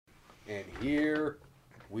And here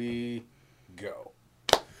we go.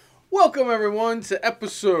 Welcome, everyone, to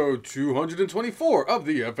episode 224 of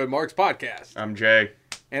the FM Marks Podcast. I'm Jay.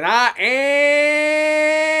 And I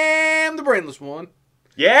am the brainless one.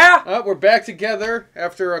 Yeah? We're back together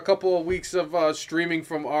after a couple of weeks of streaming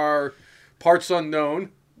from our parts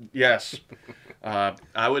unknown. Yes.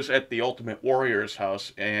 I was at the Ultimate Warrior's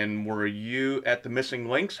house, and were you at the Missing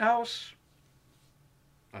Link's house?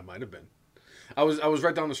 I might have been. I was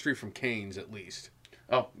right down the street from Kane's, at least.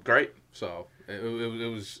 Oh, great. So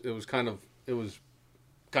it was kind of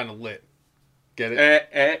lit. Get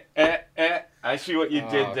it? I see what you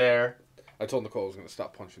did there. I told Nicole I was going to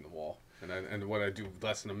stop punching the wall, and what I do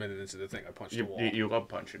less than a minute into the thing, I punch the wall. You love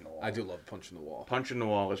punching the wall. I do love punching the wall. Punching the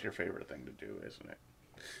wall is your favorite thing to do, isn't it?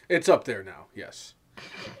 It's up there now, yes.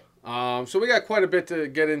 So we got quite a bit to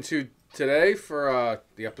get into today for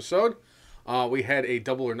the episode. We had a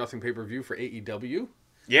Double or Nothing pay-per-view for AEW.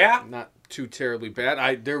 Yeah? Not too terribly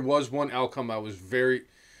bad. There was one outcome I was like,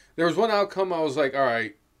 all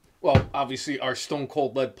right, well, obviously our Stone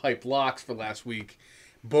Cold Lead Pipe locks for last week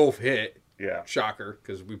both hit. Yeah. Shocker,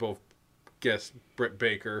 because we both guessed Britt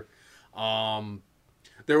Baker.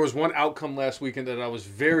 There was one outcome last weekend that I was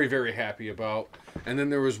very, very happy about. And then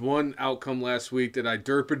there was one outcome last week that I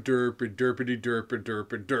derped.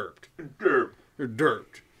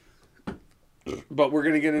 But we're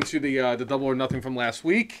going to get into the Double or Nothing from last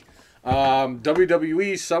week.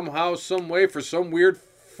 WWE, somehow, some way, for some weird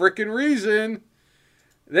freaking reason,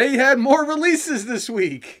 they had more releases this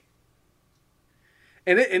week.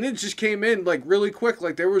 And it just came in like really quick.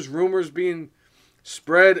 Like there was rumors being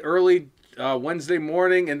spread early Wednesday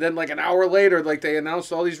morning, and then like an hour later, like they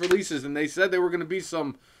announced all these releases, and they said they were going to be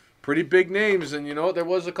some pretty big names. And you know, there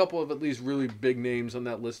was a couple of at least really big names on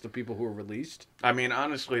that list of people who were released. I mean,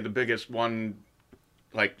 honestly, the biggest one,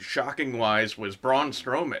 like shocking wise, was Braun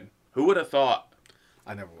Strowman. Who would have thought?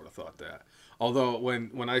 I never would have thought that. Although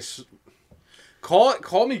when I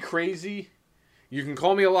call me crazy, you can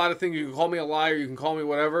call me a lot of things. You can call me a liar. You can call me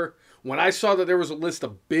whatever. When I saw that there was a list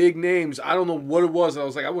of big names, I don't know what it was. I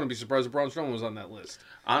was like, I wouldn't be surprised if Braun Strowman was on that list.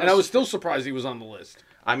 Honestly, and I was still surprised he was on the list.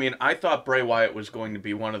 I mean, I thought Bray Wyatt was going to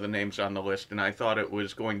be one of the names on the list, and I thought it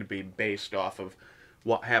was going to be based off of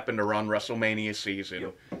what happened around WrestleMania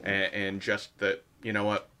season. Yep. And just that, you know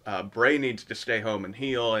what, Bray needs to stay home and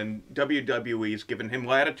heal, and WWE's given him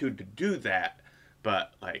latitude to do that.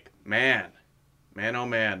 But, like, man, oh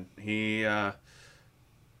man, he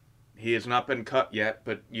has not been cut yet,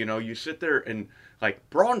 but, you know, you sit there and, like,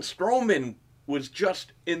 Braun Strowman was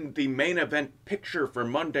just in the main event picture for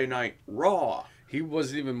Monday Night Raw. He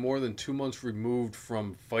wasn't even more than 2 months removed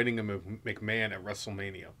from fighting a McMahon at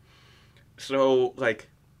WrestleMania. So, like,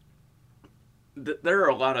 there are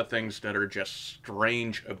a lot of things that are just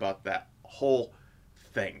strange about that whole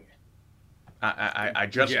thing. I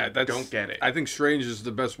just don't get it. I think strange is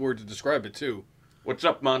the best word to describe it, too. What's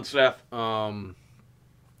up, Monsef?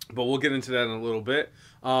 But we'll get into that in a little bit.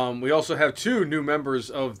 We also have 2 new members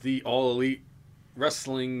of the All Elite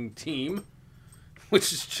Wrestling team,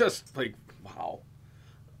 which is just like, wow.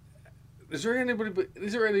 Is there going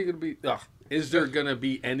to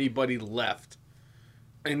be anybody left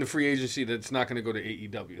in the free agency that's not going to go to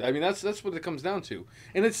AEW? I mean, that's what it comes down to.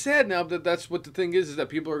 And it's sad now that that's what the thing is that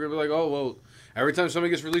people are going to be like, oh, well, every time somebody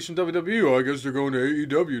gets released from WWE, I guess they're going to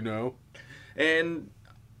AEW now. And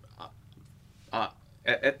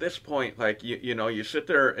at this point, like, you know, you sit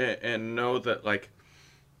there and know that, like,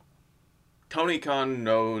 Tony Khan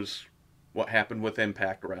knows what happened with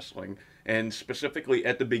Impact Wrestling, and specifically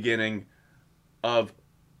at the beginning of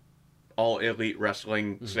All Elite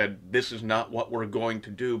Wrestling said, this is not what we're going to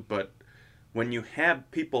do. But when you have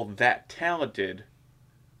people that talented,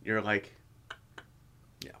 you're like,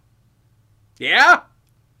 yeah?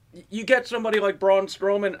 You get somebody like Braun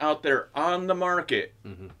Strowman out there on the market.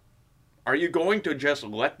 Mm-hmm. Are you going to just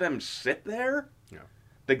let them sit there? Yeah.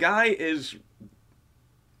 The guy is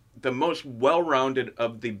the most well-rounded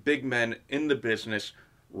of the big men in the business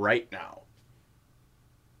right now.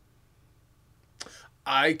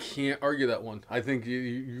 I can't argue that one. I think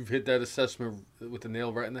you've hit that assessment with the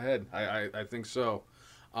nail right in the head. I think so.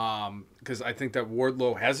 Because I think that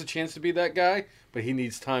Wardlow has a chance to be that guy, but he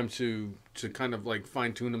needs time to kind of like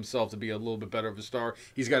fine-tune himself to be a little bit better of a star.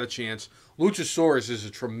 He's got a chance. Luchasaurus is a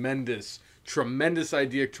tremendous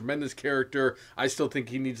idea, tremendous character. I still think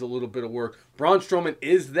he needs a little bit of work. Braun Strowman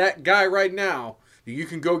is that guy right now that you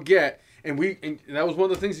can go get. And that was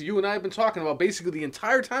one of the things that you and I have been talking about basically the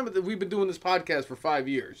entire time that we've been doing this podcast for 5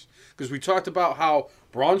 years. Because we talked about how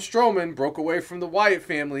Braun Strowman broke away from the Wyatt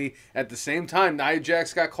family at the same time Nia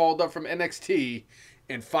Jax got called up from NXT.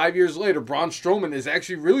 And 5 years later, Braun Strowman is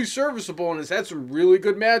actually really serviceable and has had some really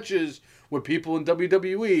good matches with people in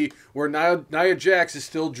WWE, where Nia Jax is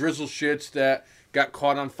still drizzle shits that got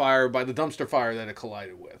caught on fire by the dumpster fire that it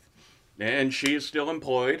collided with. And she's still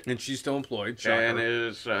employed. Shocker. And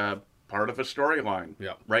is part of a storyline.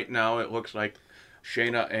 Yeah. Right now, it looks like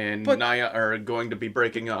Shayna and Nia are going to be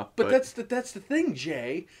breaking up. But that's the thing,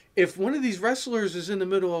 Jay. If one of these wrestlers is in the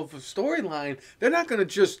middle of a storyline, they're not going to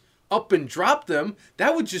just up and drop them.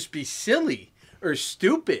 That would just be silly or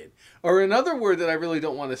stupid. Or another word that I really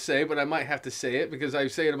don't want to say, but I might have to say it because I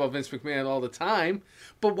say it about Vince McMahon all the time.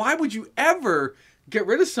 But why would you ever get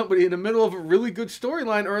rid of somebody in the middle of a really good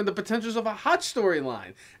storyline or in the potentials of a hot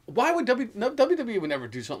storyline? Why would WWE would never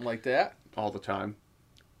do something like that? All the time.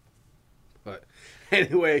 But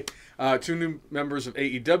anyway, 2 new members of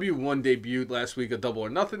AEW. One debuted last week, a Double or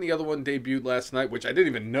Nothing. The other one debuted last night, which I didn't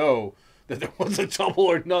even know that there was a Double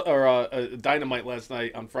or a Dynamite last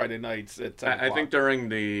night on Friday nights at 10 o'clock. I think during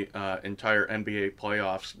the entire NBA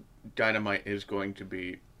playoffs, Dynamite is going to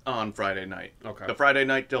be on Friday night. Okay. The Friday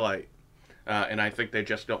Night Delight. And I think they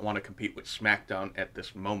just don't want to compete with SmackDown at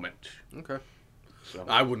this moment. Okay. So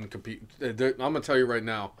I wouldn't compete. I'm going to tell you right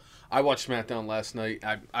now. I watched SmackDown last night.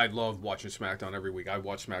 I love watching SmackDown every week. I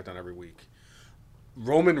watch SmackDown every week.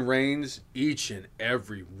 Roman Reigns, each and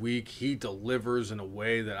every week, he delivers in a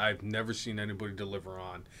way that I've never seen anybody deliver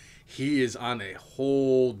on. He is on a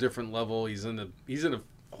whole different level. He's in a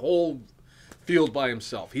whole field by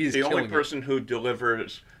himself. He is the only killing person who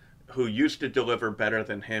used to deliver better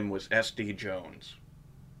than him was SD Jones.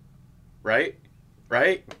 Right?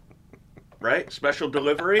 Special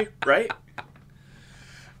delivery, right?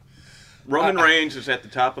 Roman Reigns is at the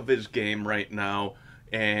top of his game right now,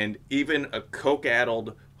 and even a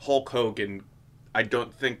coke-addled Hulk Hogan, I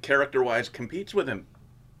don't think character-wise competes with him.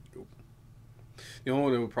 The only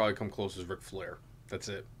one that would probably come close is Ric Flair. That's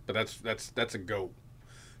it. But that's a goat.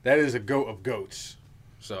 That is a goat of goats.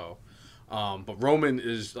 So, but Roman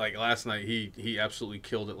is, like, last night, he absolutely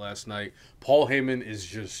killed it last night. Paul Heyman is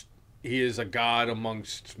just, he is a god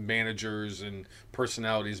amongst managers and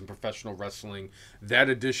personalities in professional wrestling. That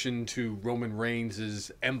addition to Roman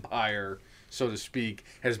Reigns' empire, so to speak,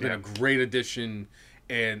 has been a great addition.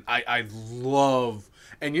 And I love,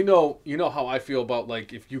 and you know how I feel about,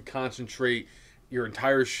 like, if you concentrate your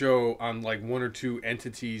entire show on, like, 1 or 2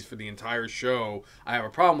 entities for the entire show, I have a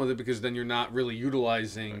problem with it because then you're not really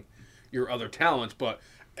utilizing your other talents. But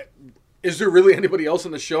is there really anybody else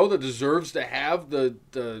on the show that deserves to have the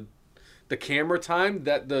camera time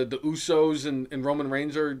that the Usos and Roman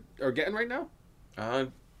Reigns are getting right now?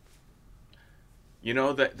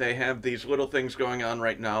 That they have these little things going on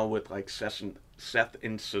right now with, like, Seth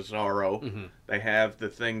and Cesaro. Mm-hmm. They have the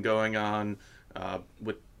thing going on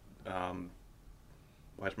with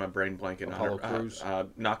why is my brain blanking Apollo on Crews.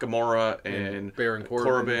 Nakamura and Baron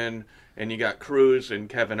Corbin, and you got Crews and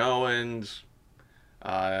Kevin Owens.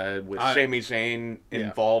 With Sami Zayn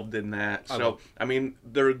involved in that. I mean,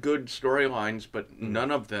 they're good storylines, but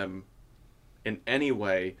none of them in any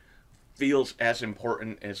way feels as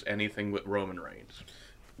important as anything with Roman Reigns.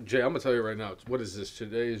 Jay, I'm going to tell you right now, what is this?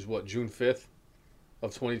 Today is what, June 5th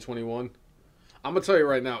of 2021? I'm going to tell you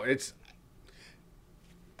right now, it's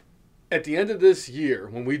at the end of this year,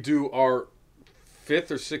 when we do our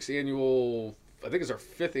 5th or 6th annual, I think it's our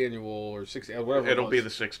 5th annual or 6th, whatever. It'll be the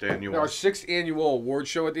 6th annual. Our 6th annual award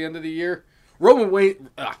show at the end of the year.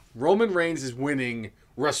 Roman Reigns is winning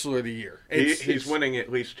Wrestler of the Year. He's winning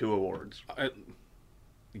at least 2 awards.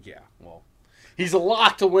 Yeah, well, he's a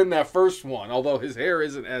lot to win that first one. Although his hair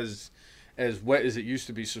isn't as wet as it used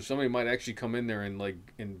to be, so somebody might actually come in there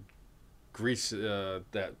and grease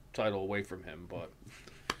that title away from him.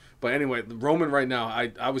 But anyway, Roman right now,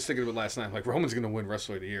 I was thinking of it last night. Like, Roman's going to win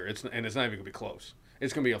Wrestler of the Year. It's not even going to be close.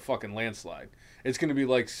 It's going to be a fucking landslide. It's going to be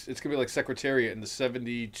like Secretariat in the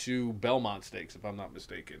 72 Belmont Stakes, if I'm not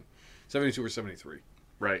mistaken, 72 or 73.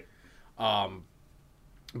 Right.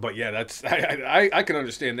 But yeah, that's I can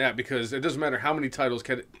understand that because it doesn't matter how many titles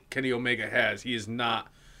Kenny Omega has, he is not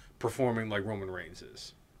performing like Roman Reigns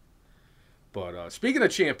is. But speaking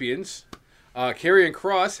of champions, Karrion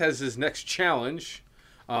Kross has his next challenge.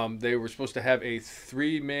 They were supposed to have a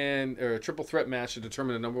 3-man or a triple threat match to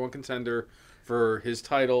determine the number 1 contender for his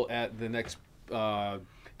title at the next Takeover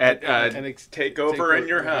in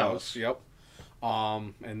Your House. Yep.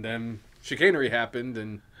 And then chicanery happened,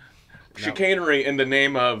 and chicanery in the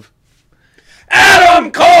name of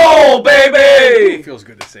Adam Cole, baby. It feels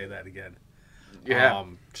good to say that again. Yeah.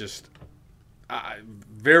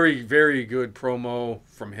 Very, very good promo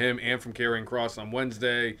from him and from Karrion Kross on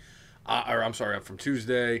Wednesday. From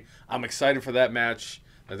Tuesday. I'm excited for that match.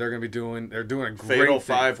 that they're going to be doing. They're doing a great Fatal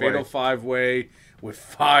thing. five-way. Fatal 5-way with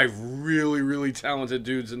 5 really, really talented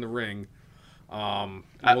dudes in the ring.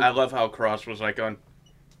 I love how Cross was like on.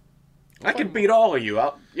 I can beat all of you.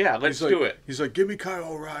 Let's do it. He's like, give me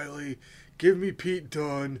Kyle O'Reilly, give me Pete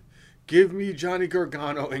Dunne, give me Johnny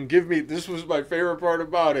Gargano, and give me, this was my favorite part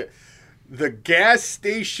about it, the gas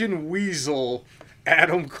station weasel,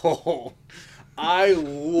 Adam Cole. I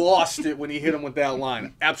lost it when he hit him with that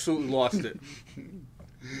line. Absolutely lost it.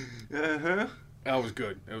 Uh-huh. That was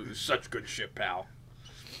good. It was such good shit, pal.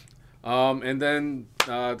 And then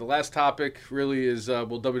the last topic really is,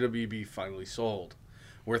 will WWE be finally sold?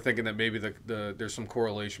 We're thinking that maybe there's some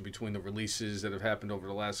correlation between the releases that have happened over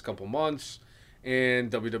the last couple months and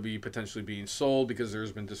WWE potentially being sold, because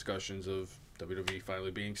there's been discussions of WWE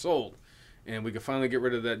finally being sold. And we could finally get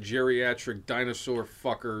rid of that geriatric dinosaur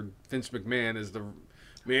fucker Vince McMahon as the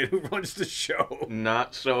man who runs the show.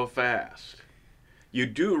 Not so fast. You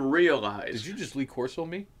do realize... Did you just Lee Corso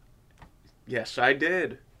me? Yes, I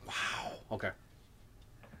did. Wow. Okay.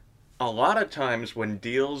 A lot of times when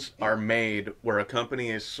deals are made where a company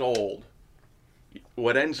is sold,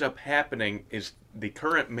 what ends up happening is the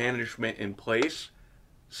current management in place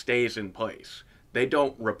stays in place. They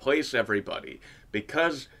don't replace everybody,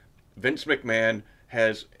 because Vince McMahon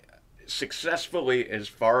has successfully, as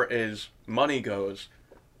far as money goes,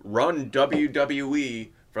 run WWE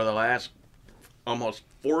for the last almost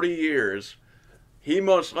 40 years. He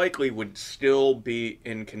most likely would still be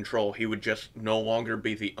in control. He would just no longer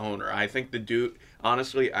be the owner. I think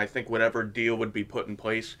honestly, I think whatever deal would be put in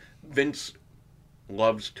place, Vince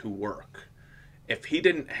loves to work. If he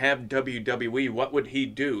didn't have WWE, what would he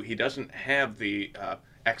do? He doesn't have the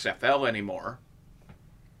XFL anymore.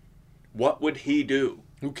 What would he do?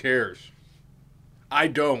 Who cares? I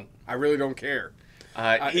don't. I really don't care.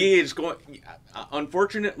 He is going...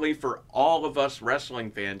 Unfortunately for all of us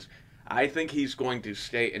wrestling fans, I think he's going to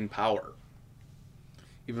stay in power.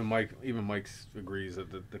 Even Mike agrees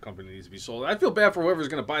that the company needs to be sold. I feel bad for whoever's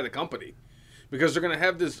going to buy the company, because they're going to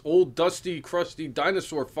have this old, dusty, crusty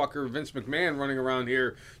dinosaur fucker, Vince McMahon, running around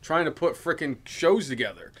here trying to put frickin' shows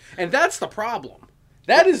together. And that's the problem.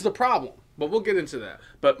 That is the problem. But we'll get into that.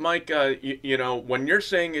 But Mike, you know, when you're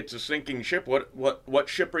saying it's a sinking ship, what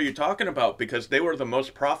ship are you talking about? Because they were the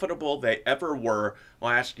most profitable they ever were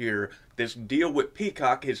last year. This deal with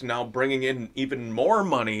Peacock is now bringing in even more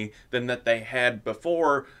money than that they had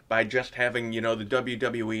before by just having, you know, the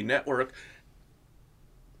WWE network.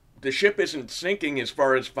 The ship isn't sinking as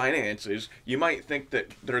far as finances. You might think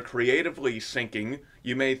that they're creatively sinking.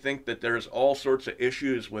 You may think that there's all sorts of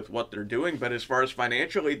issues with what they're doing, but as far as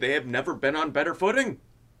financially, they have never been on better footing.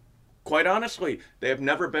 Quite honestly, they have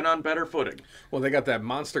never been on better footing. Well, they got that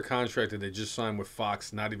monster contract that they just signed with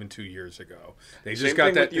Fox not even 2 years ago. They just Same got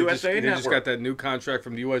thing that with USA they just Network. got that new contract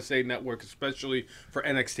from the USA Network, especially for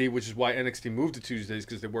NXT, which is why NXT moved to Tuesdays,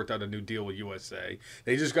 because they worked out a new deal with USA.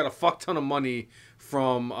 They just got a fuck ton of money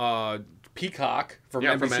from Peacock, from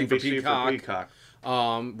NBC for Peacock.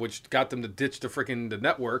 Which got them to ditch the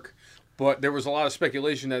network. But there was a lot of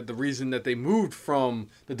speculation that the reason that they moved from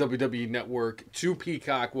the WWE network to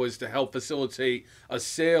Peacock was to help facilitate a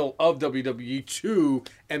sale of WWE to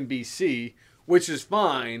NBC, which is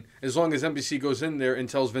fine as long as NBC goes in there and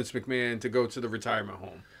tells Vince McMahon to go to the retirement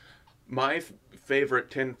home. My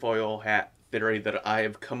favorite tinfoil hat theory that I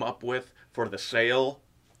have come up with for the sale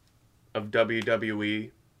of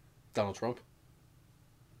WWE... Donald Trump?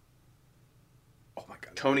 Oh my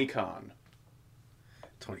God. Tony Khan.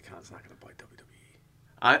 Tony Khan's not going to buy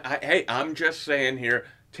WWE. Hey, I'm just saying here,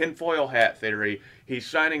 tinfoil hat theory. He's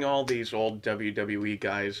signing all these old WWE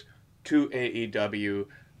guys to AEW.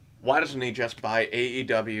 Why doesn't he just buy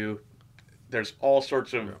AEW? There's all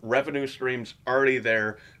sorts of revenue streams already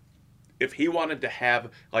there. If he wanted to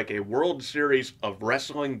have like a World Series of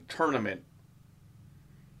Wrestling tournament,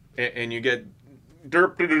 and you get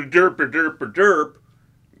derp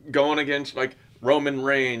going against like Roman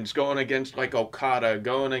Reigns, going against like Okada,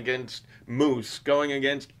 going against Moose, going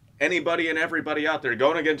against anybody and everybody out there,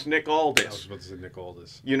 going against Nick Aldis. I was about to say Nick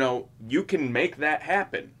Aldis. You know, you can make that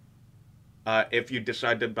happen if you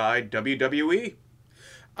decide to buy WWE.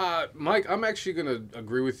 Mike, I'm actually going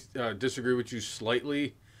to disagree with you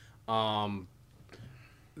slightly.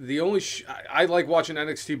 The only I like watching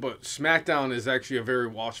NXT, but SmackDown is actually a very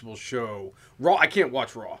watchable show. Raw, I can't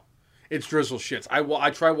watch Raw. It's drizzle shits. I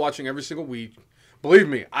try watching every single week. Believe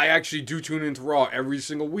me, I actually do tune into Raw every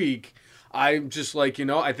single week. I'm just like, you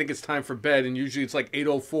know, I think it's time for bed, and usually it's like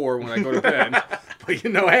 8:04 when I go to bed. But,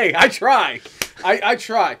 you know, hey, I try. I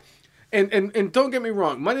try. And don't get me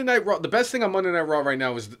wrong, Monday Night Raw, the best thing on Monday Night Raw right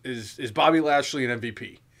now is Bobby Lashley and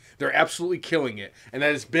MVP. They're absolutely killing it, and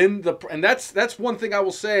that has been that's one thing I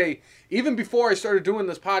will say. Even before I started doing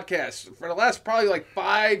this podcast, for the last probably like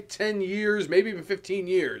 5, 10 years, maybe even 15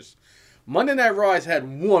 years, Monday Night Raw has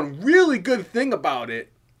had one really good thing about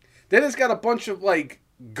it. Then it's got a bunch of like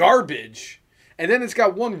garbage, and then it's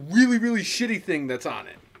got one really really shitty thing that's on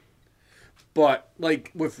it. But,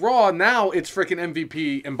 like, with Raw, now it's freaking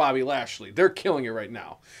MVP and Bobby Lashley. They're killing it right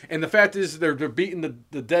now. And the fact is they're beating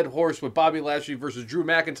the dead horse with Bobby Lashley versus Drew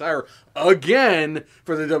McIntyre again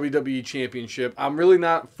for the WWE Championship. I'm really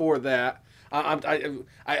not for that.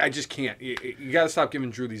 I just can't. You got to stop giving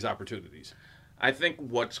Drew these opportunities. I think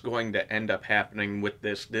what's going to end up happening with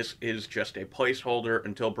this is just a placeholder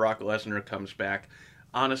until Brock Lesnar comes back.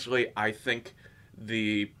 Honestly, I think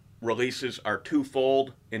the releases are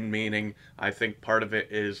twofold, in meaning I think part of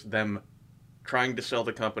it is them trying to sell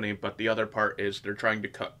the company, but the other part is they're trying to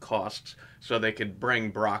cut costs so they could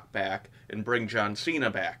bring Brock back and bring John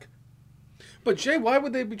Cena back. But Jay, why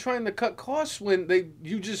would they be trying to cut costs when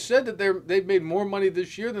you just said that they've made more money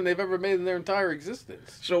this year than they've ever made in their entire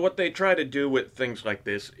existence? So what they try to do with things like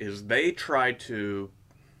this is they try to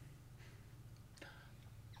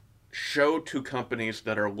show to companies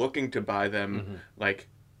that are looking to buy them, like,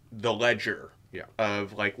 the ledger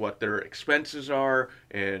of like what their expenses are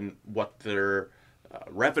and what their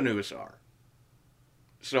revenues are.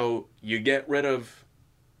 So you get rid of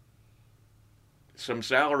some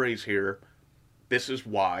salaries here. This is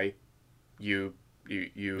why you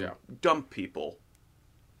dump people.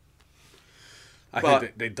 I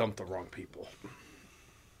think they dumped the wrong people.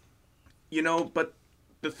 You know, but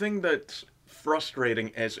the thing that's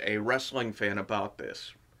frustrating as a wrestling fan about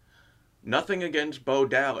this, nothing against Bo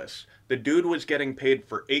Dallas. The dude was getting paid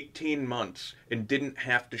for 18 months and didn't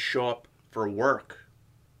have to show up for work.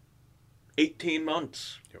 18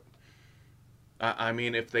 months. Yep. I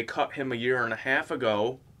mean, if they cut him a year and a half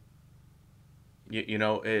ago, you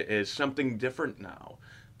know, it is something different now.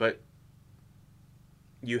 But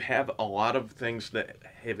you have a lot of things that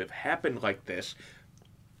have happened like this.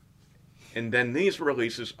 And then these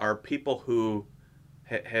releases are people who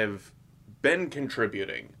have been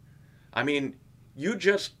contributing. I mean, you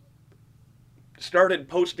just started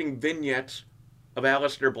posting vignettes of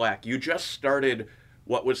Aleister Black. You just started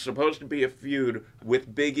what was supposed to be a feud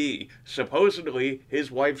with Big E. Supposedly,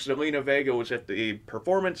 his wife Zelina Vega was at the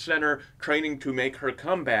Performance Center training to make her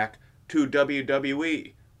comeback to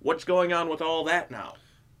WWE. What's going on with all that now?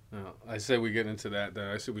 No, I say we get into that. Then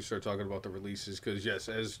I say we start talking about the releases because, yes,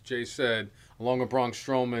 as Jay said, along with Braun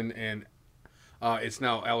Strowman and it's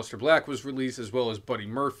now Aleister Black was released, as well as Buddy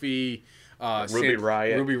Murphy, Ruby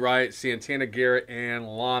Riott, Santana Garrett, and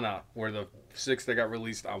Lana were the 6 that got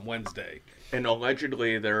released on Wednesday. And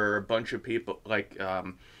allegedly there are a bunch of people, like,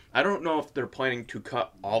 I don't know if they're planning to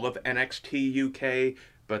cut all of NXT UK,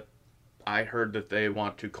 but I heard that they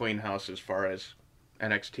want to clean house as far as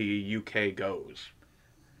NXT UK goes.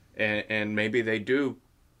 And maybe they do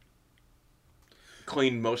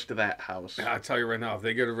clean most of that house. I'll tell you right now, if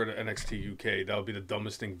they get rid of NXT UK, that'll be the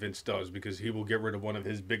dumbest thing Vince does because he will get rid of one of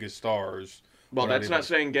his biggest stars. Well, that's not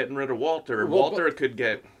saying getting rid of Walter. Walter could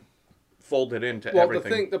get folded into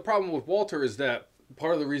everything. The problem with Walter is that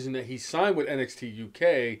part of the reason that he signed with NXT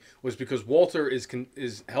UK was because Walter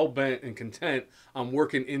is hell-bent and content on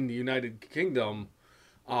working in the United Kingdom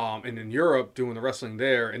and in Europe doing the wrestling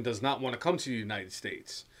there and does not want to come to the United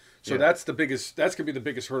States. So that's going to be the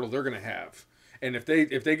biggest hurdle they're going to have. And if they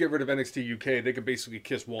get rid of NXT UK, they could basically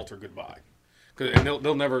kiss Walter goodbye, and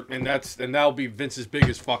they'll never. And that'll be Vince's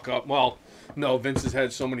biggest fuck up. Well, no, Vince has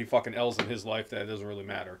had so many fucking L's in his life that it doesn't really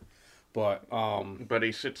matter. But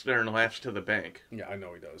he sits there and laughs to the bank. Yeah, I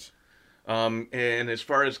know he does. And as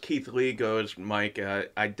far as Keith Lee goes, Mike,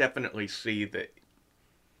 I definitely see that.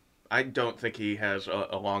 I don't think he has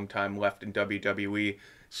a long time left in WWE.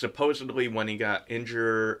 Supposedly, when he got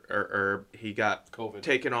injured or he got COVID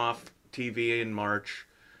taken off TV in March,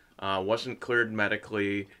 wasn't cleared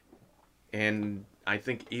medically, and I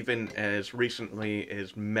think even as recently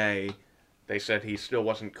as May, they said he still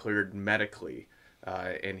wasn't cleared medically,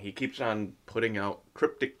 and he keeps on putting out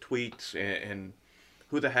cryptic tweets, and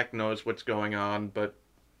who the heck knows what's going on, but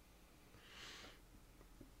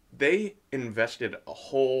they invested a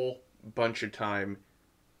whole bunch of time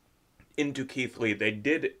into Keith Lee. They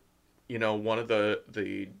did, one of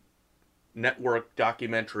the network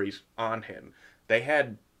documentaries on him. They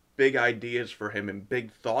had big ideas for him and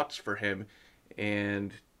big thoughts for him,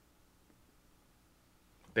 and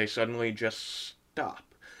they suddenly just stop.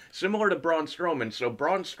 Similar to Braun Strowman. So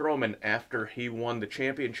Braun Strowman, after he won the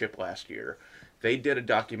championship last year, they did a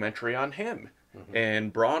documentary on him. Mm-hmm.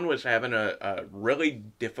 And Braun was having a really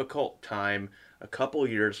difficult time a couple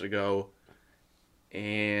years ago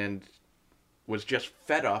and was just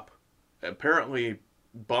fed up. Apparently,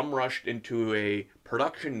 bum rushed into a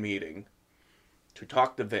production meeting to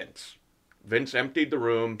talk to Vince. Vince emptied the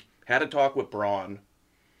room, had a talk with Braun,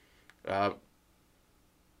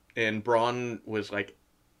 and Braun was like,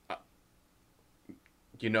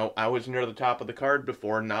 I was near the top of the card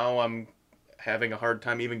before. Now I'm having a hard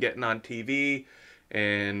time even getting on TV.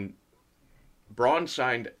 And Braun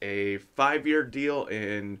signed a 5-year deal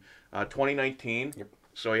in 2019. Yep.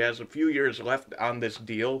 So he has a few years left on this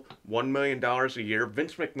deal, $1 million a year.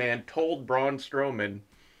 Vince McMahon told Braun Strowman,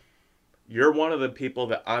 "You're one of the people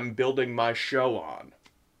that I'm building my show on."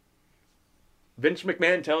 Vince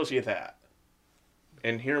McMahon tells you that.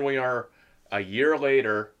 And here we are a year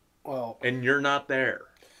later, and you're not there.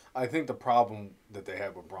 I think the problem that they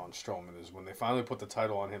had with Braun Strowman is when they finally put the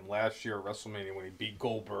title on him last year at WrestleMania when he beat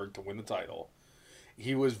Goldberg to win the title,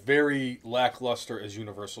 he was very lackluster as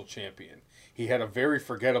Universal Champion. He had a very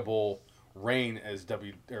forgettable reign as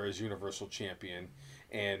Universal Champion,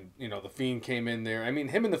 and the Fiend came in there. I mean,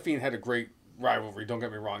 him and the Fiend had a great rivalry. Don't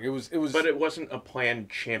get me wrong. It was. But it wasn't a planned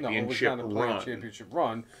championship run. No, it was not a planned championship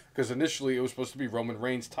run because initially it was supposed to be Roman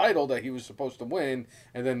Reigns' title that he was supposed to win,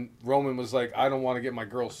 and then Roman was like, "I don't want to get my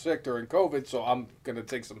girl sick during COVID, so I'm gonna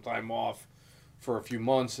take some time off for a few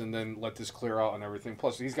months and then let this clear out and everything."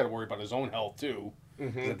 Plus, he's got to worry about his own health too.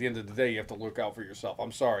 Mm-hmm. At the end of the day, you have to look out for yourself.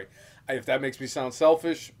 I'm sorry if that makes me sound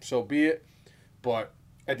selfish, so be it. But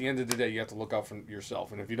at the end of the day, you have to look out for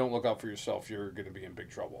yourself, and if you don't look out for yourself, you're going to be in big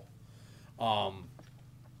trouble.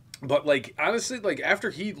 But honestly, after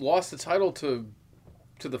he lost the title to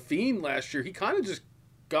the Fiend last year, he kind of just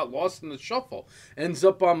got lost in the shuffle. Ends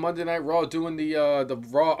up on Monday Night Raw doing the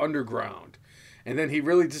Raw Underground. And then he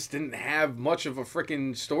really just didn't have much of a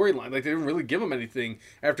freaking storyline. They didn't really give him anything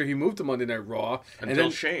after he moved to Monday Night Raw. Until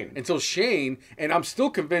Shane. And I'm still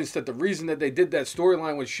convinced that the reason that they did that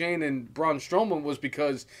storyline with Shane and Braun Strowman was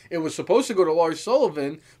because it was supposed to go to Lars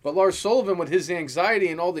Sullivan, but Lars Sullivan, with his anxiety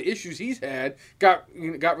and all the issues he's had, got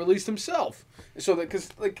released himself. So because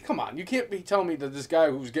come on, you can't be telling me that this guy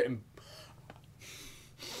who's getting,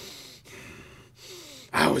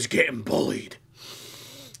 I was getting bullied.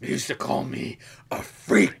 They used to call me a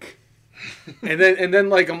freak. and then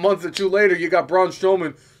a month or two later, you got Braun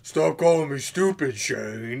Strowman, "Stop calling me stupid,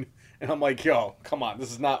 Shane." And I'm like, yo, come on.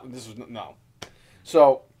 No.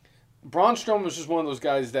 So, Braun Strowman was just one of those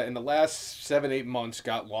guys that in the last 7-8 months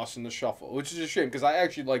got lost in the shuffle, which is a shame because I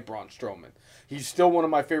actually like Braun Strowman. He's still one of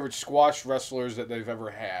my favorite squash wrestlers that they've ever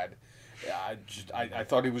had. I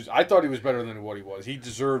thought he was better than what he was. He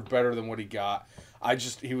deserved better than what he got.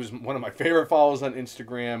 He was one of my favorite followers on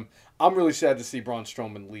Instagram. I'm really sad to see Braun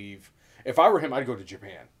Strowman leave. If I were him, I'd go to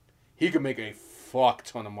Japan. He could make a fuck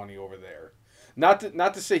ton of money over there. Not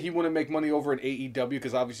to say he wouldn't make money over in AEW,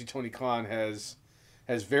 because obviously Tony Khan has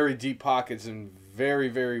very deep pockets and very,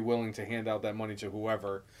 very willing to hand out that money to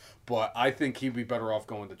whoever. But I think he'd be better off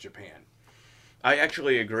going to Japan. I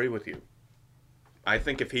actually agree with you. I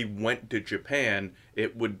think if he went to Japan,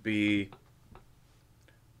 it would be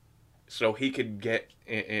so he could get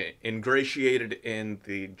ingratiated in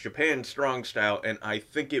the Japan strong style, and I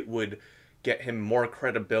think it would get him more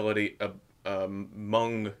credibility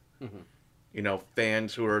among,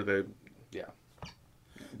 fans who are the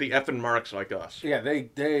effing marks like us. Yeah,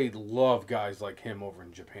 they love guys like him over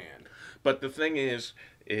in Japan. But the thing is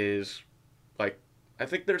I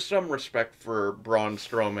think there's some respect for Braun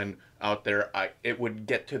Strowman out there. It would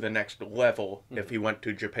get to the next level if he went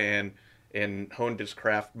to Japan and honed his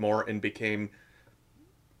craft more and became,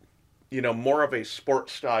 more of a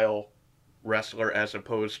sports style wrestler as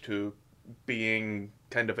opposed to being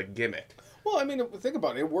kind of a gimmick. Well, I mean, think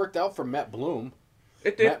about it. It worked out for Matt Bloom.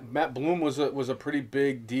 It did. Matt Bloom was a pretty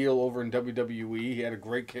big deal over in WWE. He had a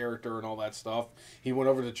great character and all that stuff. He went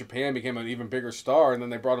over to Japan, became an even bigger star, and then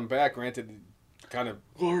they brought him back. Granted, kind of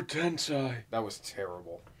Lord Tensai. That was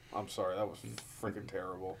terrible. I'm sorry, that was freaking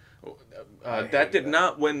terrible. That did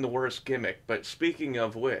not win the worst gimmick, but speaking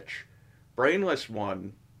of which, Brainless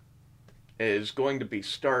One is going to be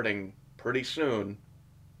starting pretty soon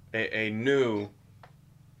a new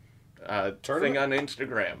thing on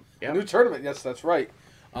Instagram. Yep. A new tournament, yes, that's right.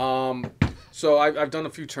 So I've done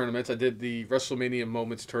a few tournaments. I did the WrestleMania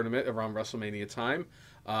Moments tournament around WrestleMania time.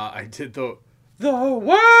 I did the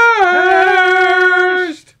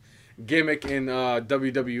worst gimmick in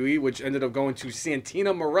WWE, which ended up going to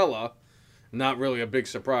Santina Marella. Not really a big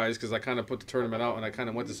surprise because I kind of put the tournament out and I kind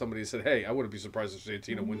of went to somebody and said, "Hey, I wouldn't be surprised if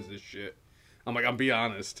Santina wins this shit." I'm like, I'll be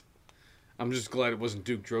honest. I'm just glad it wasn't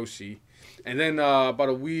Duke Drosy. And then about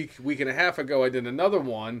a week and a half ago, I did another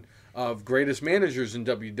one of greatest managers in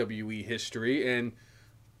WWE history. And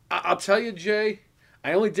I'll tell you, Jay,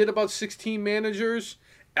 I only did about 16 managers.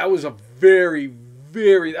 That was a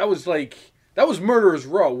that was murderer's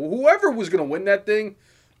row. Whoever was going to win that thing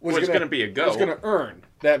was going to be a go. Was going to earn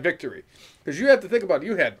that victory. Because you have to think about it.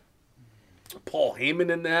 You had Paul Heyman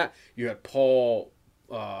in that. You had Paul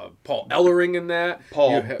Ellering in that.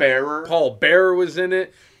 Paul Bearer. Paul Bearer was in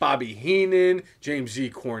it. Bobby Heenan, James Z.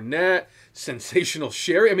 Cornette, Sensational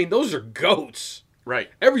Sherry. I mean, those are goats. Right.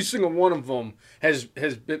 Every single one of them is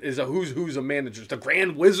a who's of managers. The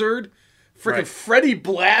Grand Wizard, freaking Freddie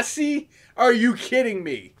Blassie. Are you kidding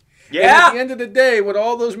me? Yeah. And at the end of the day, with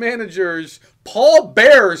all those managers, Paul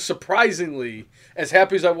Bearer, surprisingly, as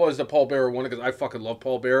happy as I was that Paul Bearer won it, because I fucking love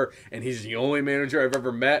Paul Bearer, and he's the only manager I've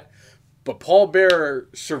ever met. But Paul Bearer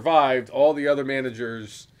survived all the other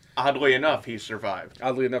managers. Oddly enough, he survived. The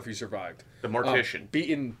Mortician.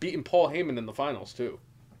 Beating Paul Heyman in the finals, too.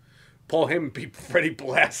 Paul Heyman beat Freddie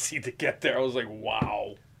Blassie to get there. I was like,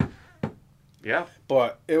 wow. Yeah.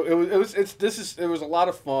 But it was a lot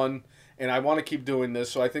of fun, and I want to keep doing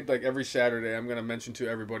this. So I think like every Saturday I'm going to mention to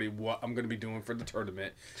everybody what I'm going to be doing for the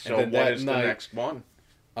tournament. So what is the next one?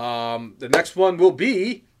 The next one will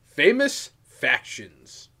be famous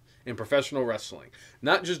factions in professional wrestling,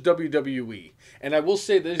 not just WWE. And I will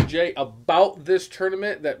say this, Jay, about this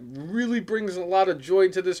tournament that really brings a lot of joy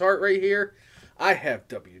to this heart right here. I have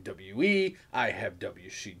WWE, I have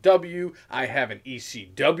WCW, I have an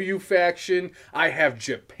ECW faction, I have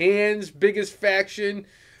Japan's biggest faction,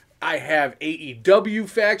 I have AEW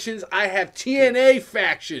factions, I have TNA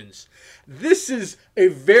factions. This is a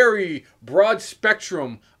very broad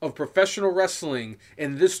spectrum of professional wrestling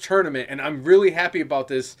in this tournament, and I'm really happy about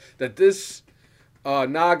this, that this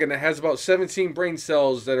noggin that has about 17 brain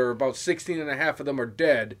cells that are about 16 and a half of them are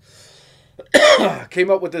dead, came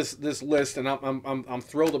up with this list, and I'm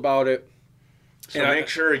thrilled about it. So make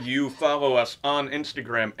sure you follow us on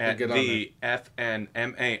Instagram at the FNMARKS,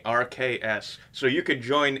 so you could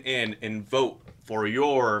join in and vote for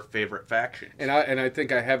your favorite factions. And I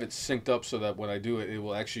think I have it synced up so that when I do it, it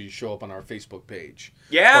will actually show up on our Facebook page.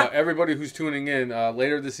 Yeah. Everybody who's tuning in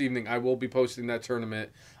later this evening, I will be posting that tournament.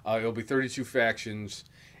 It'll be 32 factions,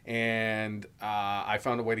 and I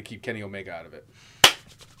found a way to keep Kenny Omega out of it.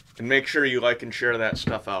 And make sure you like and share that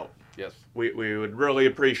stuff out. Yes. We would really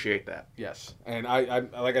appreciate that. Yes. And I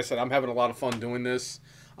like I said, I'm having a lot of fun doing this.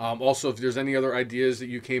 Also, if there's any other ideas that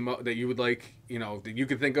you came up that you would like, that you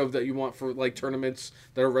can think of that you want for like tournaments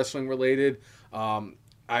that are wrestling related, I'm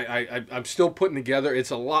still putting together.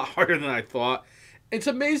 It's a lot harder than I thought. It's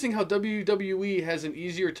amazing how WWE has an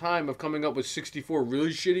easier time of coming up with 64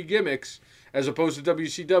 really shitty gimmicks as opposed to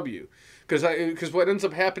WCW. Because what ends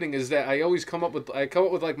up happening is that I always come up with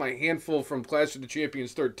like my handful from Clash of the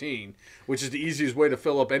Champions 13, which is the easiest way to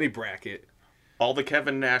fill up any bracket. All the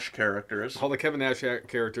Kevin Nash characters.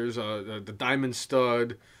 The Diamond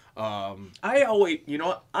Stud.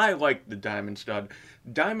 I like the Diamond Stud.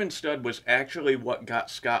 Diamond Stud was actually what got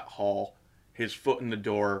Scott Hall his foot in the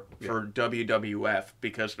door for WWF,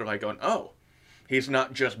 because they're like going, oh, he's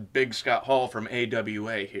not just Big Scott Hall from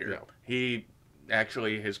AWA here. Yeah. He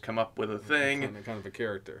actually has come up with a thing. Kind of a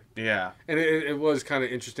character. Yeah. And it was kind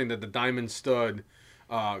of interesting that the Diamond Stud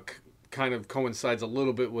kind of coincides a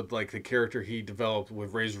little bit with like the character he developed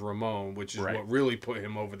with Razor Ramon, which is what really put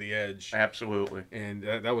him over the edge. Absolutely. And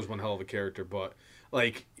that was one hell of a character. But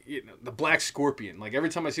like the Black Scorpion, like every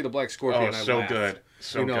time I see the Black Scorpion, I laugh. Good.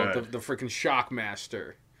 So good. The freaking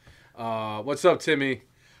Shockmaster. What's up, Timmy?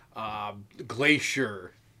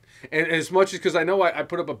 Glacier. And as much as, because I know I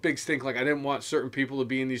put up a big stink, like I didn't want certain people to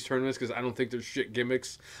be in these tournaments because I don't think they're shit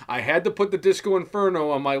gimmicks. I had to put the Disco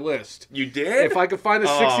Inferno on my list. You did? If I could find a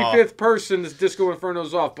 65th person, this Disco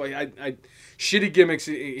Inferno's off. But shitty gimmicks,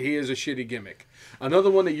 he is a shitty gimmick.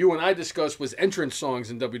 Another one that you and I discussed was entrance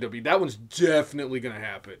songs in WWE. That one's definitely going to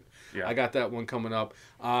happen. Yeah. I got that one coming up.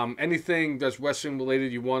 Anything that's wrestling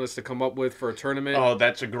related you want us to come up with for a tournament? Oh,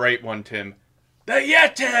 that's a great one, Tim. The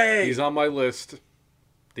Yeti! He's on my list.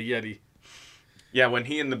 The Yeti. Yeah, when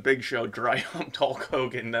he and the Big Show dry humped Hulk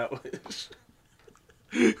Hogan, that was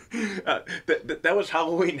that was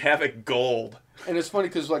Halloween Havoc gold. And it's funny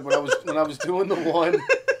because like when I was doing the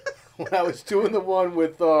one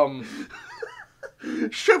with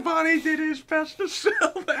Schiavone did his best to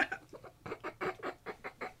sell that.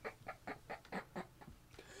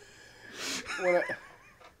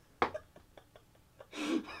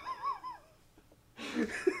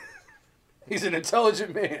 He's an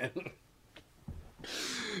intelligent man.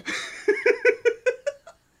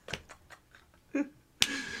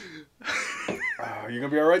 Oh, you're gonna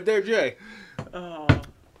be all right there, Jay. Oh.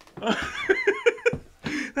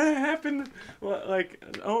 That happened like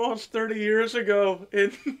almost 30 years ago.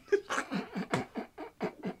 And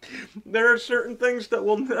there are certain things that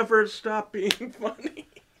will never stop being funny.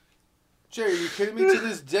 Jay, are you kidding me? To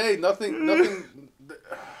this day, nothing. Marty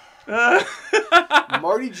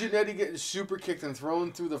Jannetty getting super kicked and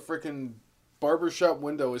thrown through the frickin' barbershop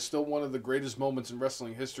window is still one of the greatest moments in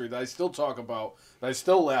wrestling history that I still talk about, that I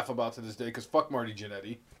still laugh about to this day, because fuck Marty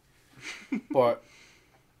Jannetty. But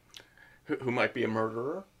Who might be a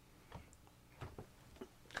murderer?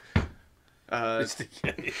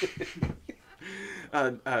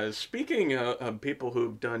 Speaking of people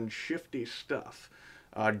who've done shifty stuff,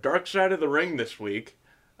 Dark Side of the Ring this week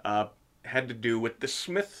had to do with the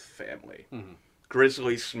Smith family. Mm-hmm.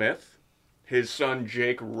 Grizzly Smith, his son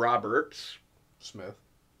Jake Roberts, Smith,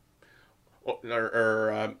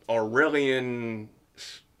 or Aurelian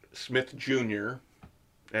Smith Jr.,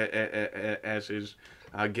 as his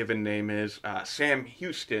given name is, Sam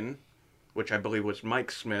Houston, which I believe was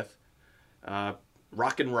Mike Smith,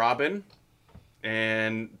 Rockin' Robin,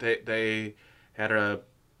 and they had a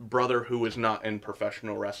brother who was not in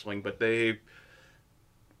professional wrestling, but they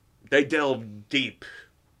delved deep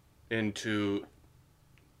into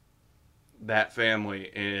that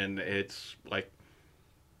family, and it's like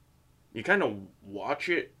you kind of watch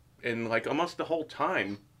it, and like almost the whole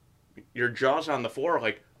time your jaw's on the floor,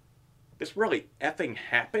 like, this really effing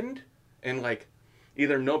happened, and like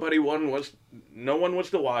either no one was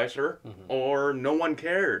the wiser, or no one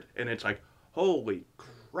cared, and it's like, holy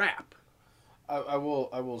crap. I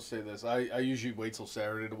will say this. I usually wait till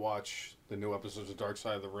Saturday to watch the new episodes of Dark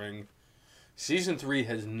Side of the Ring. Season 3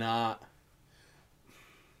 has not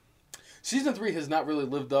really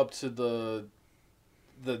lived up to the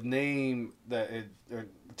name that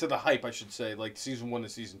to the hype, I should say, like Season 1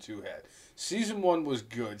 and Season 2 had. Season 1 was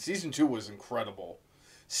good. Season 2 was incredible.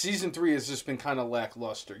 Season 3 has just been kind of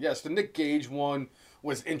lackluster. Yes, the Nick Gage one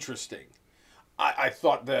was interesting. I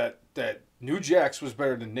thought that New Jax was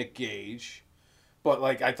better than Nick Gage. But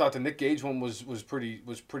like, I thought the Nick Gage one was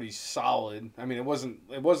pretty solid. I mean, it wasn't.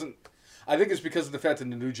 I think it's because of the fact that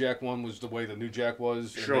the New Jack one was the way the New Jack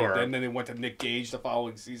was. Sure. And then they went to Nick Gage the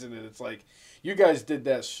following season, and it's like, you guys did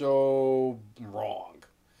that so wrong.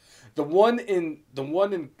 The one in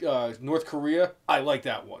North Korea, I like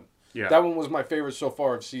that one. Yeah. That one was my favorite so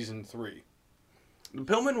far of Season 3. The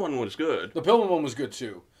Pillman one was good. The Pillman one was good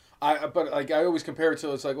too. But like, I always compare it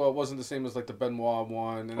to, it's like, well, it wasn't the same as like the Benoit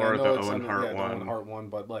one, and or I know the it's Owen Hart one. the Owen Hart one,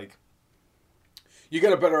 but like, you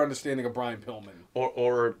get a better understanding of Brian Pillman.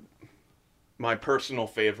 Or my personal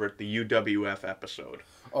favorite, the UWF episode.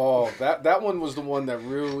 Oh, that one was the one that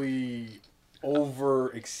really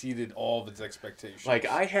exceeded all of its expectations. Like,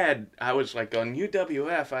 I was like, on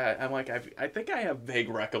UWF, I'm like, I think I have vague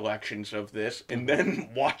recollections of this, and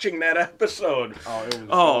then watching that episode,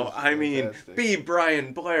 I mean, B.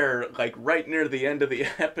 Brian Blair, like, right near the end of the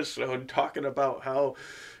episode, talking about how,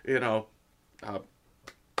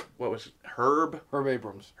 what was it, Herb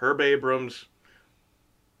Abrams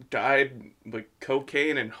died with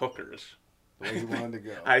cocaine and hookers. The way he wanted to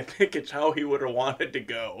go. I think it's how he would have wanted to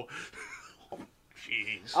go.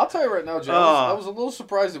 Jeez. I'll tell you right now, Joe, I was a little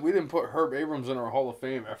surprised that we didn't put Herb Abrams in our Hall of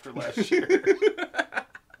Fame after last year.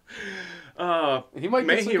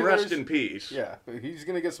 May he rest in peace. Yeah, he's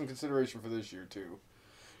going to get some consideration for this year, too.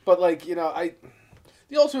 But, like, the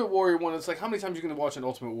Ultimate Warrior one, it's like, how many times are you going to watch an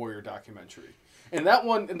Ultimate Warrior documentary? And that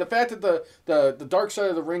one, and the fact that the Dark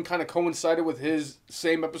Side of the Ring kind of coincided with his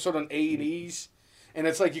same episode on A&E's, and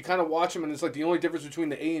it's like you kind of watch him, and it's like the only difference between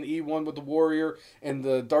the A&E one with the Warrior and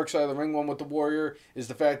the Dark Side of the Ring one with the Warrior is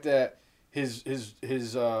the fact that his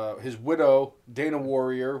widow, Dana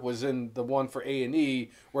Warrior, was in the one for A&E,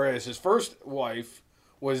 whereas his first wife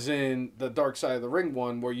was in the Dark Side of the Ring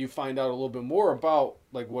one, where you find out a little bit more about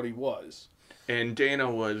like what he was. And Dana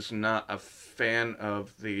was not a fan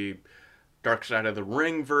of the Dark Side of the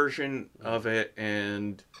Ring version of it,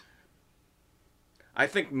 and I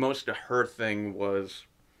think most of her thing was,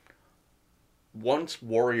 once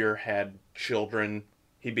Warrior had children,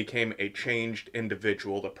 he became a changed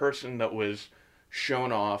individual. The person that was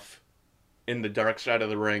shown off in the Dark Side of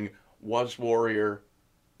the Ring was Warrior,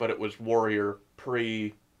 but it was Warrior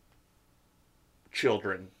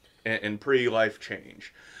pre-children and pre-life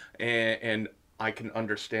change. And I can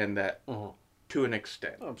understand that to an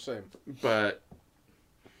extent. I'm saying. But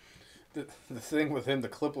the thing with him, the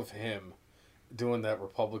clip of him doing that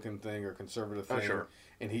Republican thing or conservative thing, sure.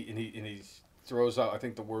 and he throws out, I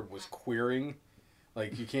think the word was queering,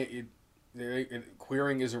 like you can't,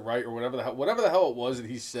 queering isn't right or whatever the hell it was that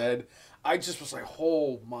he said. I just was like,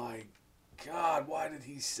 oh my God, why did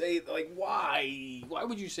he say, like, why? Why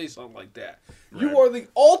would you say something like that? Right. You are the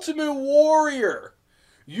Ultimate Warrior.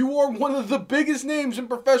 You are one of the biggest names in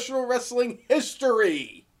professional wrestling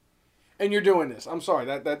history. And you're doing this. I'm sorry,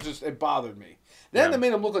 that just, it bothered me. Then they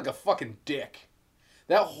made him look like a fucking dick.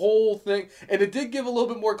 That whole thing, and it did give a little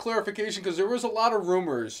bit more clarification because there was a lot of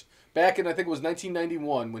rumors back in, I think it was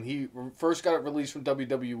 1991 when he first got it released from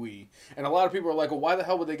WWE, and a lot of people were like, well, why the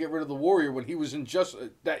hell would they get rid of the Warrior when he was in just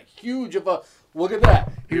that huge of a, look at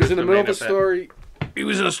that. He was in the middle of a story. He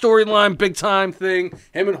was in a storyline, big time thing.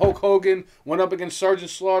 Him and Hulk Hogan went up against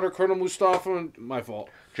Sergeant Slaughter, Colonel Mustafa, and my fault.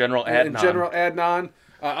 General Adnan. And General Adnan.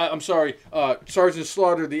 I'm sorry, Sergeant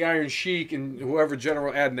Slaughter, the Iron Sheik, and whoever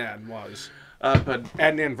General Adnan was. But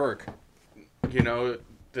Adnan Virk. You know,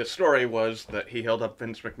 the story was that he held up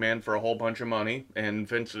Vince McMahon for a whole bunch of money, and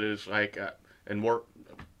Vince is like,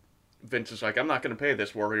 Vince is like, I'm not going to pay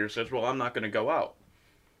this. Warrior says, well, I'm not going to go out.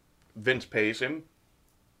 Vince pays him.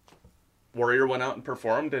 Warrior went out and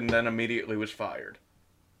performed, and then immediately was fired.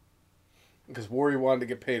 Because Warrior wanted to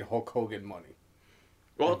get paid Hulk Hogan money.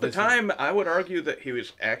 Well, at the time, I would argue that he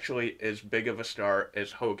was actually as big of a star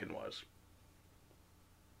as Hogan was.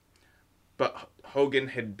 But Hogan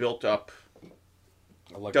had built up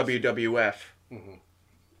WWF,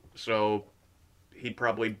 so he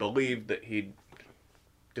probably believed that he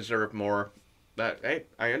deserved more. That, hey,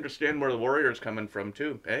 I understand where the Warrior's coming from,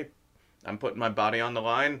 too. Hey, I'm putting my body on the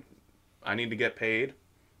line. I need to get paid.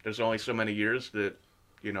 There's only so many years that,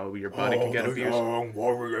 you know, your body can get abused.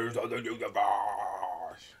 Warriors of the universe.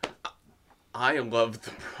 I love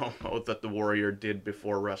the promo that the Warrior did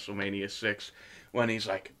before WrestleMania 6 when he's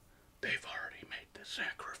like, they've already made the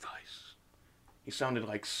sacrifice. He sounded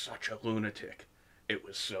like such a lunatic. It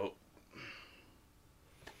was so...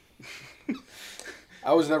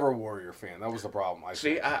 I was never a Warrior fan. That was the problem.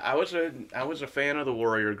 I was a fan of the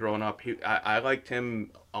Warrior growing up. I liked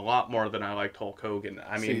him a lot more than I liked Hulk Hogan.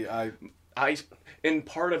 I mean, and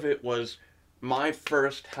part of it was my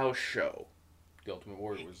first house show. The Ultimate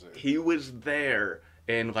Warrior was there. He was there,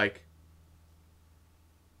 and like,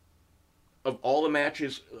 of all the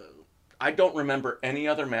matches, I don't remember any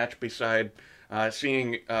other match beside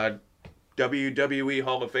seeing WWE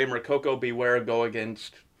Hall of Famer Coco Beware go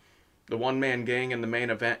against the one-man gang in the main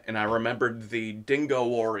event, and I remembered the Dingo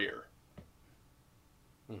Warrior.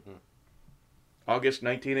 August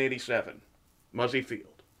 1987, Muzzy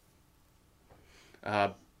Field.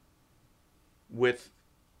 With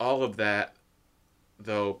all of that,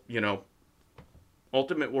 though, you know,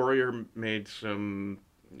 Ultimate Warrior made some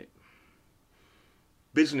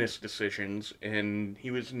business decisions, and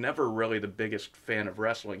he was never really the biggest fan of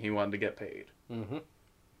wrestling. He wanted to get paid.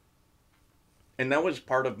 And that was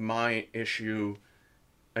part of my issue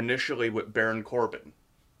initially with Baron Corbin.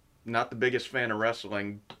 Not the biggest fan of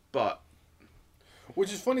wrestling, but...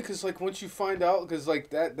 Which is funny, because, like, once you find out, because, like,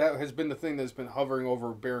 that has been the thing that's been hovering over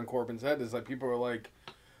Baron Corbin's head, is, like, people are like,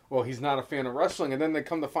 well, he's not a fan of wrestling, and then they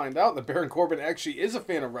come to find out that Baron Corbin actually is a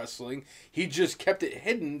fan of wrestling. He just kept it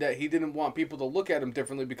hidden that he didn't want people to look at him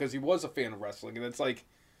differently because he was a fan of wrestling. And it's like,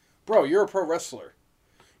 bro, you're a pro wrestler.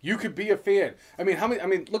 You could be a fan. I mean,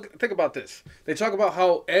 think about this. They talk about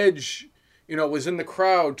how Edge, you know, was in the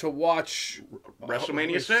crowd to watch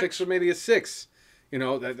WrestleMania 6. WrestleMania 6. You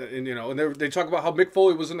know, and they talk about how Mick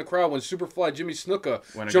Foley was in the crowd when Superfly Jimmy Snuka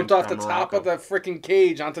jumped off the top of that freaking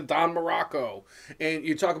cage onto Don Morocco. And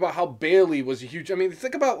you talk about how Bayley was a huge... I mean,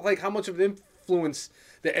 think about, like, how much of an influence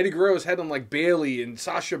that Eddie Guerrero's had on, like, Bayley and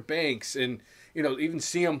Sasha Banks and, you know, even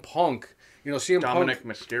CM Punk. You know, Dominic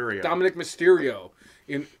Mysterio. Dominic Mysterio.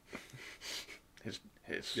 His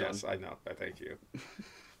son. Yes, I know. I thank you.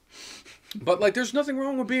 But, like, there's nothing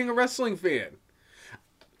wrong with being a wrestling fan.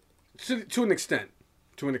 To an extent.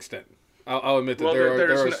 To an extent. I'll admit that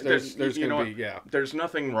there's going to be, yeah. There's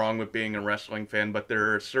nothing wrong with being a wrestling fan, but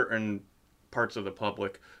there are certain parts of the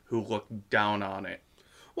public who look down on it.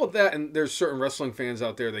 Well, that, and there's certain wrestling fans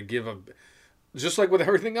out there that give a... Just like with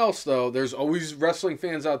everything else, though, there's always wrestling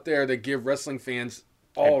fans out there that give wrestling fans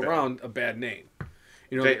all around a bad name.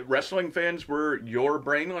 You know, wrestling fans were your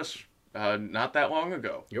brainless not that long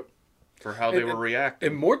ago. Yep. For how they were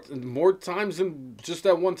reacting. And more times than just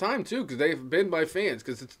that one time, too, because they've been my fans,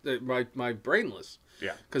 because it's my brainless.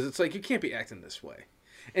 Yeah. Because it's like, you can't be acting this way.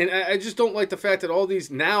 And I just don't like the fact that all these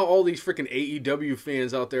freaking AEW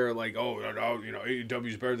fans out there are like, oh, no, you know,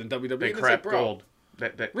 AEW's better than WWE. They crap gold.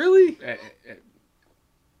 Really?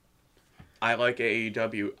 I like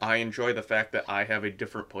AEW. I enjoy the fact that I have a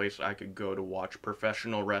different place I could go to watch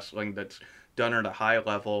professional wrestling that's done at a high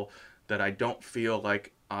level, that I don't feel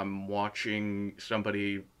like I'm watching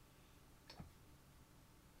somebody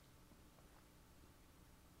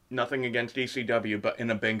nothing against ECW, but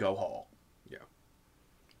in a bingo hall. Yeah.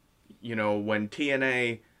 You know, when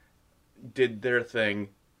TNA did their thing,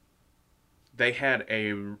 they had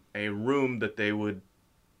a room that they would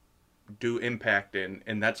do Impact in,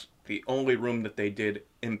 and that's the only room that they did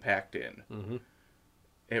Impact in. Mm-hmm.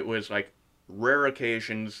 It was like rare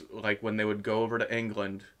occasions, like when they would go over to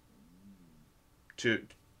England to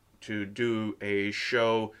do a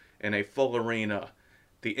show in a full arena.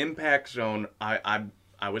 The Impact Zone, I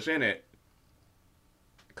was in it,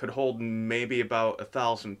 could hold maybe about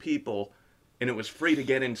 1,000 people, and it was free to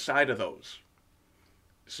get inside of those.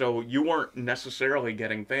 So you weren't necessarily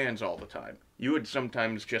getting fans all the time. You would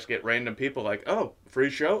sometimes just get random people like, oh,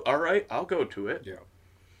 free show? All right, I'll go to it. Yeah.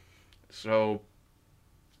 So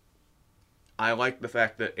I like the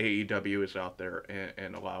fact that AEW is out there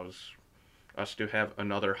and allows us to have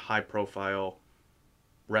another high-profile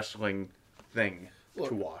wrestling thing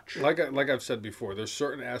to watch. Like I've said before, there's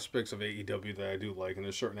certain aspects of AEW that I do like, and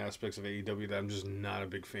there's certain aspects of AEW that I'm just not a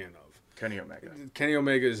big fan of. Kenny Omega. Kenny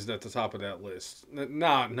Omega is at the top of that list.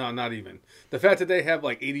 No, not even. The fact that they have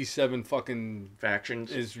like 87 fucking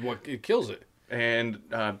Factions. is what it kills it. And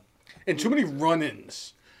too many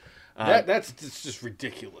run-ins. That's just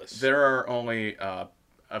ridiculous. There are only a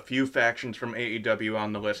few factions from AEW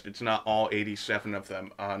on the list. It's not all 87 of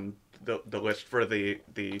them on the list for the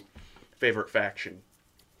favorite faction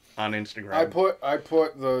on Instagram. I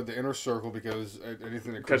put the Inner Circle because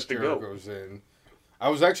anything that Chris Jericho's in. I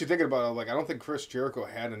was actually thinking about it. Like, I don't think Chris Jericho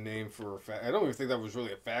had a name for I don't even think that was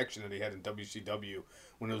really a faction that he had in WCW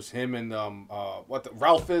when it was him and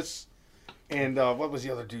Ralphus and what was the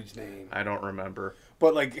other dude's name? I don't remember.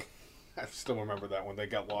 But like, I still remember that when they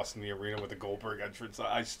got lost in the arena with the Goldberg entrance.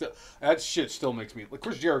 That shit still makes me. Like,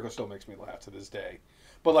 Chris Jericho still makes me laugh to this day.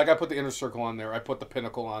 But like, I put the Inner Circle on there. I put the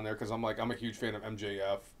Pinnacle on there because I'm a huge fan of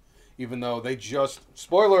MJF. Even though they just,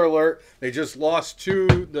 spoiler alert, they just lost to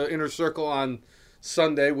the Inner Circle on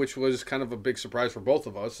Sunday, which was kind of a big surprise for both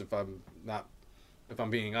of us, if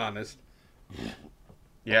I'm being honest.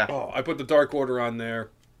 Yeah. Oh, I put the Dark Order on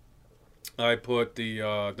there. I put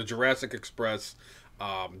the Jurassic Express,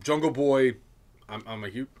 Jungle Boy. I'm a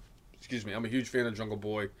huge fan of Jungle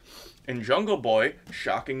Boy. And Jungle Boy,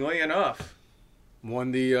 shockingly enough,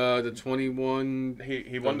 won the 21.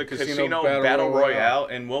 He won the Casino Battle Royale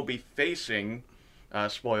and will be facing,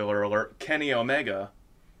 spoiler alert, Kenny Omega.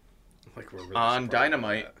 Like, we're really on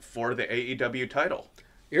Dynamite for the AEW title.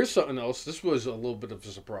 Here's something else. This was a little bit of a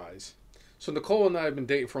surprise. So Nicole and I have been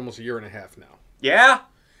dating for almost a year and a half now. Yeah?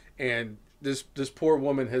 And this poor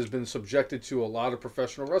woman has been subjected to a lot of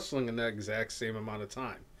professional wrestling in that exact same amount of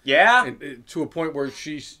time. Yeah? And to a point where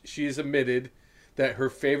she's admitted that her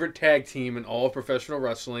favorite tag team in all of professional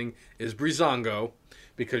wrestling is Breezango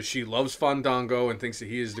because she loves Fandango and thinks that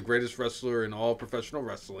he is the greatest wrestler in all of professional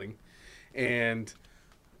wrestling. And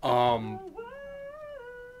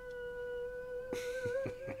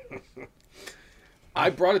I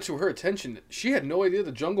brought it to her attention. She had no idea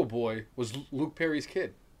the Jungle Boy was Luke Perry's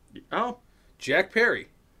kid. Oh. Jack Perry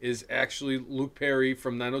is actually Luke Perry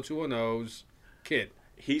from 90210's kid.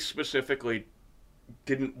 He specifically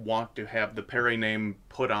didn't want to have the Perry name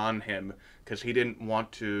put on him because he didn't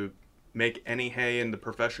want to make any hay in the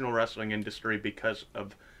professional wrestling industry because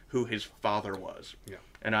of who his father was. Yeah.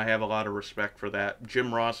 And I have a lot of respect for that.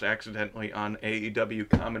 Jim Ross accidentally on AEW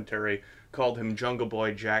commentary called him Jungle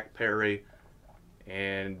Boy Jack Perry.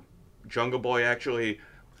 And Jungle Boy actually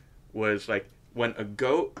was like, when a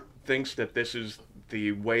goat thinks that this is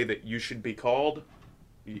the way that you should be called,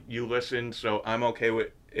 you listen. So I'm okay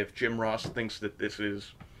with if Jim Ross thinks that this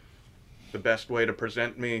is the best way to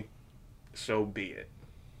present me, so be it.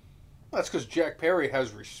 That's because Jack Perry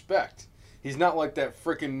has respect. He's not like that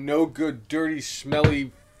freaking no-good, dirty,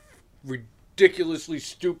 smelly, ridiculously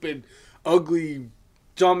stupid, ugly,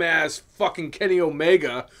 dumbass fucking Kenny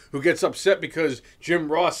Omega who gets upset because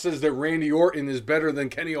Jim Ross says that Randy Orton is better than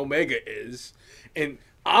Kenny Omega is. And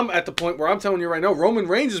I'm at the point where I'm telling you right now, Roman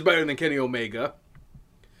Reigns is better than Kenny Omega.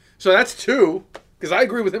 So that's two, because I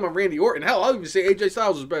agree with him on Randy Orton. Hell, I'll even say AJ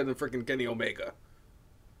Styles is better than freaking Kenny Omega.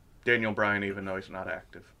 Daniel Bryan, even though he's not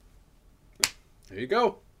active. There you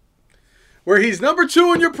go. Where he's number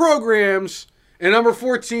 2 in your programs and number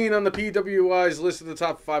 14 on the PWI's list of the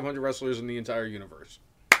top 500 wrestlers in the entire universe.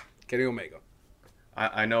 Kenny Omega.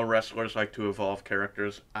 I know wrestlers like to evolve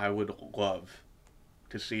characters. I would love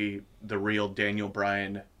to see the real Daniel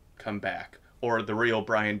Bryan come back. Or the real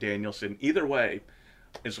Bryan Danielson. Either way,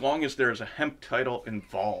 as long as there's a hemp title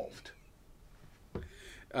involved.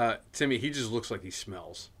 Timmy, he just looks like he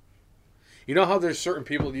smells. You know how there's certain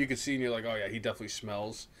people that you can see and you're like, oh yeah, he definitely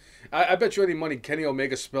smells. I bet you any money Kenny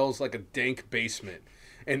Omega smells like a dank basement.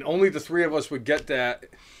 and only the three of us would get that,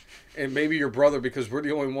 and maybe your brother, because we're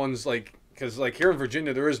the only ones, like, because like here in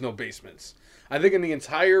Virginia there is no basements. I think in the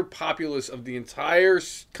entire populace of the entire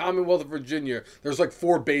Commonwealth of Virginia, there's like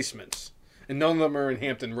 4 basements, and none of them are in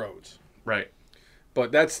Hampton Roads. Right.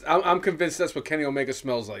 But I'm convinced that's what Kenny Omega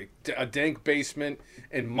smells like. A dank basement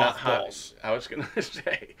and mothballs. I was going to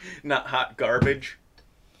say, not hot garbage.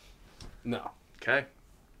 No. Okay.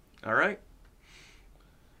 All right.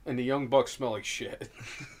 And the Young Bucks smell like shit.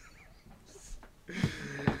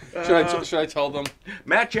 Should I tell them?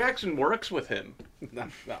 Matt Jackson works with him. No.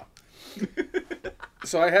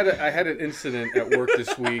 So I had an incident at work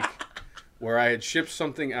this week where I had shipped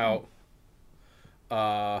something out.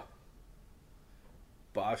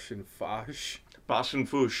 Bosch and Fosh. Boss and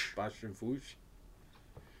Foosh. Bosch and Foosh.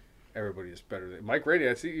 Everybody is better than Mike Grady.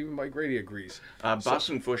 I see even Mike Grady agrees. Boss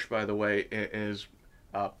and Foosh, by the way, is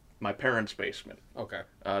my parents' basement. Okay.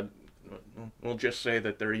 We'll just say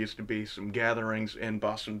that there used to be some gatherings in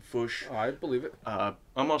Boss and Foosh. Oh, I believe it.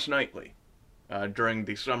 Almost nightly. During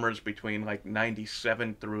the summers between like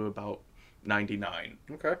 97 through about 99.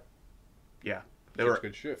 Okay. Yeah. They were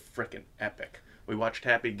good shit. Freaking epic. We watched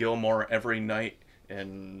Happy Gilmore every night,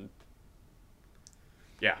 and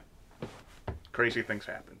yeah, crazy things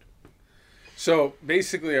happened. So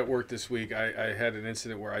basically at work this week, I had an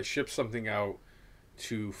incident where I shipped something out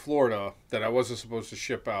to Florida that I wasn't supposed to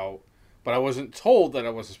ship out, but I wasn't told that I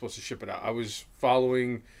wasn't supposed to ship it out. I was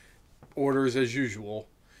following orders as usual,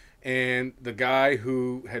 and the guy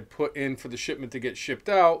who had put in for the shipment to get shipped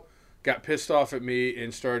out got pissed off at me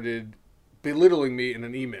and started belittling me in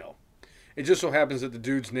an email. It just so happens that the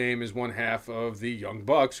dude's name is one half of the Young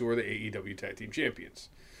Bucks, who are the AEW Tag Team Champions.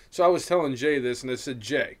 So I was telling Jay this, and I said,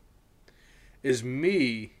 Jay, is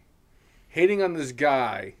me hating on this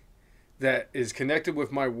guy that is connected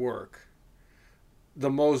with my work the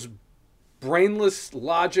most brainless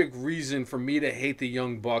logic reason for me to hate the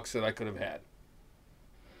Young Bucks that I could have had?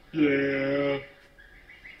 Yeah.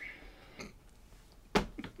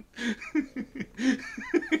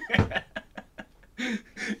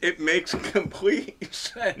 It makes complete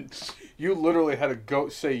sense. You literally had a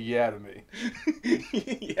goat say yeah to me.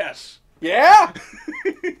 Yes. Yeah?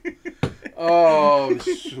 Oh,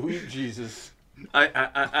 sweet Jesus.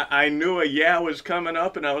 I knew a yeah was coming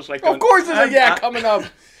up, and I was like... Of course there's a yeah coming up.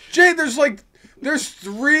 Jay, there's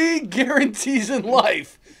 3 guarantees in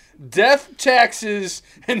life. Death, taxes,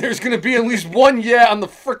 and there's going to be at least one yeah on the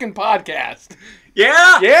frickin' podcast.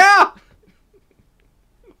 Yeah? Yeah?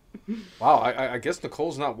 Wow, I guess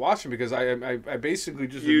Nicole's not watching because I basically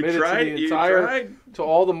just admitted to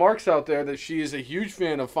all the marks out there that she is a huge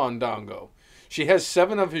fan of Fandango. She has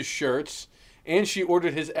 7 of his shirts, and she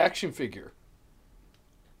ordered his action figure.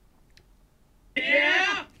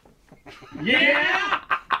 Yeah! Yeah!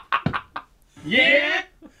 Yeah!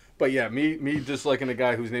 But yeah, me disliking a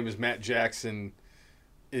guy whose name is Matt Jackson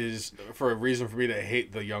is, for a reason for me to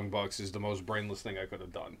hate the Young Bucks, is the most brainless thing I could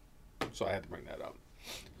have done. So I had to bring that up.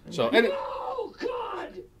 So, and no,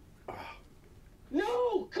 God!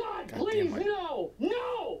 No, God, please, no!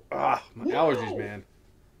 No! My allergies, man.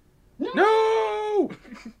 No!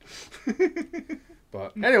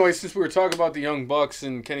 But anyway, since we were talking about the Young Bucks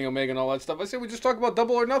and Kenny Omega and all that stuff, I said we just talk about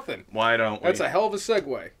Double or Nothing. Why don't we? That's a hell of a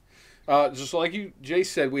segue. Just like Jay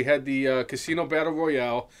said, we had the Casino Battle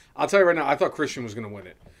Royale. I'll tell you right now, I thought Christian was going to win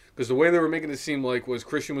it. Because the way they were making it seem like was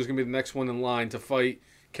Christian was going to be the next one in line to fight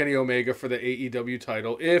Kenny Omega for the AEW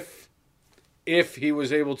title if he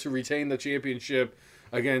was able to retain the championship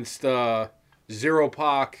against Zero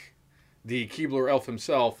Pac, the Keebler Elf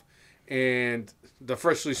himself, and the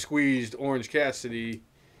freshly squeezed Orange Cassidy.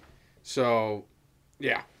 So,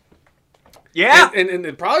 yeah. Yeah!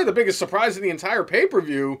 And probably the biggest surprise of the entire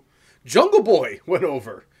pay-per-view, Jungle Boy went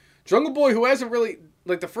over. Jungle Boy, who hasn't really,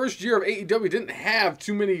 like the first year of AEW, didn't have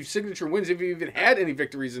too many signature wins, if he even had any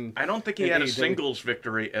victories in I don't think he had a singles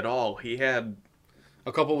victory at all. He had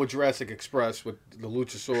a couple with Jurassic Express, with the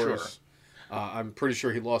Luchasaurus. Sure. I'm pretty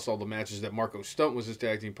sure he lost all the matches that Marco Stunt was his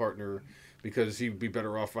tag team partner, because he'd be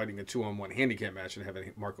better off fighting a 2-on-1 handicap match and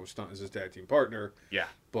having Marco Stunt as his tag team partner. Yeah.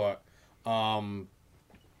 But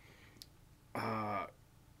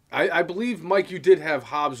I believe, Mike, you did have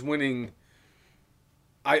Hobbs winning.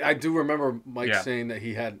 I do remember Mike saying that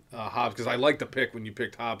he had Hobbs, because I liked the pick when you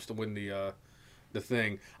picked Hobbs to win the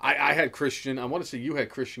thing. I had Christian. I want to say you had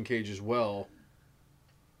Christian Cage as well.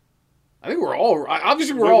 I think we're all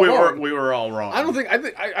obviously all wrong. We were all wrong. I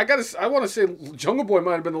want to say Jungle Boy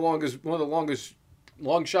might have been one of the longest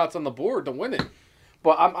long shots on the board to win it.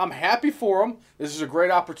 But I'm happy for him. This is a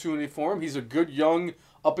great opportunity for him. He's a good young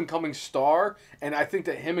up and coming star, and I think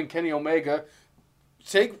that him and Kenny Omega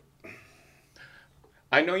take.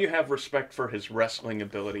 I know you have respect for his wrestling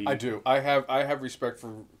ability. I do. I have respect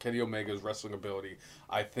for Kenny Omega's wrestling ability.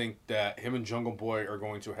 I think that him and Jungle Boy are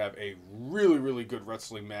going to have a really, really good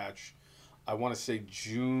wrestling match. I want to say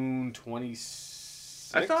June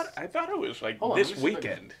 26th. I thought it was like Hold on, this let me see.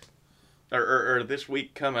 weekend, or this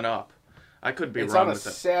week coming up. I could be It's wrong on a with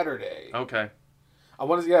it. Saturday. Okay. I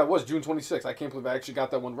want to. Yeah, it was June 26th. I can't believe I actually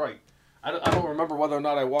got that one right. I don't remember whether or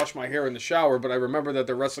not I washed my hair in the shower, but I remember that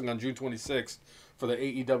they're wrestling on June 26th for the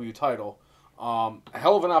AEW title. A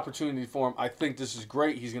hell of an opportunity for him. I think this is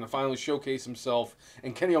great. He's going to finally showcase himself,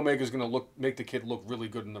 and Kenny Omega is going to make the kid look really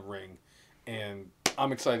good in the ring. And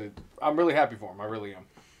I'm excited. I'm really happy for him. I really am.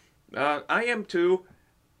 I am too.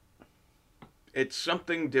 It's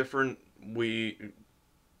something different.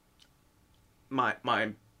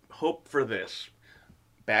 My hope for this.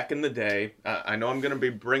 Back in the day, I know I'm going to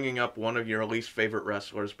be bringing up one of your least favorite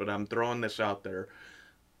wrestlers, but I'm throwing this out there.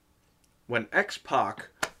 When X-Pac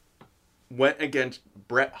went against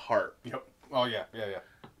Bret Hart. Yep. Oh, yeah.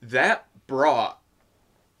 That brought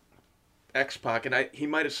X-Pac, and he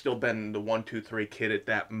might have still been the 1-2-3 kid at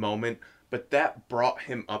that moment, but that brought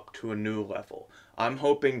him up to a new level. I'm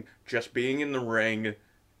hoping just being in the ring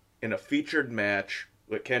in a featured match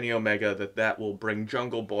with Kenny Omega, that will bring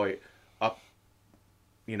Jungle Boy up,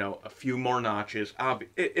 a few more notches.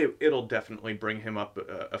 It'll definitely bring him up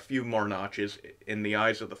a few more notches in the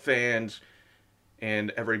eyes of the fans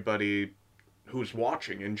and everybody who's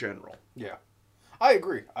watching in general. Yeah. I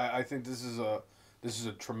agree. I think this is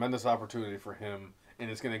a tremendous opportunity for him, and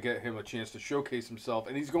it's going to get him a chance to showcase himself.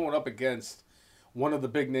 And he's going up against one of the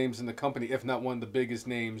big names in the company, if not one of the biggest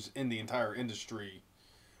names in the entire industry,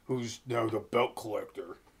 who's now the belt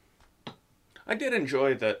collector. I did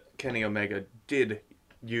enjoy that Kenny Omega did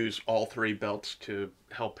use all three belts to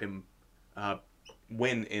help him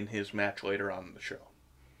win in his match later on in the show.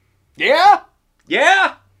 Yeah?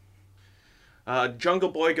 Yeah! Jungle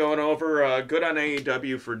Boy going over. Good on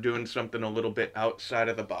AEW for doing something a little bit outside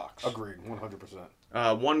of the box. Agreed,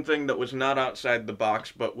 100%. One thing that was not outside the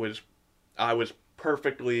box, but I was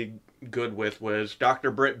perfectly good with, was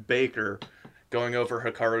Dr. Britt Baker going over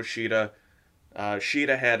Hikaru Shida.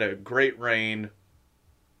 Shida had a great reign.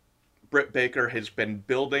 Britt Baker has been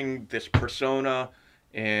building this persona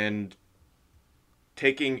and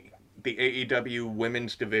taking the AEW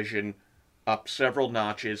women's division up several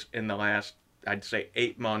notches in the last, I'd say,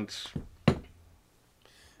 8 months.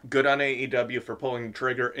 Good on AEW for pulling the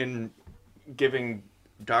trigger in giving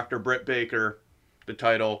Dr. Britt Baker the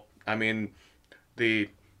title. I mean, the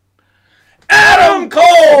Adam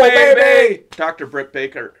Cole, baby! Dr. Britt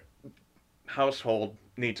Baker household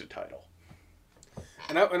needs a title.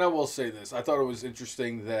 And I will say this. I thought it was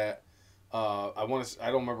interesting that I don't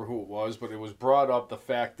remember who it was, but it was brought up the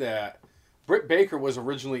fact that Britt Baker was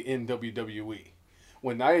originally in WWE.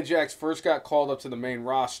 When Nia Jax first got called up to the main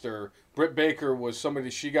roster, Britt Baker was somebody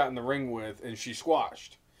she got in the ring with, and she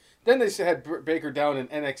squashed. Then they had Britt Baker down in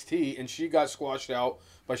NXT, and she got squashed out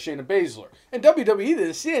by Shayna Baszler. And WWE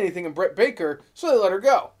didn't see anything in Britt Baker, so they let her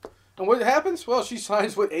go. And what happens? Well, she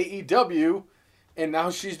signs with AEW, and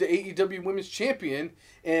now she's the AEW Women's Champion.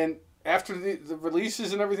 And after the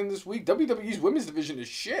releases and everything this week, WWE's women's division is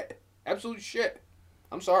shit. Absolute shit.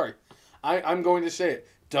 I'm sorry. I'm going to say it.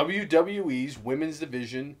 WWE's women's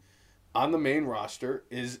division on the main roster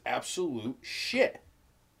is absolute shit.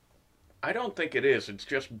 I don't think it is. It's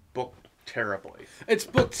just booked terribly. It's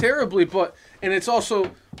booked terribly, and it's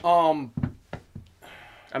also...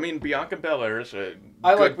 I mean, Bianca Belair is a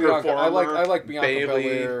I good like Bianca. performer. I like Bianca Bayley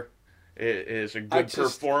Belair. Is a good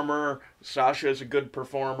performer. Sasha is a good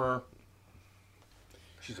performer.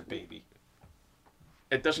 She's a baby.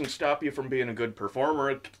 It doesn't stop you from being a good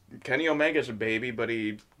performer. Kenny Omega's a baby, but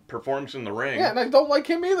he performs in the ring. Yeah, and I don't like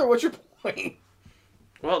him either. What's your point?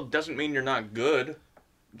 Well, it doesn't mean you're not good.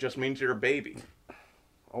 It just means you're a baby.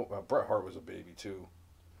 Oh, Bret Hart was a baby, too.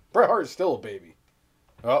 Bret Hart is still a baby.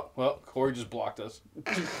 Oh, well, Corey just blocked us.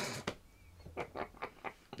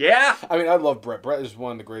 Yeah? I mean, I love Bret. Bret is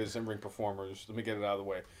one of the greatest in-ring performers. Let me get it out of the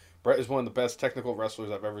way. Bret is one of the best technical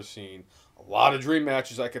wrestlers I've ever seen. A lot of dream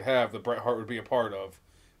matches I could have that Bret Hart would be a part of.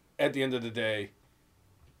 At the end of the day,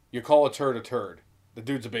 you call a turd. The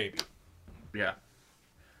dude's a baby. Yeah.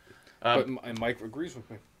 And Mike agrees with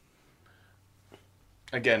me.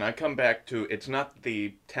 Again, I come back to, it's not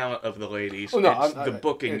the talent of the ladies, Oh, no, it's the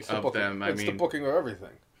booking it's the of booking. them. It's the booking of everything.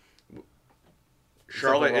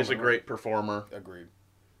 Charlotte is a great performer. Agreed.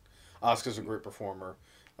 Asuka's a great performer.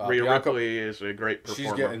 Rhea Ripley is a great performer.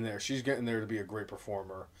 She's getting there. She's getting there to be a great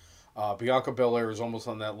performer. Bianca Belair is almost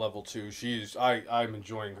on that level too. I'm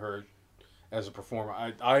enjoying her as a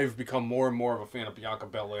performer. I've become more and more of a fan of Bianca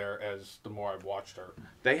Belair as the more I've watched her.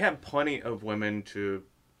 They have plenty of women to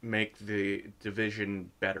make the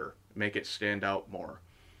division better, make it stand out more.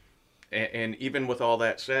 And even with all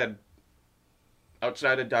that said,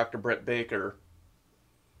 outside of Dr. Britt Baker,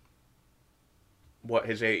 what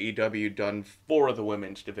has AEW done for the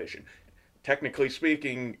women's division? Technically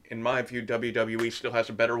speaking, in my view, WWE still has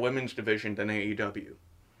a better women's division than AEW.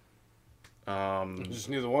 Just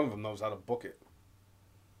neither one of them knows how to book it.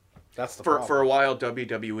 That's the problem. For a while,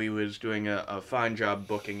 WWE was doing a fine job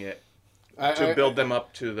booking it to build them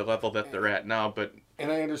up to the level that they're at now. But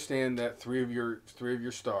I understand that three of your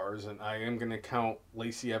stars, and I am going to count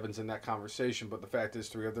Lacey Evans in that conversation. But the fact is,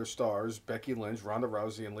 three of their stars, Becky Lynch, Ronda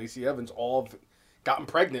Rousey, and Lacey Evans, all have gotten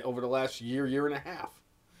pregnant over the last year and a half.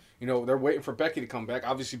 You know, they're waiting for Becky to come back.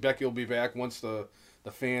 Obviously, Becky will be back once the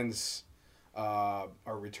fans are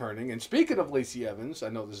returning. And speaking of Lacey Evans, I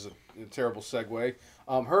know this is a terrible segue.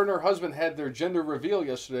 Her and her husband had their gender reveal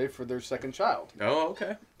yesterday for their second child. oh,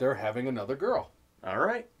 okay, They're having another girl. all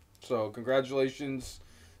right. So congratulations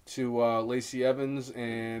to Lacey Evans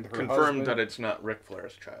and her Confirmed husband. that it's not Ric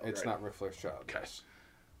Flair's child. It's right? not Ric Flair's child. Okay. Yes.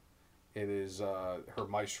 It is her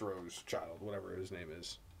maestro's child, whatever his name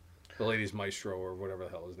is. The lady's maestro or whatever the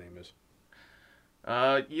hell his name is.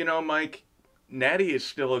 You know, Mike, Natty is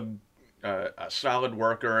still a solid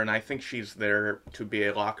worker, and I think she's there to be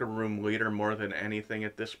a locker room leader more than anything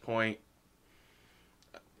at this point.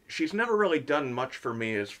 She's never really done much for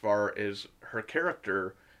me as far as her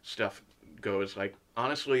character stuff goes. Like,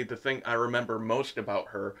 honestly, the thing I remember most about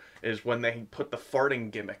her is when they put the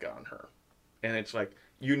farting gimmick on her. And it's like,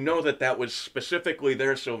 you know that was specifically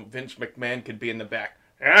there so Vince McMahon could be in the back.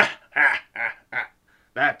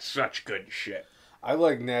 That's such good shit. I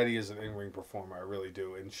like Natty as an in-ring performer. I really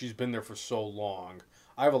do. And she's been there for so long.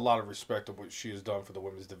 I have a lot of respect of what she has done for the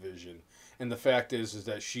women's division. And the fact is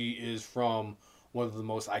that she is from one of the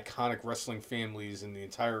most iconic wrestling families in the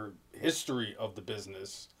entire history of the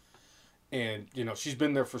business. And, you know, she's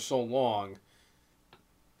been there for so long.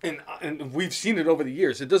 And we've seen it over the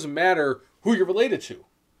years. It doesn't matter who you're related to.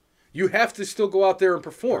 You have to still go out there and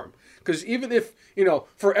perform. Because even if, you know,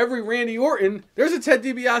 for every Randy Orton, there's a Ted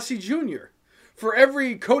DiBiase Jr. For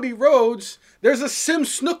every Cody Rhodes, there's a Sim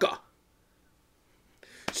Snuka.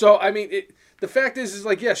 So, I mean, the fact is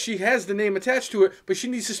like, yes, she has the name attached to it, but she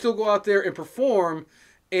needs to still go out there and perform.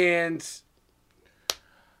 And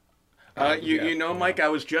you know, Mike, I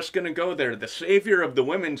was just going to go there. The savior of the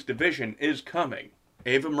women's division is coming.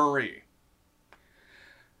 Ava Marie.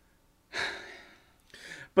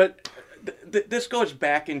 But this goes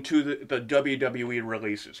back into the WWE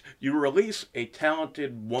releases. You release a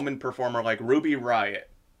talented woman performer like Ruby Riott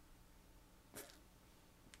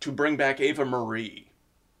to bring back Ava Marie.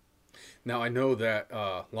 Now, I know that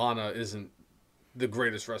Lana isn't the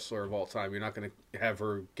greatest wrestler of all time. You're not going to have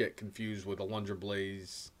her get confused with Alundra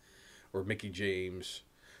Blaze or Mickie James.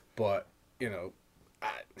 But, you know,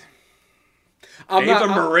 Ava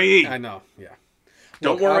Marie. I know, yeah.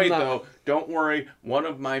 Don't worry, though. Don't worry. One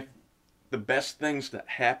of the best things that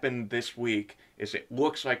happened this week is it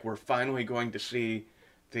looks like we're finally going to see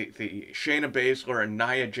the Shayna Baszler and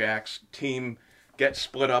Nia Jax team get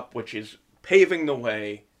split up, which is paving the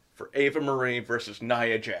way for Ava Marie versus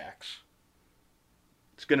Nia Jax.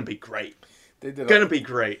 It's going to be great. It's going to be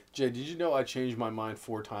great. Jay, did you know I changed my mind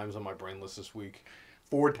 4 times on my brainless this week?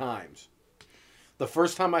 4 times. The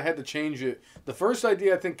first time I had to change it, the first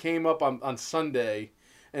idea I think came up on Sunday,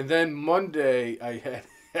 and then Monday I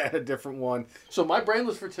had a different one. So my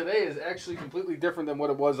brainless for today is actually completely different than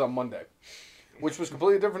what it was on Monday, which was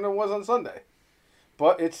completely different than it was on Sunday.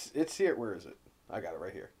 But it's here. Where is it? I got it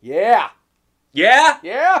right here. Yeah. Yeah?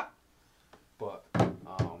 Yeah. But,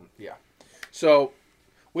 yeah. So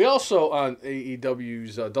we also, on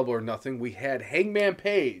AEW's Double or Nothing, we had Hangman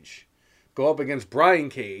Page go up against Brian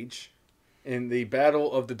Cage in the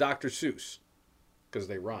Battle of the Dr. Seuss, because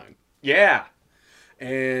they rhyme. Yeah.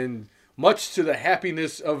 And much to the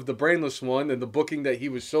happiness of the brainless one and the booking that he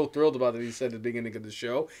was so thrilled about that he said at the beginning of the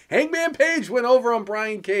show, Hangman Page went over on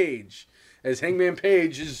Brian Cage, as Hangman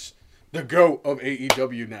Page is the GOAT of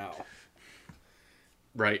AEW now.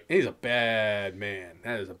 Right. And he's a bad man.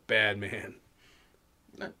 That is a bad man.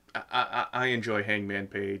 I enjoy Hangman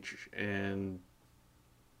Page, and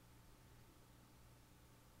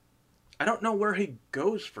I don't know where he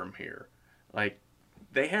goes from here. Like,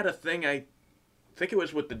 they had a thing, I think it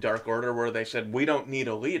was with the Dark Order, where they said, we don't need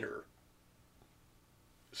a leader.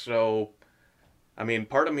 So, I mean,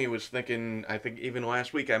 part of me was thinking, I think even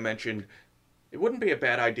last week I mentioned, it wouldn't be a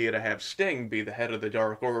bad idea to have Sting be the head of the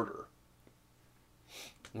Dark Order.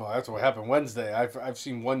 Well, that's what happened Wednesday. I've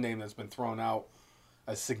seen one name that's been thrown out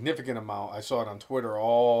a significant amount. I saw it on Twitter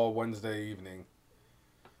all Wednesday evening,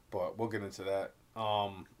 but we'll get into that.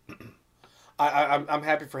 I'm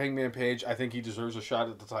happy for Hangman Page. I think he deserves a shot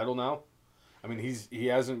at the title now. I mean, he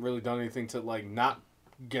hasn't really done anything to like not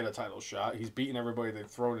get a title shot. He's beaten everybody they've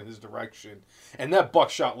thrown in his direction, and that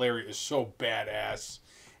buckshot Larry is so badass.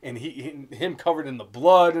 And him covered in the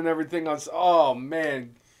blood and everything else. Oh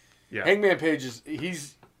man, Yeah. Hangman Page is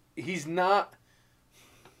he's not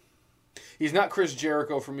Chris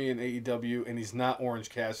Jericho for me in AEW, and he's not Orange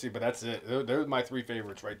Cassidy. But that's it. They're my three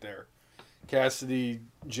favorites right there: Cassidy,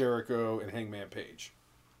 Jericho, and Hangman Page.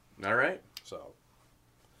 All right. So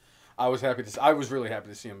I was really happy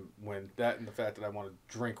to see him win. That and the fact that I want to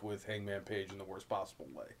drink with Hangman Page in the worst possible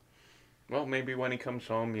way. Well, maybe when he comes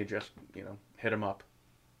home, you just hit him up.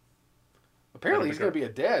 Apparently, he's going to be a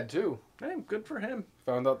dad too. Hey, good for him.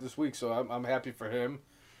 Found out this week, so I'm happy for him.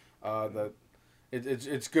 That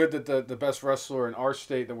it's good that the best wrestler in our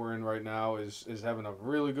state that we're in right now is having a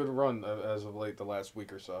really good run as of late the last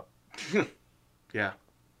week or so. Yeah.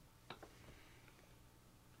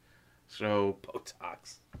 So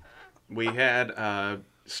Botox. we had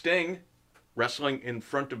Sting wrestling in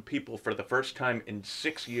front of people for the first time in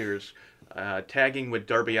 6 years, tagging with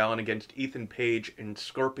Darby Allin against Ethan Page and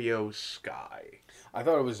Scorpio Sky. I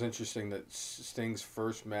thought it was interesting that Sting's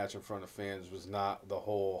first match in front of fans was not the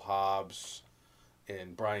whole Hobbs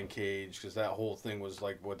and Brian Cage, because that whole thing was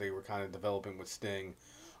like what they were kind of developing with Sting.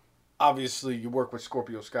 Obviously, you work with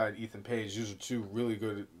Scorpio Sky and Ethan Page. These are two really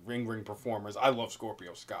good ring performers. I love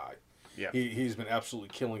Scorpio Sky. Yeah. He's been absolutely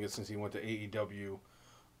killing it since he went to AEW.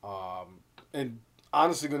 And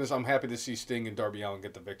honestly, goodness, I'm happy to see Sting and Darby Allin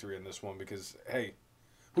get the victory in this one because, hey,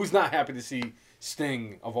 who's not happy to see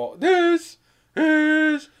Sting of all... This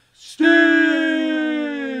is Sting!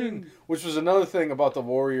 Which was another thing about the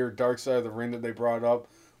Warrior Dark Side of the Ring that they brought up,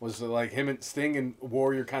 was that, like, him and Sting and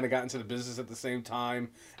Warrior kind of got into the business at the same time.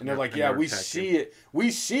 And they're like, yeah, we see it.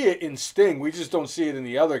 We see it in Sting. We just don't see it in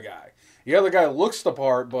the other guy. The other guy looks the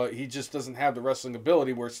part, but he just doesn't have the wrestling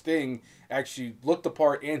ability, where Sting actually looked the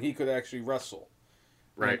part and he could actually wrestle.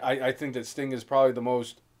 Right. I think that Sting is probably the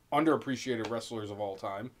most underappreciated wrestlers of all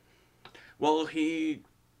time. Well, he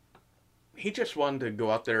just wanted to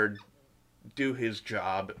go out there, do his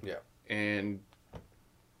job, Yeah. and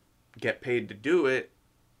get paid to do it.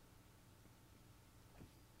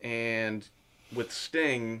 And with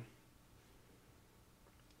Sting,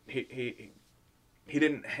 he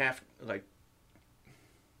didn't have, like,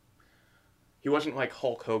 he wasn't like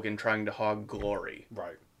Hulk Hogan trying to hog glory.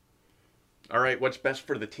 Right. All right, what's best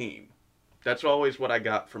for the team? That's always what I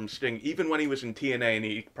got from Sting. Even when he was in TNA, and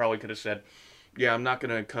he probably could have said, yeah, I'm not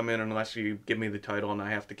going to come in unless you give me the title, and I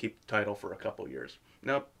have to keep the title for a couple years.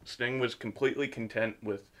 Nope, Sting was completely content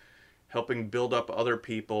with helping build up other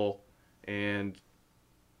people and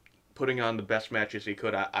putting on the best matches he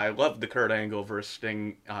could. I loved the Kurt Angle versus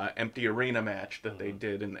Sting empty arena match that they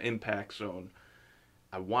did in the Impact Zone.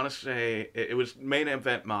 I want to say it was main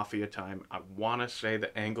event Mafia time. I want to say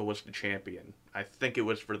that Angle was the champion. I think it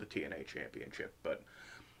was for the TNA championship, but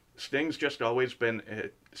Sting's just always been,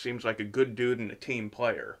 it seems like, a good dude and a team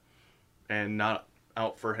player and not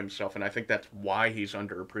out for himself, and I think that's why he's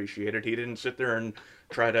underappreciated. He didn't sit there and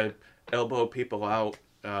try to elbow people out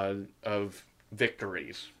of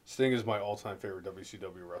victories. Sting is my all-time favorite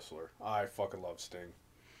WCW wrestler. I fucking love Sting.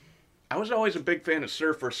 I was always a big fan of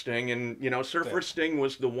Surfer Sting, and, Surfer Sting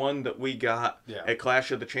was the one that we got at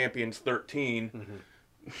Clash of the Champions 13.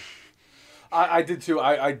 Mm-hmm. I did too.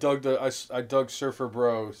 I dug Surfer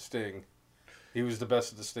Bro Sting. He was the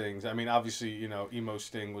best of the Stings. I mean, obviously, Emo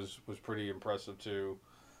Sting was pretty impressive too,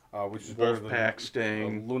 which is better than Wolfpack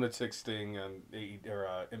Sting, Lunatic Sting, and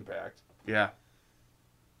Impact. Yeah.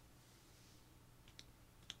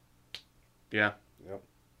 Yeah. Yep.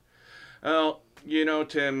 Well,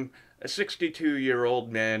 Tim, a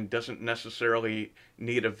 62-year-old man doesn't necessarily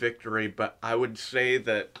need a victory, but I would say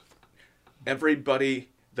that everybody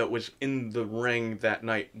that was in the ring that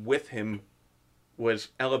night with him was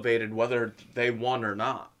elevated, whether they won or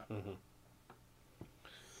not. Mm-hmm.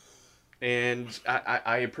 And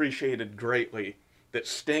I appreciated greatly that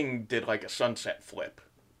Sting did like a sunset flip.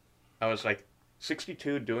 I was like,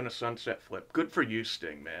 62 doing a sunset flip. Good for you,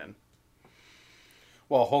 Sting, man.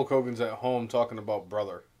 Well, Hulk Hogan's at home talking about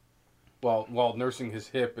brother, while nursing his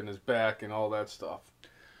hip and his back and all that stuff.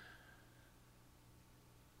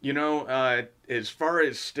 As far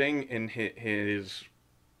as Sting and his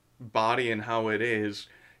body and how it is,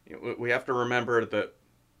 we have to remember that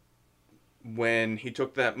when he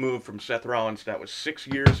took that move from Seth Rollins, that was 6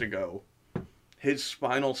 years ago, his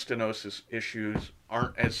spinal stenosis issues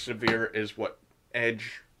aren't as severe as what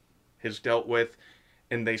Edge has dealt with,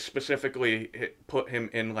 and they specifically put him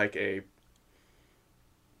in like a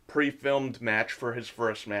pre-filmed match for his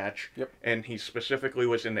first match. Yep. And he specifically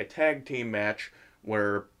was in a tag team match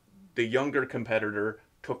where the younger competitor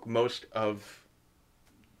took most of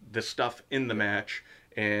the stuff in the match,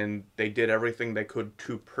 and they did everything they could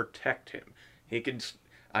to protect him.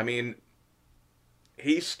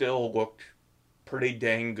 He still looked pretty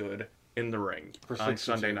dang good in the ring on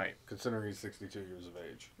Sunday night. Considering he's 62 years of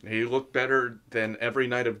age. He looked better than every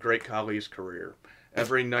night of Great Khali's career.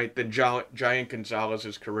 Every night than Giant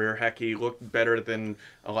Gonzalez's career. Heck, he looked better than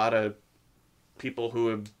a lot of people who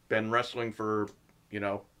have been wrestling for,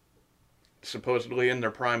 supposedly in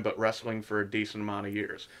their prime, but wrestling for a decent amount of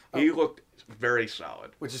years. He looked very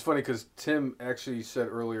solid. Which is funny because Tim actually said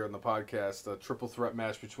earlier in the podcast a triple threat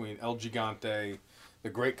match between El Gigante, the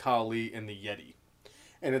Great Khali, and the Yeti.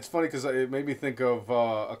 And it's funny because it made me think of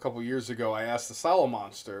a couple years ago, I asked the Salo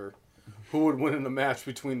Monster who would win in the match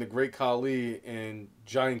between the Great Khali and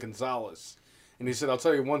Giant Gonzalez. And he said, I'll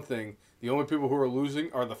tell you one thing, the only people who are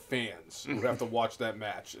losing are the fans who have to watch that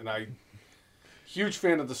match. And huge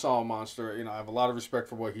fan of the Salo Monster. I have a lot of respect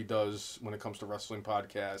for what he does when it comes to wrestling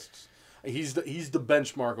podcasts. He's the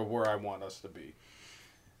benchmark of where I want us to be.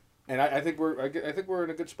 And I think we're in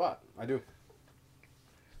a good spot. I do.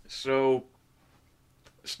 So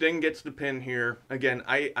Sting gets the pin here. Again,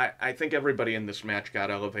 I think everybody in this match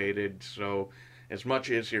got elevated, so as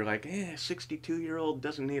much as you're like, 62-year-old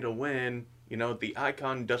doesn't need a win, the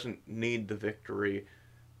Icon doesn't need the victory.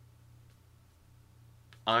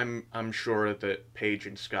 I'm sure that Paige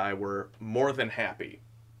and Sky were more than happy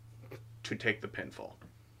to take the pinfall.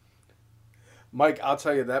 Mike, I'll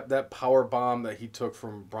tell you, that power bomb that he took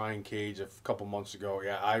from Brian Cage a couple months ago,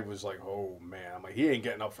 I was like, oh man, I'm like, he ain't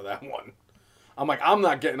getting up for that one. I'm like, I'm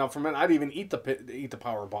not getting up from it. I'd even eat the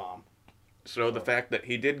power bomb. So the fact that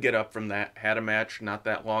he did get up from that, had a match not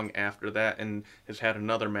that long after that, and has had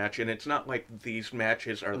another match, and it's not like these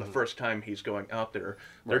matches are the first time he's going out there.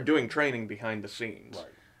 They're doing training behind the scenes.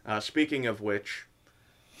 Right. Speaking of which,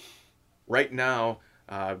 right now,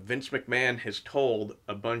 Vince McMahon has told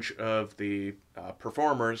a bunch of the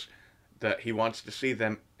performers that he wants to see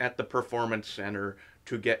them at the Performance Center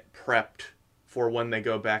to get prepped for when they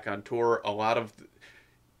go back on tour. A lot of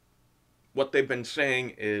what they've been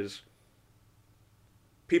saying is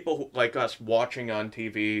people like us watching on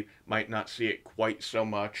TV might not see it quite so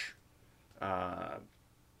much,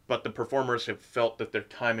 but the performers have felt that their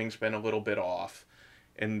timing's been a little bit off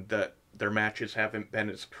and that their matches haven't been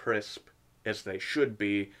as crisp as they should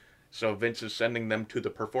be. So Vince is sending them to the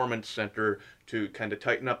Performance Center to kind of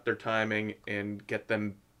tighten up their timing and get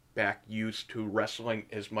them back used to wrestling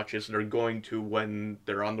as much as they're going to when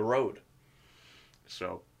they're on the road.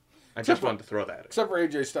 So I just wanted to throw that in. Except for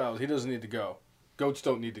AJ Styles, he doesn't need to go. Goats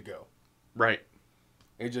don't need to go. Right.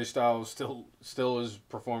 AJ Styles still is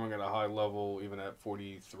performing at a high level even at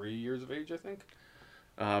 43 years of age, I think.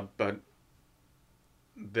 But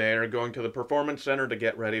they're going to the Performance Center to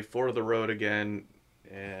get ready for the road again.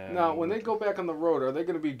 And now, when they go back on the road, are they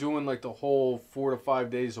going to be doing like the whole 4 to 5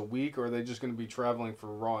 days a week, or are they just going to be traveling for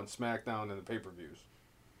Raw and SmackDown and the pay-per-views?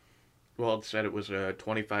 Well, it said it was a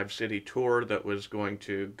 25-city tour that was going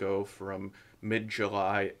to go from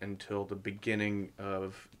mid-July until the beginning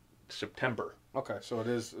of September. Okay, so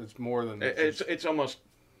it's more than...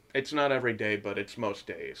 It's not every day, but it's most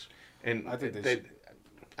days. And I think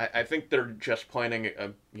I think they're just planning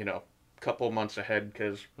a couple months ahead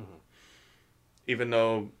because even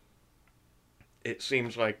though it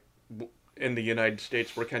seems like in the United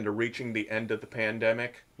States we're kind of reaching the end of the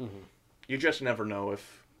pandemic, you just never know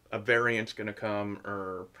if a variant's going to come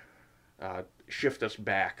or shift us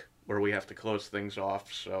back where we have to close things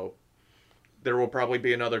off. So there will probably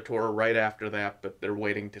be another tour right after that, but they're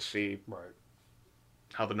waiting to see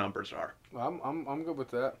how the numbers are. I'm good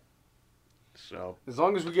with that. So as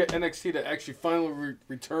long as we get NXT to actually finally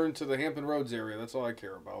return to the Hampton Roads area, that's all I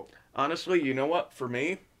care about. Honestly, you know what? For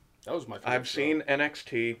me, that was my favorite I've seen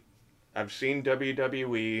NXT, I've seen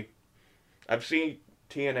WWE, I've seen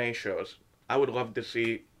TNA shows. I would love to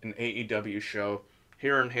see an AEW show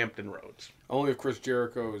here in Hampton Roads. Only if Chris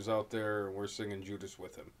Jericho is out there and we're singing Judas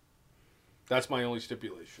with him. That's my only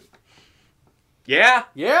stipulation. Yeah?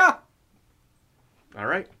 Yeah! All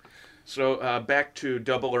right. So back to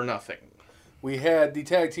Double or Nothing. We had the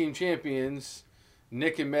tag team champions,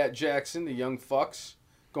 Nick and Matt Jackson, the Young Fucks,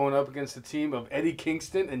 going up against the team of Eddie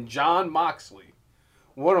Kingston and Jon Moxley.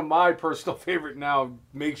 One of my personal favorite now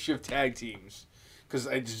makeshift tag teams. Because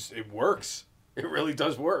it works. It really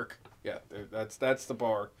does work. Yeah, that's the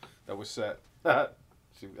bar that was set.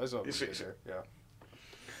 See, I saw this there. Yeah.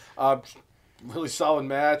 Really solid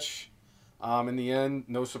match. In the end,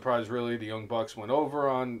 no surprise really. The Young Bucks went over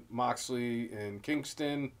on Moxley and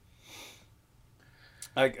Kingston.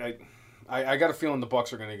 I got a feeling the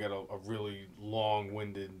Bucks are going to get a really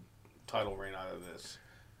long-winded title reign out of this.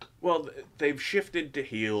 Well, they've shifted to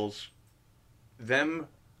heels. Them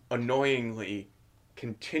annoyingly,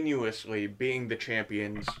 continuously being the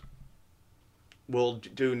champions will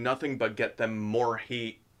do nothing but get them more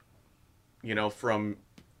heat, from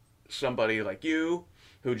somebody like you,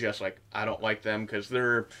 who just I don't like them because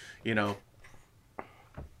they're,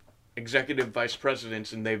 executive vice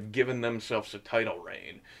presidents and they've given themselves a title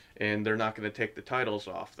reign and they're not going to take the titles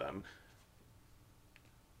off them.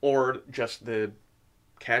 Or just the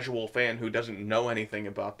casual fan who doesn't know anything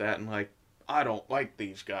about that and I don't like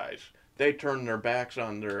these guys. They turn their backs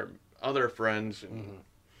on their other friends and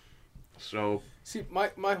so... See,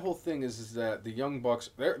 my whole thing is that the Young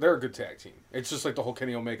Bucks, they're a good tag team. It's just like the whole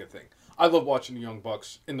Kenny Omega thing. I love watching the Young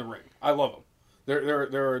Bucks in the ring. I love them.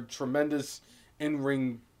 They're a tremendous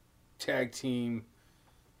in-ring tag team,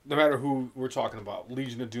 no matter who we're talking about.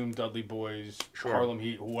 Legion of Doom, Dudley Boys, Sure. Harlem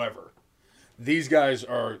Heat, whoever. These guys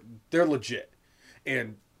they're legit.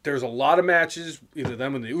 And there's a lot of matches, either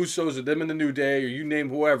them and the Usos or them in the New Day, or you name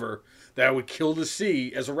whoever, that I would kill to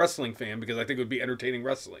see as a wrestling fan because I think it would be entertaining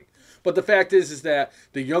wrestling. But the fact is that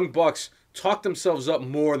the Young Bucks talk themselves up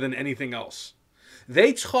more than anything else.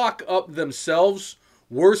 They talk up themselves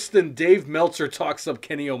worse than Dave Meltzer talks up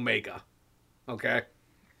Kenny Omega. Okay?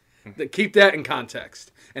 Keep that in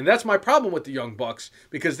context. And that's my problem with the Young Bucks,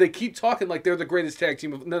 because they keep talking like they're the greatest tag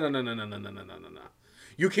team of... No.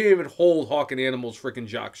 You can't even hold Hawk and Animal's freaking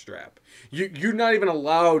jockstrap. You're not even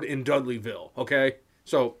allowed in Dudleyville, okay?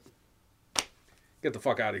 So, get the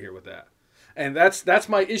fuck out of here with that. And that's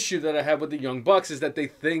my issue that I have with the Young Bucks, is that they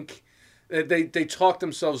think... They talk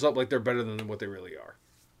themselves up like they're better than what they really are.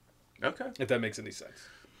 Okay. If that makes any sense.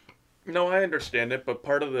 No, I understand it, but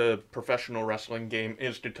part of the professional wrestling game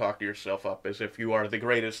is to talk to yourself up as if you are the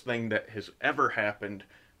greatest thing that has ever happened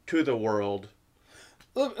to the world.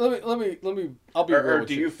 Let me. I'll be real Or with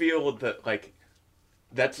do you feel that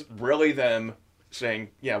that's really them saying,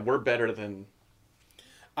 "Yeah, we're better than"?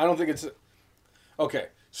 I don't think it's okay.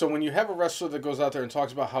 So when you have a wrestler that goes out there and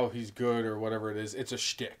talks about how he's good or whatever it is, it's a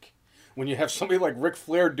shtick. When you have somebody like Ric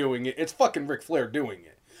Flair doing it, it's fucking Ric Flair doing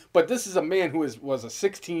it. But this is a man who was a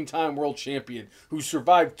 16-time world champion who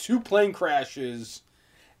survived 2 plane crashes.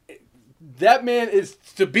 That man is...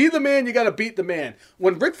 To be the man, you got to beat the man.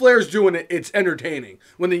 When Ric Flair's doing it, it's entertaining.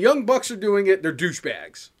 When the Young Bucks are doing it, they're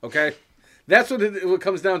douchebags. Okay? That's what it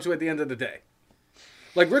comes down to at the end of the day.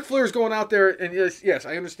 Like, Ric Flair's going out there, and yes,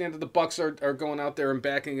 I understand that the Bucks are going out there and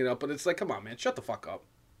backing it up, but it's like, come on, man, shut the fuck up.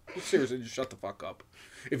 Seriously, just shut the fuck up.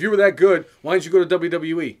 If you were that good, why didn't you go to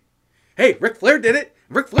WWE? Hey, Ric Flair did it.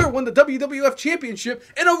 Ric Flair won the WWF Championship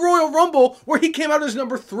in a Royal Rumble where he came out as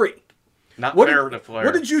number 3. Not fair to Flair.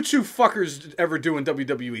 What did you two fuckers ever do in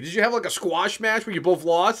WWE? Did you have a squash match where you both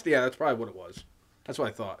lost? Yeah, that's probably what it was. That's what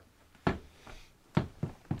I thought.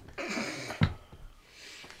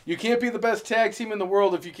 You can't be the best tag team in the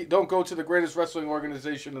world if you don't go to the greatest wrestling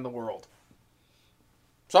organization in the world.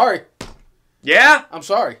 Sorry. Yeah? I'm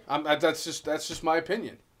sorry. That's just my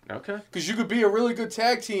opinion. Okay. Because you could be a really good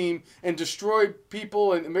tag team and destroy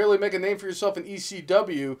people and merely make a name for yourself in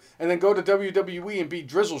ECW and then go to WWE and be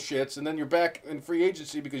drizzle shits and then you're back in free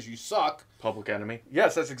agency because you suck. Public Enemy.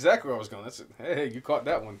 Yes, that's exactly where I was going. Hey, you caught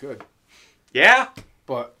that one. Good. Yeah?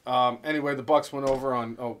 But anyway, the Bucks went over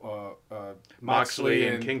on Moxley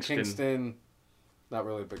and Kingston. Not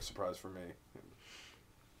really a big surprise for me.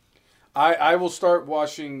 I will start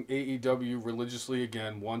watching AEW religiously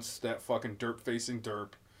again once that fucking derp-facing derp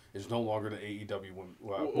is no longer the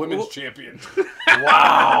AEW women's champion.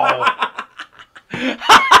 Wow.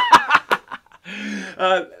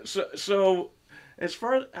 So as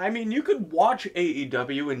far as, I mean, you could watch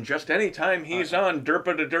AEW and just any time he's on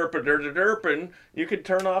derping, you could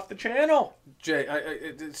turn off the channel. Jay,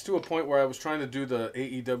 it's to a point where I was trying to do the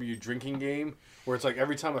AEW drinking game where it's like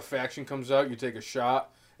every time a faction comes out, you take a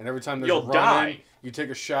shot. And every time there's You'll a run die. you take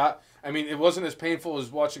a shot. I mean, it wasn't as painful as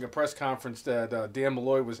watching a press conference that Dan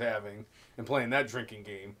Malloy was having and playing that drinking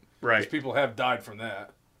game. Right. Because people have died from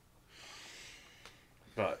that.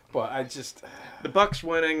 But I just... the Bucks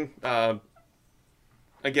winning,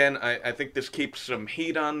 again, I think this keeps some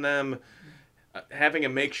heat on them. Having a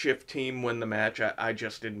makeshift team win the match, I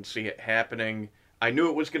just didn't see it happening. I knew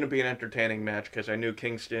it was going to be an entertaining match because I knew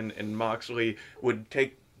Kingston and Moxley would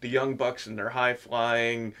take the Young Bucks and their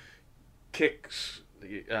high-flying kicks,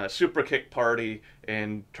 super kick party,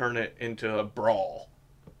 and turn it into a brawl.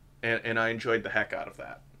 And I enjoyed the heck out of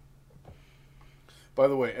that. By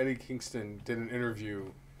the way, Eddie Kingston did an interview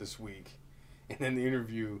this week, and in the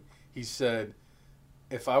interview, he said,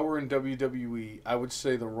 if I were in WWE, I would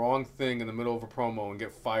say the wrong thing in the middle of a promo and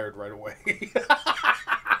get fired right away.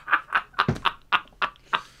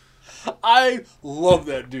 I love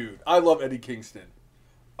that dude. I love Eddie Kingston.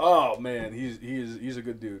 Oh man, he's a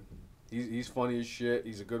good dude. He's funny as shit.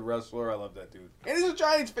 He's a good wrestler. I love that dude. And he's a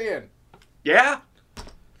Giants fan. Yeah.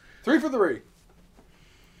 3 for 3.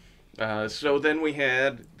 So then we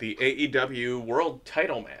had the AEW World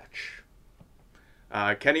Title match.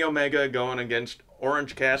 Kenny Omega going against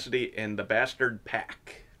Orange Cassidy and the Bastard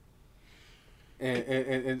Pack.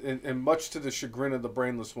 And much to the chagrin of the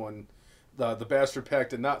brainless one, the Bastard Pack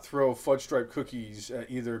did not throw fudge stripe cookies at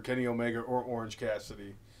either Kenny Omega or Orange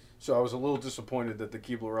Cassidy. So I was a little disappointed that the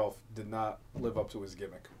Keebler Elf did not live up to his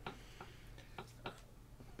gimmick.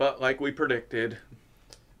 But like we predicted,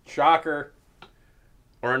 Shocker.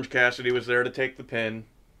 Orange Cassidy was there to take the pin.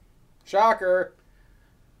 Shocker.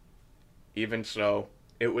 Even so,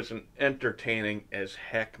 it was an entertaining as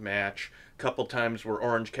heck match. A couple times where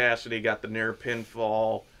Orange Cassidy got the near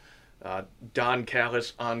pinfall. Don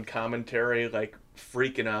Callis on commentary, like,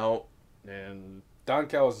 freaking out. And Don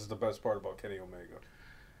Callis is the best part about Kenny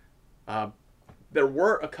Omega. There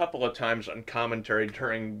were a couple of times on commentary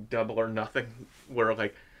during Double or Nothing where,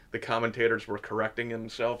 like, the commentators were correcting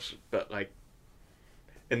themselves. But, like,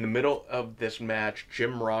 in the middle of this match,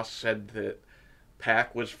 Jim Ross said that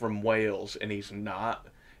Pac was from Wales, and he's not.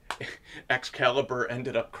 Excalibur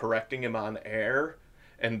ended up correcting him on air,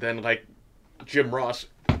 and then, like, Jim Ross,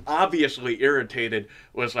 obviously irritated,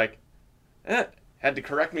 was like, had to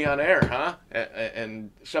correct me on air, huh?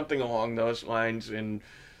 And something along those lines, and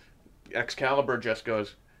Excalibur just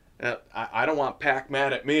goes, I don't want Pac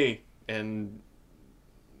mad at me, and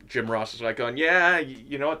Jim Ross is like going, yeah,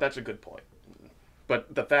 you know what, that's a good point.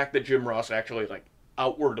 But the fact that Jim Ross actually, like,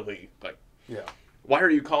 outwardly, like, Yeah. why are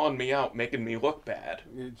you calling me out, making me look bad?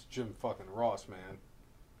 It's Jim fucking Ross, man.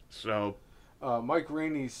 So, Mike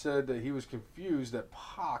Rainey said that he was confused that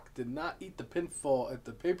Pac did not eat the pinfall at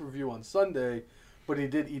the pay-per-view on Sunday, but he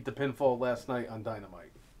did eat the pinfall last night on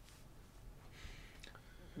Dynamite.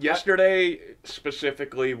 yesterday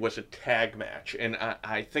specifically was a tag match, and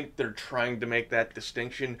I think they're trying to make that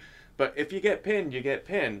distinction. But if you get pinned, you get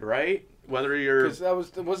pinned, right? Whether you're... Because that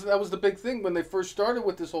was the big thing when they first started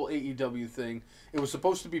with this whole AEW thing. It was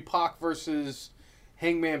supposed to be Pac versus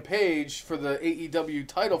Hangman Page for the AEW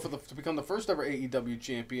title to become the first ever AEW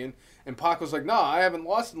champion. And Pac was like, nah, I haven't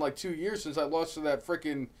lost in like 2 years since I lost to that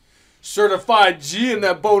freaking certified G and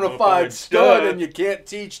that bona fide stud, and you can't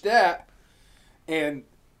teach that. And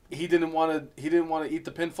he didn't want to eat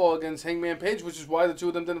the pinfall against Hangman Page, which is why the two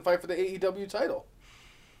of them didn't fight for the AEW title.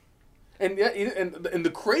 And and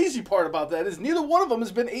the crazy part about that is neither one of them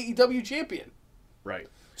has been AEW champion. Right.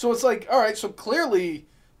 So it's like, all right, so clearly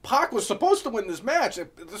Pac was supposed to win this match.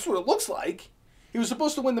 This is what it looks like. He was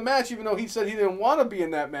supposed to win the match, even though he said he didn't want to be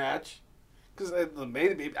in that match. Because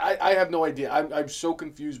I have no idea. I'm so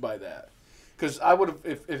confused by that. Because I would have,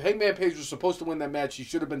 if Hangman Page was supposed to win that match, he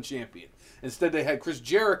should have been champion. Instead, they had Chris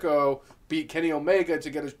Jericho beat Kenny Omega to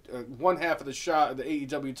get one half of the shot of the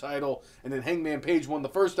AEW title, and then Hangman Page won the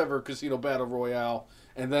first ever Casino Battle Royale,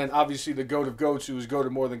 and then obviously the GOAT of GOATs, who has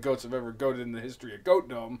goated more than GOATs have ever goated in the history of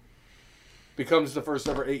Goatdom, becomes the first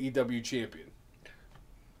ever AEW champion.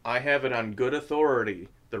 I have it on good authority.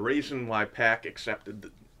 The reason why Pac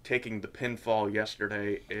accepted taking the pinfall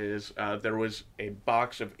yesterday is there was a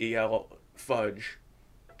box of EL fudge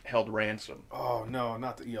held ransom. Oh, no,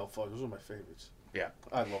 not the EL fudge. Those are my favorites. Yeah.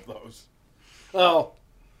 I love those. Oh,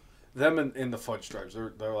 them and the fudge stripes.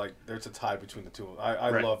 They're like, there's a tie between the two. I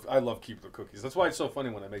Right. love Keebler cookies. That's why it's so funny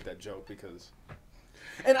when I make that joke, because...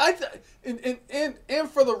 And and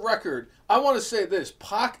for the record, I want to say this: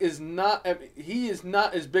 Pac is not. He is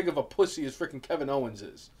not as big of a pussy as freaking Kevin Owens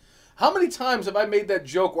is. How many times have I made that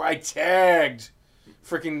joke where I tagged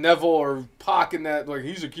freaking Neville or Pac in that, like,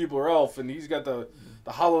 he's a Keebler elf and he's got the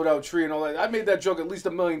hollowed out tree and all that? I made that joke at least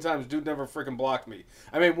 1,000,000 times. Dude never freaking blocked me.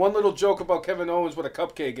 I made one little joke about Kevin Owens with a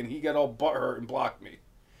cupcake and he got all butthurt and blocked me.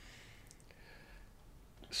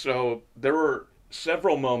 So there were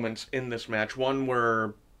several moments in this match. One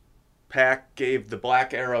where Pac gave the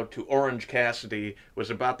black arrow to Orange Cassidy, was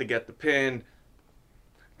about to get the pin.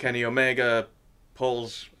 Kenny Omega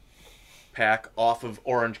pulls Pac off of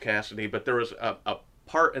Orange Cassidy, but there was a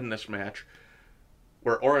part in this match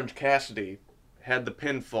where Orange Cassidy had the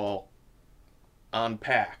pinfall on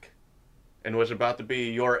Pac and was about to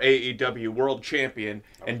be your AEW World Champion,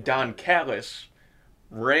 and Don Callis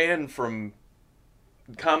ran from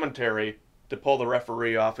commentary to pull the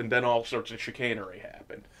referee off, and then all sorts of chicanery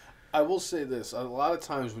happened. I will say this. A lot of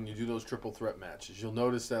times when you do those triple threat matches, you'll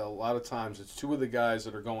notice that a lot of times it's two of the guys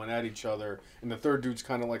that are going at each other, and the third dude's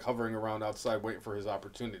kind of like hovering around outside waiting for his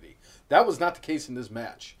opportunity. That was not the case in this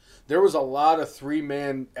match. There was a lot of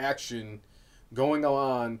three-man action going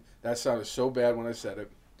on. That sounded so bad when I said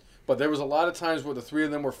it. But there was a lot of times where the three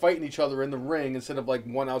of them were fighting each other in the ring instead of like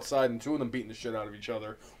one outside and two of them beating the shit out of each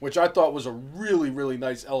other, which I thought was a really, really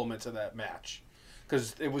nice element to that match.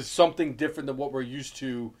 Because it was something different than what we're used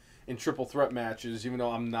to in triple threat matches, even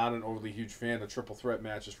though I'm not an overly huge fan of triple threat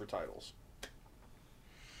matches for titles.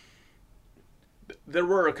 There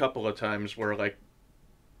were a couple of times where, like,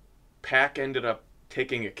 Pac ended up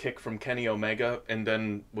taking a kick from Kenny Omega and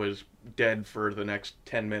then was dead for the next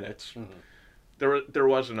 10 minutes. Mm-hmm. There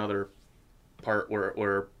was another part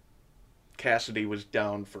where Cassidy was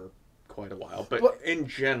down for quite a while. But in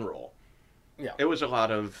general, yeah, it was a lot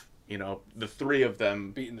of, the three of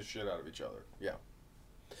them beating the shit out of each other. Yeah.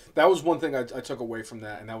 That was one thing I took away from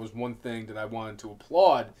that, and that was one thing that I wanted to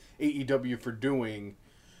applaud AEW for doing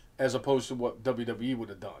as opposed to what WWE would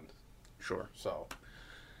have done. Sure. So,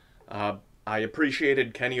 I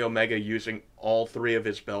appreciated Kenny Omega using all three of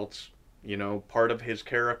his belts. Part of his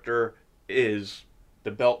character is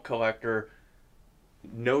the belt collector.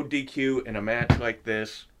 No DQ in a match like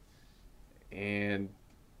this. And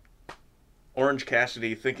Orange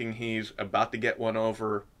Cassidy thinking he's about to get one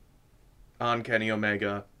over on Kenny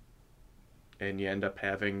Omega. And you end up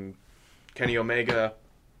having Kenny Omega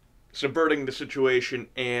subverting the situation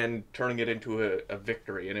and turning it into a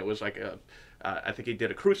victory. And it was like I think he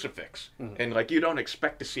did a crucifix. Mm-hmm. And like, you don't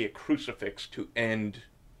expect to see a crucifix to end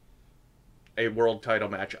a world title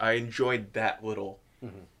match. I enjoyed that little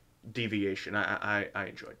deviation. I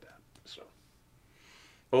enjoyed that. So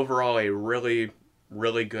overall, a really,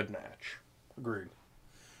 really good match. Agreed.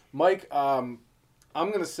 Mike, I'm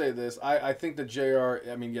going to say this. I think that JR,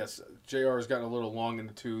 yes, JR has gotten a little long in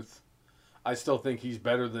the tooth. I still think he's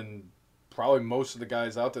better than probably most of the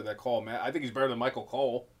guys out there that call him. I think he's better than Michael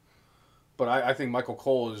Cole. But I think Michael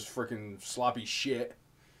Cole is freaking sloppy shit.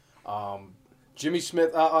 Jimmy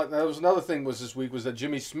Smith, that was another thing was this week, was that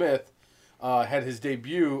Jimmy Smith had his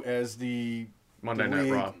debut as the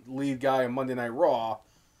lead guy on Monday Night Raw.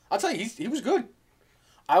 I'll tell you, he was good.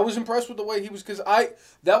 I was impressed with the way he was, because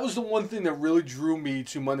that was the one thing that really drew me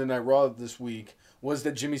to Monday Night Raw this week, was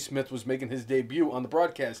that Jimmy Smith was making his debut on the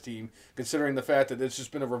broadcast team, considering the fact that it's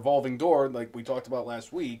just been a revolving door, like we talked about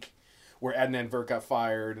last week, where Adnan Virk got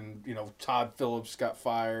fired, and Todd Phillips got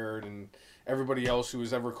fired, and everybody else who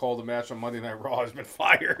has ever called a match on Monday Night Raw has been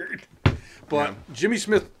fired. But yeah. Jimmy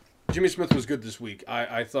Smith was good this week.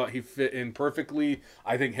 I thought he fit in perfectly.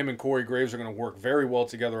 I think him and Corey Graves are going to work very well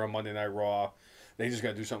together on Monday Night Raw. They just got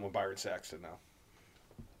to do something with Byron Saxton now.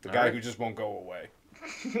 The guy who just won't go away.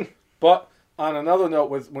 But on another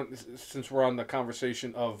note, since we're on the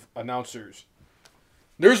conversation of announcers,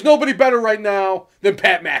 there's nobody better right now than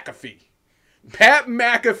Pat McAfee. Pat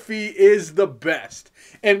McAfee is the best.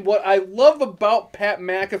 And what I love about Pat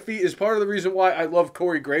McAfee is part of the reason why I love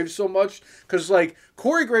Corey Graves so much. Because,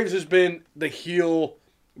 Corey Graves has been the heel.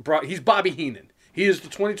 He's Bobby Heenan. He is the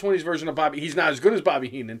 2020s version of Bobby. He's not as good as Bobby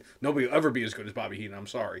Heenan. Nobody will ever be as good as Bobby Heenan. I'm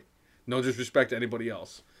sorry. No disrespect to anybody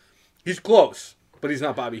else. He's close, but he's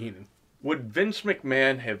not Bobby Heenan. Would Vince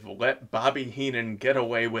McMahon have let Bobby Heenan get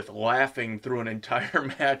away with laughing through an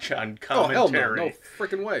entire match on commentary? Oh, hell no. No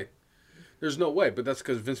freaking way. There's no way, but that's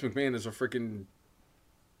because Vince McMahon is a freaking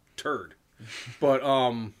turd. But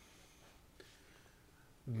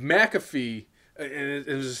McAfee, and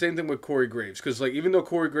it was the same thing with Corey Graves, because even though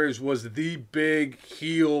Corey Graves was the big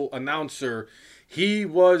heel announcer, he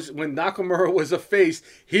was, when Nakamura was a face,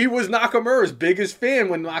 he was Nakamura's biggest fan.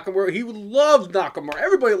 When he loved Nakamura.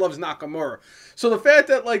 Everybody loves Nakamura. So the fact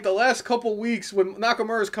that the last couple weeks when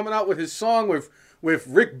Nakamura's coming out with his song with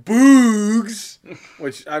Rick Boogs,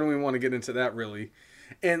 which I don't even want to get into that really,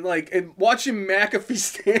 and watching McAfee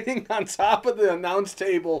standing on top of the announce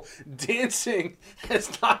table dancing as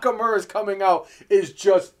Nakamura's coming out is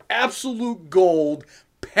just absolute gold.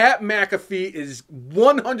 Pat McAfee is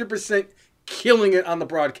 100% killing it on the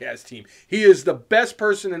broadcast team. He is the best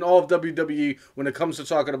person in all of WWE when it comes to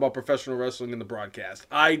talking about professional wrestling in the broadcast.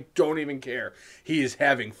 I don't even care. He is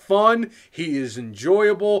having fun, he is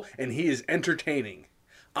enjoyable, and he is entertaining.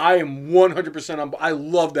 I am 100% on. I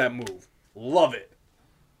love that move. Love it.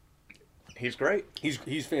 He's great.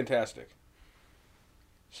 He's fantastic.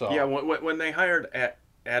 So yeah, when they hired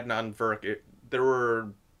Adnan Virk, there were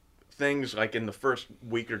things in the first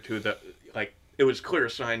week or two that it was clear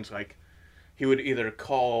signs he would either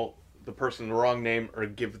call the person the wrong name or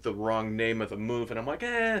give the wrong name of the move, and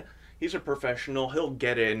I'm he's a professional. He'll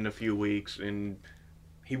get it in a few weeks, and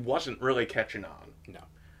he wasn't really catching on. No.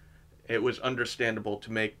 It was understandable to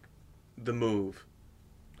make the move.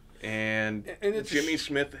 And Jimmy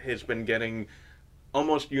Smith has been getting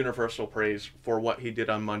almost universal praise for what he did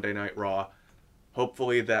on Monday Night Raw.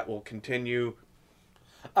 Hopefully that will continue.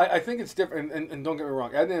 I think it's different, and don't get me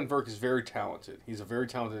wrong, Adnan Virk is very talented. He's a very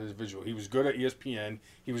talented individual. He was good at ESPN.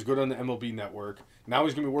 He was good on the MLB Network. Now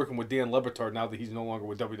he's going to be working with Dan Le Batard now that he's no longer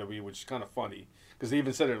with WWE, which is kind of funny. Because they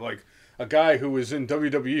even said it like, a guy who was in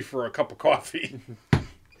WWE for a cup of coffee. I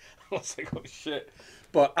was like, oh shit.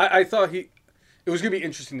 But I thought it was going to be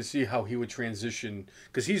interesting to see how he would transition.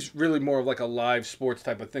 Because he's really more of like a live sports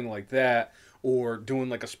type of thing like that. Or doing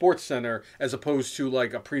like a sports center as opposed to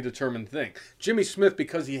like a predetermined thing. Jimmy Smith,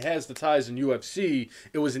 because he has the ties in UFC,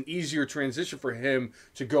 it was an easier transition for him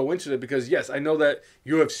to go into it because, yes, I know that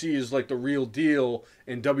UFC is like the real deal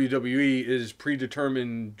and WWE is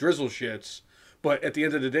predetermined drizzle shits, but at the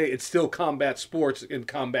end of the day, it's still combat sports,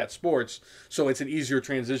 so it's an easier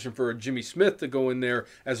transition for Jimmy Smith to go in there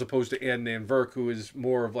as opposed to Adnan Virk, who is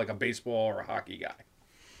more of like a baseball or a hockey guy.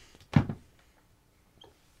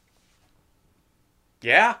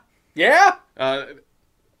 Yeah. Yeah?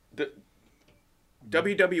 The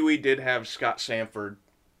WWE did have Scott Sanford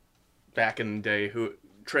back in the day who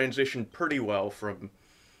transitioned pretty well from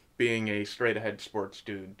being a straight-ahead sports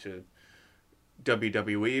dude to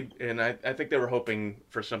WWE, and I think they were hoping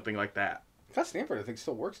for something like that. Scott Stanford, I think,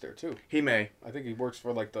 still works there, too. He may. I think he works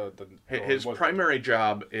for, like, His primary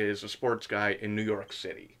job is a sports guy in New York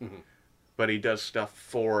City. Mm-hmm. But he does stuff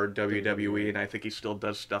for WWE, and I think he still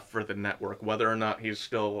does stuff for the network. Whether or not he's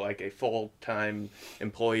still like a full-time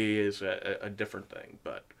employee is a different thing.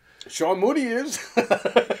 But Sean Mooney is.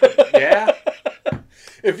 Yeah.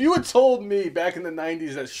 If you had told me back in the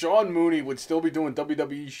 90s that Sean Mooney would still be doing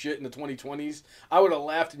WWE shit in the 2020s, I would have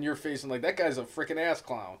laughed in your face and like, that guy's a freaking ass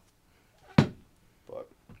clown. But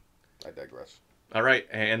I digress. All right,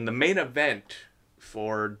 and the main event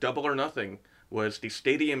for Double or Nothing was the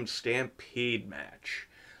Stadium Stampede match.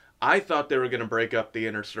 I thought they were going to break up the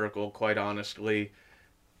Inner Circle, quite honestly.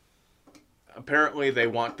 Apparently, they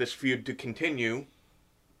want this feud to continue.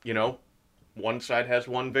 You know, one side has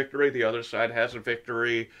one victory, the other side has a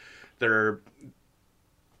victory. They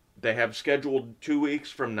have scheduled 2 weeks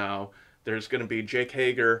from now. There's going to be Jake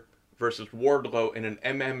Hager versus Wardlow in an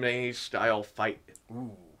MMA-style fight.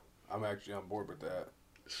 Ooh, I'm actually on board with that.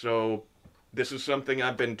 So this is something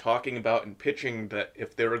I've been talking about and pitching, that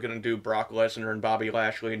if they were going to do Brock Lesnar and Bobby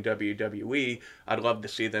Lashley in WWE, I'd love to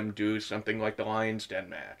see them do something like the Lions Den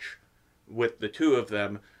match. With the two of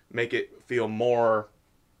them, make it feel more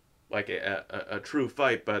like a true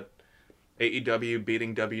fight, but AEW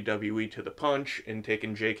beating WWE to the punch and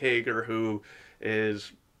taking Jake Hager, who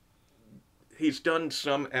he's done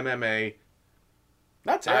some MMA.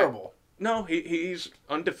 Not terrible. No, he's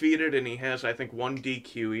undefeated, and he has, I think, 1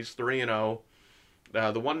 DQ. He's 3-0.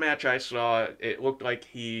 The one match I saw, it looked like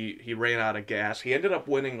he ran out of gas. He ended up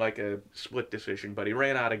winning like a split decision, but he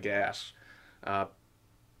ran out of gas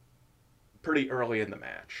pretty early in the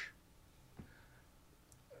match.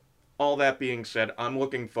 All that being said, I'm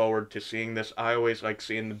looking forward to seeing this. I always like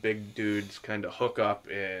seeing the big dudes kind of hook up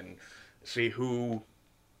and see who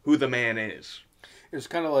the man is. It's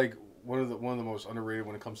kind of like one of the most underrated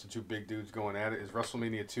when it comes to two big dudes going at it is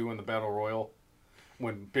WrestleMania 2 and the Battle Royal,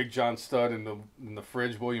 when Big John Studd and the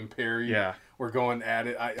Fridge William Perry were going at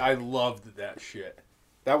it. I loved that shit.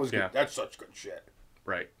 That was good. Yeah. That's such good shit.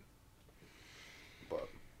 Right. But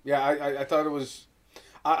yeah, I thought it was.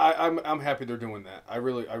 I'm happy they're doing that. I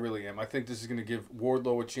really am. I think this is going to give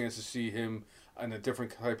Wardlow a chance to see him in a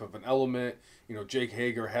different type of an element. You know, Jake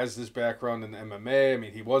Hager has this background in the MMA. I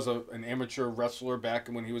mean, he was an amateur wrestler back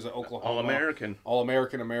when he was at Oklahoma.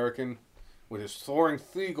 All-American with his soaring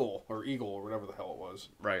eagle or whatever the hell it was.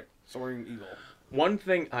 Right. Soaring eagle. One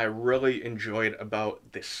thing I really enjoyed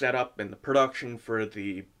about the setup and the production for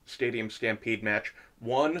the Stadium Stampede match,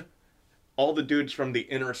 all the dudes from the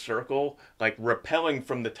Inner Circle, like, rappelling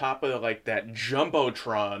from the top of, like, that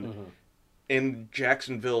Jumbotron in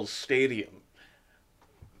Jacksonville's stadium.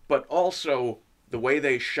 But also, the way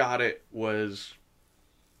they shot it was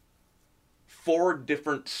 4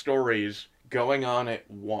 different stories going on at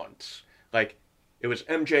once. Like, it was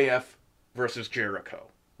MJF versus Jericho.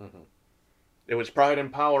 Mm-hmm. It was Pride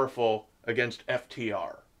and Powerful against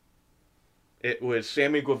FTR. It was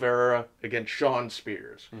Sammy Guevara against Shawn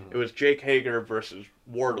Spears. Mm-hmm. It was Jake Hager versus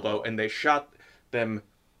Wardlow, and they shot them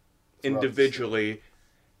individually.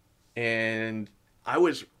 And I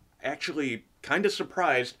was actually kind of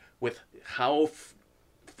surprised with how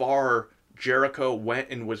far Jericho went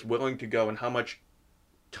and was willing to go and how much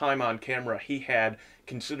time on camera he had,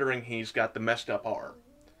 considering he's got the messed up arm.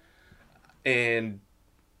 And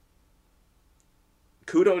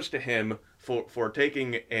kudos to him for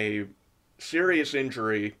taking a serious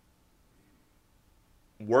injury,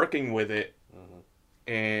 working with it,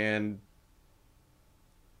 and,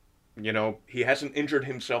 you know, he hasn't injured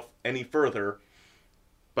himself any further,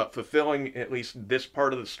 but fulfilling at least this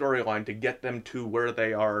part of the storyline to get them to where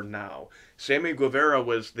they are now. Sammy Guevara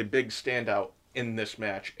was the big standout in this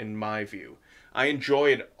match, in my view. I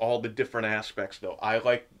enjoyed all the different aspects, though. I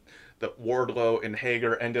liked that Wardlow and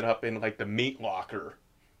Hager ended up in, like, the meat locker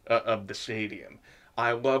of the stadium.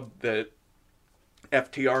 I loved that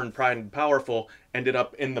FTR and Pride and Powerful ended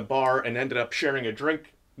up in the bar and ended up sharing a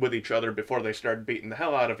drink with each other before they started beating the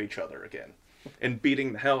hell out of each other again. And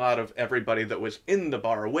beating the hell out of everybody that was in the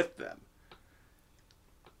bar with them.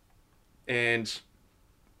 And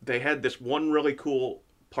they had this one really cool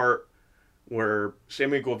part where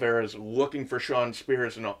Sammy Guevara is looking for Shawn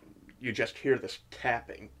Spears, and you just hear this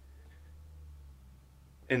tapping.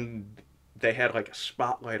 And they had like a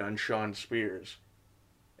spotlight on Shawn Spears.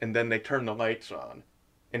 And then they turn the lights on.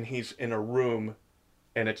 And he's in a room,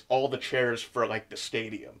 and it's all the chairs for like the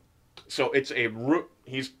stadium. So it's a room.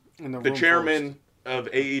 He's the chairman of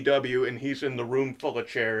AEW, and he's in the room full of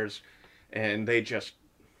chairs. And they just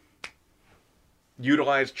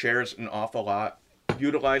utilize chairs an awful lot.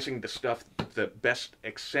 Utilizing the stuff that best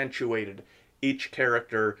accentuated each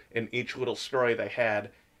character and each little story they had,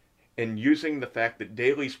 and using the fact that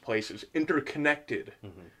Daly's Place is interconnected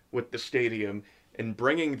with the stadium, and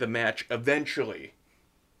bringing the match eventually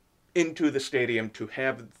into the stadium to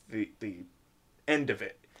have the end of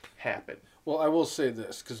it happen. Well, I will say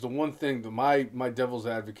this, because the one thing, my devil's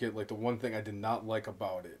advocate, like the one thing I did not like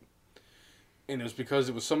about it, and it was because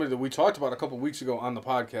it was somebody that we talked about a couple of weeks ago on the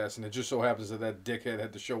podcast, and it just so happens that dickhead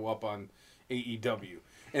had to show up on AEW.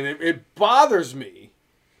 And it bothers me,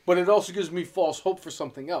 but it also gives me false hope for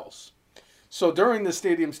something else. So during the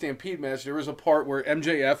Stadium Stampede match, there was a part where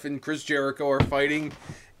MJF and Chris Jericho are fighting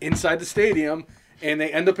inside the stadium, and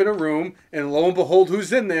they end up in a room, and lo and behold,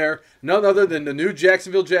 who's in there? None other than the new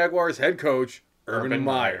Jacksonville Jaguars head coach, Urban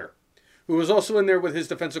Meyer, who was also in there with his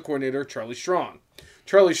defensive coordinator, Charlie Strong.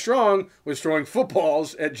 Charlie Strong was throwing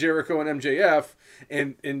footballs at Jericho and MJF,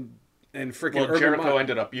 and freaking Urban Jericho Meyer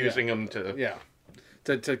ended up using them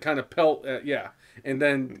to kind of pelt and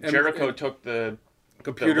then Jericho took the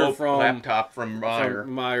computer from laptop from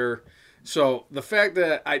Meyer. So the fact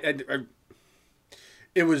that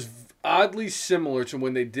it was oddly similar to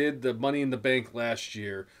when they did the Money in the Bank last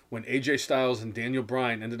year, when AJ Styles and Daniel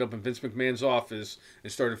Bryan ended up in Vince McMahon's office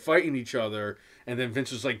and started fighting each other, and then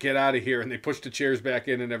Vince was like, "Get out of here," and they pushed the chairs back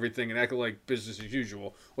in and everything and acted like business as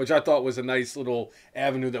usual, which I thought was a nice little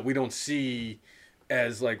avenue that we don't see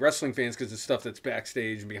as like wrestling fans, because it's stuff that's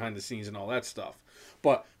backstage and behind the scenes and all that stuff.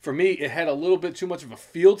 But for me, it had a little bit too much of a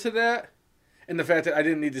feel to that, and the fact that I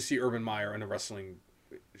didn't need to see Urban Meyer in a wrestling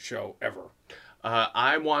show ever.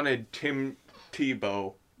 I wanted Tim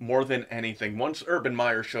Tebow more than anything. Once Urban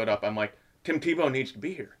Meyer showed up, I'm like, Tim Tebow needs to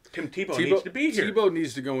be here. Needs to be here. Tebow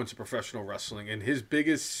needs to go into professional wrestling, and his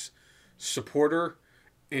biggest supporter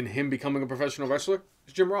in him becoming a professional wrestler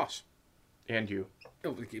is Jim Ross. And you.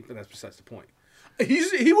 Oh, but that's besides the point.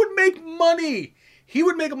 He would make money. He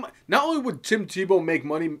would make not only would Tim Tebow make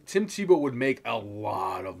money, Tim Tebow would make a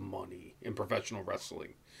lot of money in professional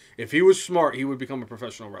wrestling. If he was smart, he would become a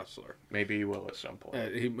professional wrestler. Maybe he will at some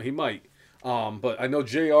point. He might. But I know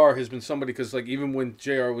JR has been somebody, because like even when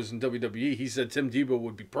JR was in WWE, he said Tim Tebow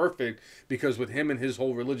would be perfect, because with him and his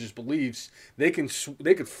whole religious beliefs, they could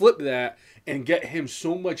flip that and get him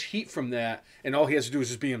so much heat from that, and all he has to do is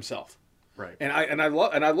just be himself. Right. And I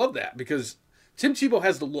love that, because Tim Tebow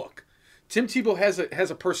has the look. Tim Tebow has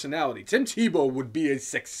a personality. Tim Tebow would be a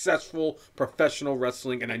successful professional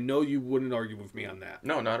wrestling, and I know you wouldn't argue with me on that.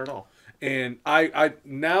 No, not at all. And I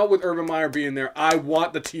now with Urban Meyer being there, I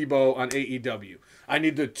want the Tebow on AEW. I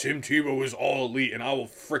need the Tim Tebow is all elite, and I will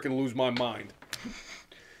freaking lose my mind.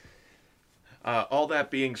 All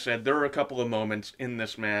that being said, there were a couple of moments in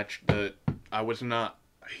this match that I was not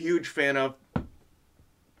a huge fan of,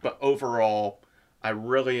 but overall, I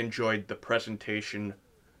really enjoyed the presentation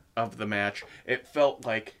of the match. It felt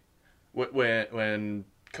like when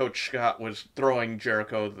Coach Scott was throwing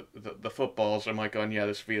Jericho the footballs, I'm like, yeah,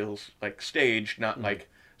 this feels like staged, not like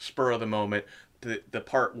spur of the moment. The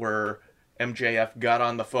part where MJF got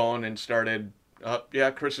on the phone and started,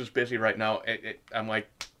 yeah, Chris is busy right now. I'm like,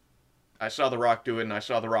 I saw The Rock do it, and I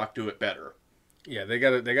saw The Rock do it better. Yeah, they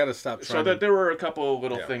gotta stop trying. So that there were a couple of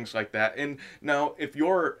little things like that. And now, if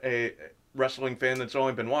you're a wrestling fan that's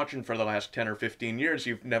only been watching for the last 10 or 15 years,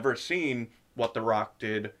 you've never seen what The Rock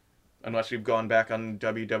did, unless you've gone back on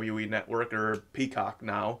WWE Network or Peacock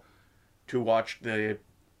now, to watch the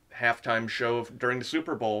halftime show during the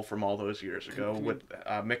Super Bowl from all those years ago with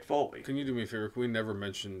Mick Foley. Can you do me a favor? Can we never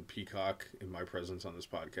mention Peacock in my presence on this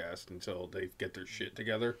podcast until they get their shit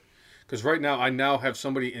together? Because right now, I now have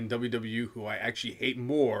somebody in WWE who I actually hate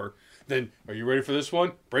more than... Are you ready for this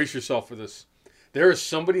one? Brace yourself for this. There is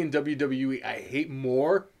somebody in WWE I hate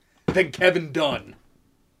more than Kevin Dunn.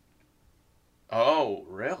 Oh,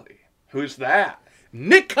 really? Who's that?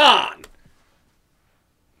 Nick Khan!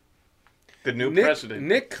 The new president.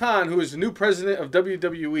 Nick Khan, who is the new president of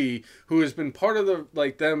WWE, who has been part of the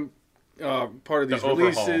part of these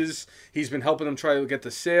releases. He's been helping them try to get the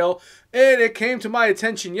sale. And it came to my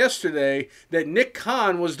attention yesterday that Nick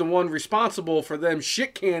Khan was the one responsible for them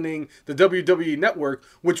shit-canning the WWE Network,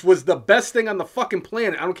 which was the best thing on the fucking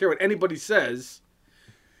planet. I don't care what anybody says.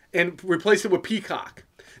 And replaced it with Peacock.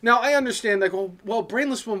 Now, I understand, like, well,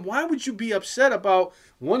 Brainless One, why would you be upset about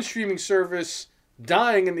one streaming service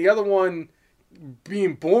dying and the other one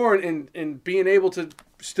being born and being able to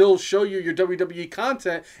still show you your WWE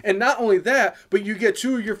content? And not only that, but you get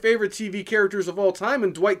two of your favorite TV characters of all time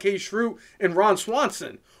in Dwight K. Schrute and Ron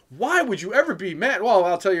Swanson. Why would you ever be mad? Well,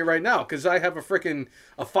 I'll tell you right now, because I have a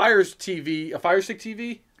Fire Stick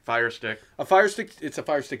TV? Fire Stick. A Fire Stick, it's a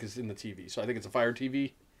Fire Stick is in the TV, so I think it's a Fire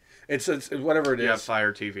TV. It's whatever it is. Yeah,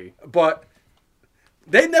 Fire TV. But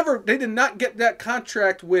they did not get that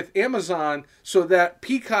contract with Amazon so that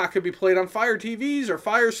Peacock could be played on Fire TVs or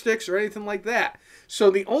Fire Sticks or anything like that. So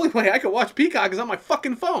the only way I could watch Peacock is on my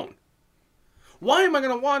fucking phone. Why am I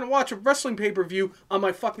going to want to watch a wrestling pay-per-view on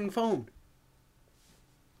my fucking phone?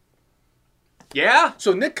 Yeah?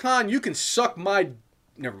 So Nick Khan, you can suck my...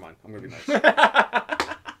 Never mind. I'm going to be nice.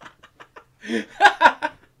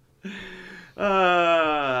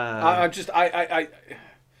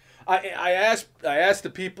 I asked the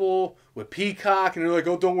people with Peacock, and they're like,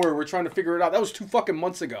 "Oh, don't worry, we're trying to figure it out." That was 2 fucking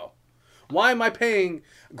months ago. Why am I paying?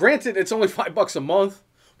 Granted, it's only $5 a month.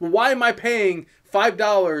 But why am I paying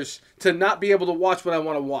 $5 to not be able to watch what I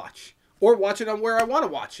want to watch, or watch it on where I want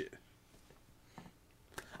to watch it?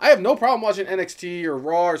 I have no problem watching NXT or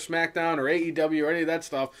Raw or SmackDown or AEW or any of that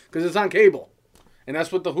stuff because it's on cable, and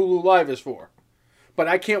that's what the Hulu Live is for. But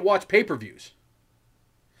I can't watch pay-per-views.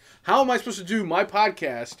 How am I supposed to do my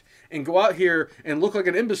podcast and go out here and look like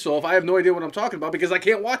an imbecile if I have no idea what I'm talking about because I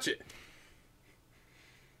can't watch it?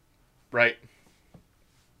 Right.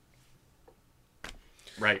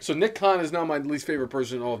 Right. So Nick Khan is now my least favorite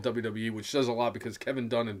person in all of WWE, which says a lot because Kevin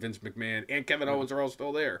Dunn and Vince McMahon and Kevin Owens are all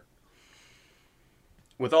still there.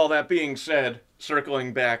 With all that being said,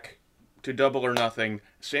 circling back to Double or Nothing,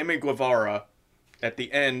 Sammy Guevara, at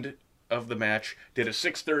the end of the match, did a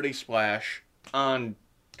 630 splash on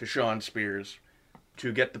to Shawn Spears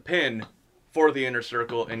to get the pin for the Inner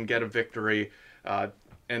Circle and get a victory.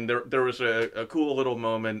 And there was a cool little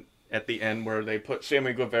moment at the end where they put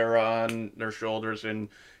Sammy Guevara on their shoulders, and,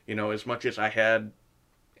 you know, as much as I had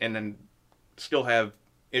and then still have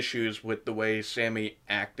issues with the way Sammy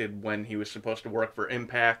acted when he was supposed to work for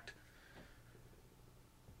Impact,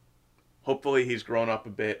 hopefully he's grown up a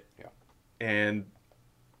bit. Yeah. And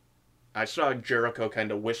I saw Jericho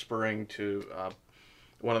kind of whispering to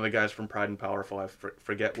one of the guys from Pride and Powerful. I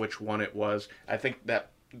forget which one it was. I think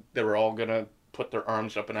that they were all going to put their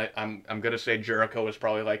arms up, and I'm going to say Jericho was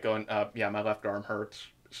probably like going, yeah, my left arm hurts.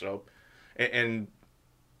 So, and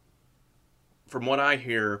from what I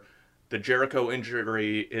hear, the Jericho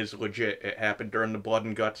injury is legit. It happened during the Blood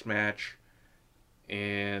and Guts match,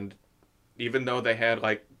 and even though they had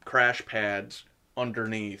like crash pads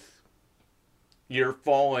underneath, you're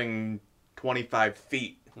falling 25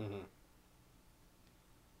 feet. Mm-hmm.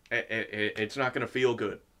 It's not going to feel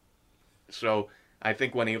good. So I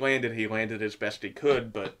think when he landed as best he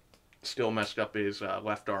could, but still messed up his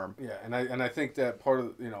left arm. Yeah, and I think that part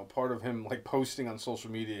of him like posting on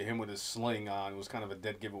social media, him with his sling on, was kind of a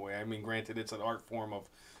dead giveaway. I mean, granted, it's an art form of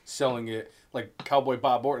selling it. Like Cowboy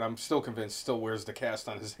Bob Orton, I'm still convinced still wears the cast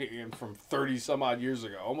on his hand from 30 some odd years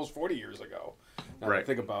ago, almost 40 years ago. Now that I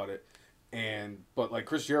think about it. But like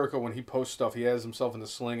Chris Jericho, when he posts stuff, he has himself in the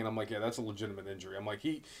sling, and I'm like, yeah, that's a legitimate injury. I'm like,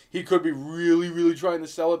 he could be really, really trying to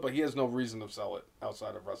sell it, but he has no reason to sell it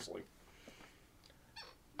outside of wrestling.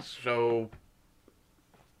 So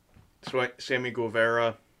Sammy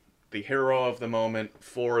Guevara, the hero of the moment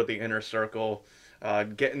for the Inner Circle,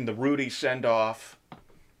 getting the Rudy send-off.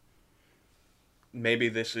 Maybe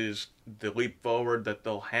this is the leap forward that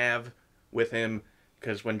they'll have with him,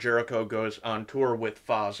 because when Jericho goes on tour with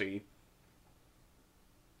Fozzy,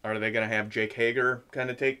 are they going to have Jake Hager kind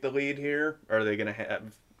of take the lead here? Are they going to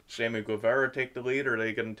have Sammy Guevara take the lead? Or are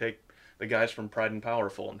they going to take the guys from Pride and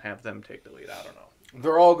Powerful and have them take the lead? I don't know.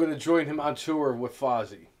 They're all going to join him on tour with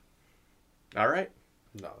Fozzy. All right.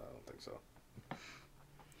 No, I don't think so.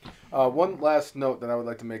 One last note that I would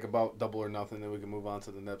like to make about Double or Nothing, then we can move on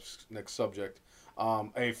to the next subject.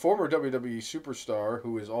 A former WWE superstar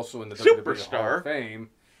who is also in the WWE Hall of Fame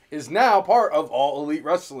is now part of All Elite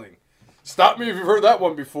Wrestling. Stop me if you've heard that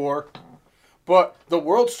one before. But the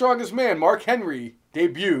world's strongest man, Mark Henry,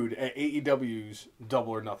 debuted at AEW's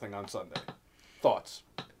Double or Nothing on Sunday. Thoughts?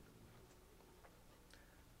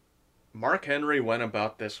 Mark Henry went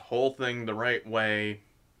about this whole thing the right way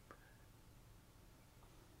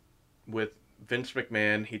with Vince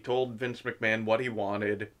McMahon. He told Vince McMahon what he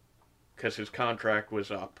wanted because his contract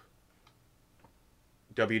was up.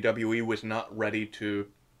 WWE was not ready to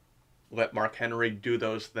let Mark Henry do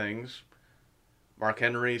those things. Mark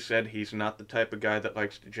Henry said he's not the type of guy that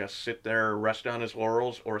likes to just sit there, rest on his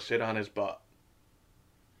laurels, or sit on his butt.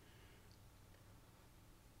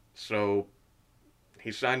 So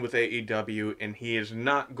he signed with AEW, and he is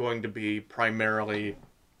not going to be primarily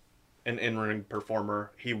an in-ring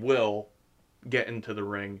performer. He will get into the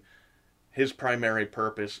ring. His primary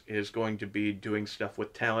purpose is going to be doing stuff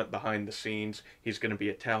with talent behind the scenes. He's going to be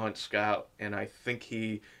a talent scout, and I think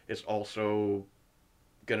he is also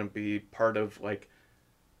going to be part of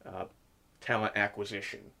talent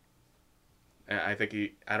acquisition. I think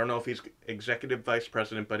I don't know if he's executive vice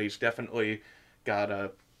president, but he's definitely got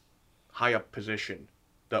a high up position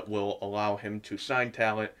that will allow him to sign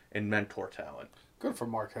talent and mentor talent. Good for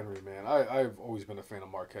Mark Henry, man. I've always been a fan of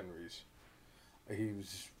Mark Henry's. He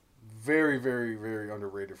was very, very, very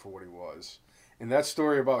underrated for what he was. And that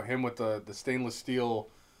story about him with the stainless steel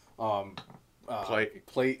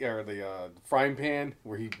plate or the frying pan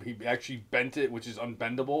where he actually bent it, which is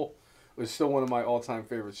unbendable, was still one of my all-time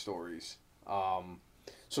favorite stories.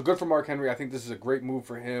 So good for Mark Henry. I think this is a great move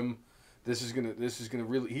for him. This is gonna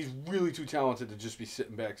really, he's really too talented to just be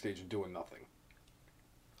sitting backstage and doing nothing.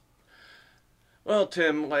 Well,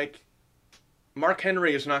 Tim, Mark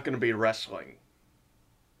Henry is not going to be wrestling.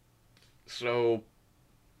 So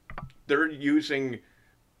they're using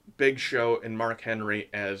Big Show and Mark Henry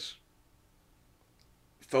as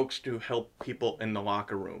folks to help people in the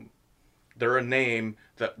locker room. They're a name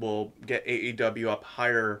that will get AEW up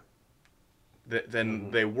higher than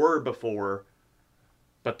they were before,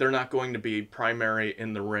 but they're not going to be primary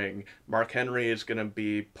in the ring. Mark Henry is going to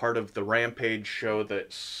be part of the Rampage show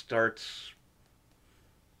that starts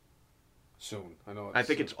soon. I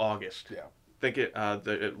think it's August. Yeah. I think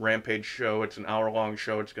the Rampage show, it's an hour-long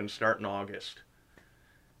show. It's going to start in August.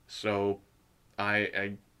 So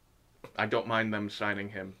I don't mind them signing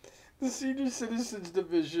him. The Senior Citizens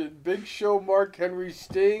Division. Big Show, Mark Henry,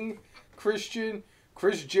 Sting, Christian,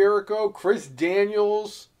 Chris Jericho, Chris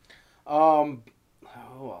Daniels. Who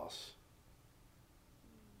else?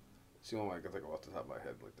 It's the only one I can think of off the top of my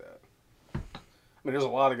head like that. I mean, there's a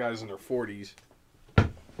lot of guys in their 40s.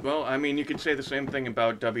 Well, I mean, you could say the same thing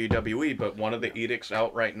about WWE, but one of the edicts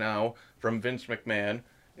out right now from Vince McMahon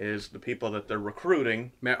is the people that they're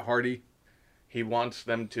recruiting. Matt Hardy. He wants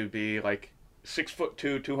them to be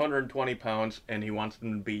 6'2", 220 pounds, and he wants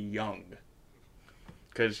them to be young.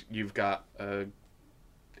 Because you've got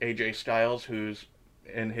AJ Styles, who's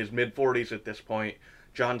in his mid-40s at this point.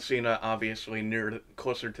 John Cena, obviously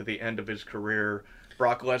closer to the end of his career.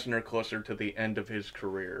 Brock Lesnar closer to the end of his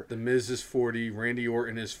career. The Miz is 40. Randy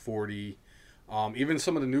Orton is 40. Even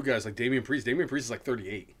some of the new guys like Damian Priest. Damian Priest is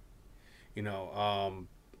 38.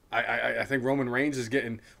 I think Roman Reigns is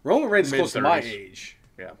close to my age.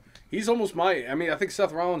 Yeah. He's almost I think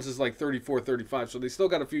Seth Rollins is 34, 35, so they still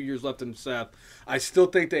got a few years left in Seth. I still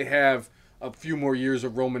think they have a few more years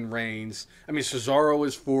of Roman Reigns. I mean, Cesaro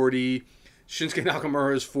is 40. Shinsuke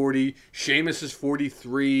Nakamura is 40. Sheamus is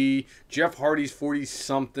 43. Jeff Hardy's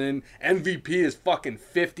 40-something. MVP is fucking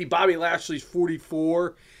 50. Bobby Lashley's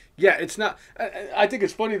 44. Yeah, it's not... I think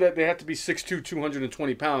it's funny that they have to be 6'2",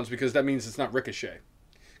 220 pounds because that means it's not Ricochet.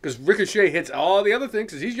 Because Ricochet hits all the other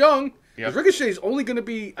things because he's young. Because Ricochet's only going to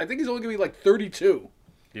be... I think he's only going to be 32.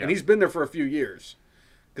 Yeah. And he's been there for a few years.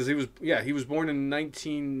 Because he was born in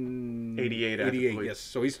 1988. 88, yes.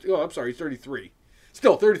 So he's 33.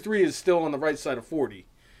 Still, 33 is still on the right side of 40.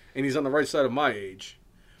 And he's on the right side of my age.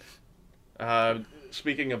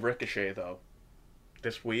 Speaking of Ricochet, though,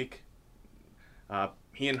 this week,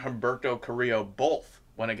 he and Humberto Carillo both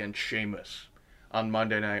went against Sheamus on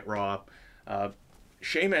Monday Night Raw.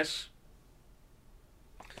 Sheamus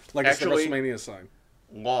actually WrestleMania sign.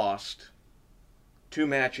 Lost 2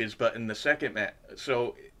 matches, but in the second match...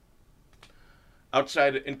 So...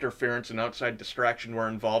 outside interference and outside distraction were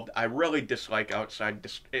involved. I really dislike outside...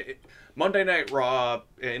 Monday Night Raw,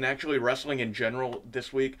 and actually wrestling in general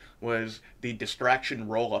this week, was the distraction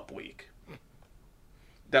roll-up week.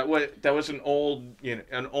 That was an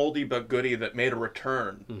oldie but goodie that made a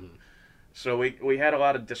return. Mm-hmm. So we had a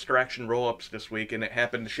lot of distraction roll-ups this week, and it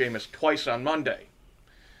happened to Sheamus twice on Monday.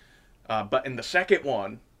 But in the second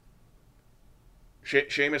one,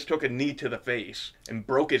 Sheamus took a knee to the face and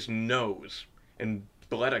broke his nose and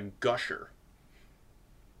bled a gusher.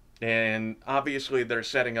 And obviously they're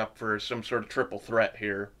setting up for some sort of triple threat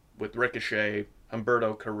here with Ricochet,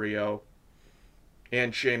 Humberto Carillo,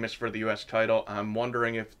 and Sheamus for the U.S. title. I'm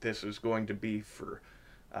wondering if this is going to be for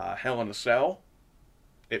Hell in a Cell.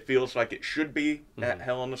 It feels like it should be at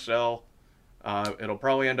Hell in a Cell. It'll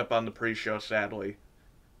probably end up on the pre-show, sadly.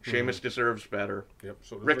 Sheamus deserves better. Yep.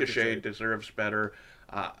 So does Ricochet deserves better.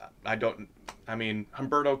 Humberto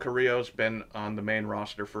Carrillo's been on the main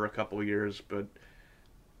roster for a couple of years, but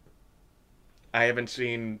I haven't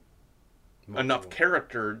seen enough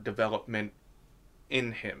character development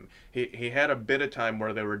in him. He had a bit of time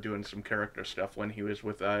where they were doing some character stuff when he was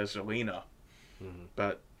with Zelina,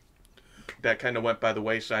 but that kind of went by the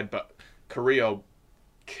wayside. But Carrillo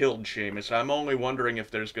killed Sheamus. I'm only wondering if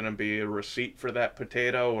there's going to be a receipt for that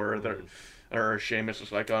potato, or Sheamus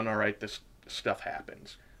is like, oh, all right, this stuff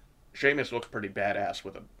happens. Sheamus looked pretty badass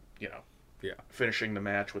with finishing the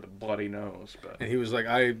match with a bloody nose. But and he was like,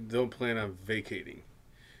 I don't plan on vacating,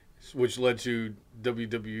 which led to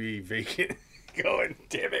WWE vacant. Going,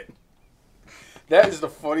 damn it. That is the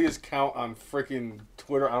funniest count on freaking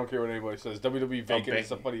Twitter. I don't care what anybody says. WWE vacant is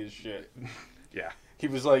the funniest shit. Yeah. He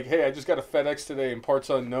was like, hey, I just got a FedEx today in parts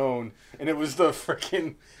unknown. And it was the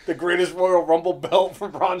greatest Royal Rumble belt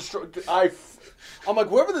from Braun Strowman. I'm like,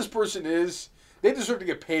 whoever this person is, they deserve to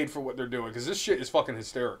get paid for what they're doing. Because this shit is fucking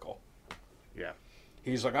hysterical. Yeah.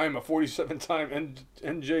 He's like, I am a 47-time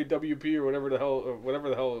NJWP or whatever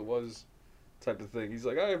the hell it was. Type of thing. He's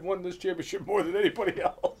like, I have won this championship more than anybody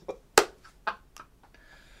else.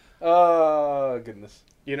 Goodness.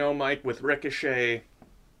 You know, Mike, with Ricochet,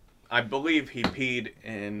 I believe he peed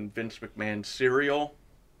in Vince McMahon's cereal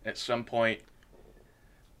at some point.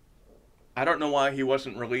 I don't know why he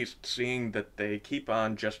wasn't released, seeing that they keep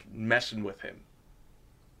on just messing with him.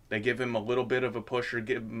 They give him a little bit of a push or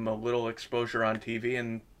give him a little exposure on TV,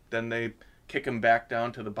 and then they kick him back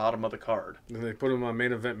down to the bottom of the card. And they put him on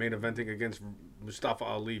main eventing against Mustafa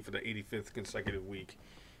Ali for the 85th consecutive week.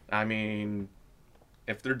 I mean,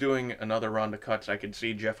 if they're doing another round of cuts, I could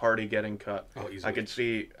see Jeff Hardy getting cut. Oh, easily. I could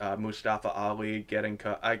see Mustafa Ali getting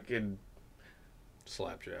cut. I could...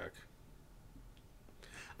 Slapjack.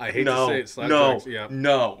 I hate to say it, Slapjack.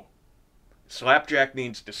 No. Slapjack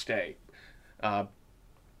needs to stay.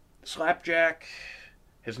 Slapjack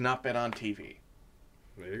has not been on TV.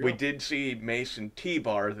 We did see Mason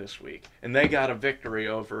T-Bar this week, and they got a victory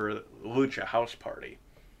over Lucha House Party.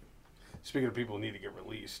 Speaking of people who need to get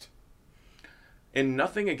released. And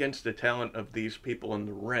nothing against the talent of these people in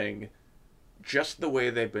the ring, just the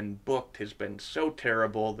way they've been booked has been so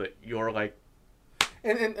terrible that you're like,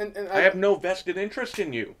 and I have no vested interest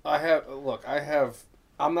in you. I'm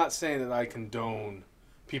not saying that I condone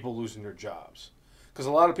people losing their jobs. Because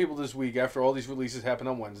a lot of people this week, after all these releases happened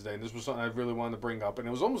on Wednesday, and this was something I really wanted to bring up, and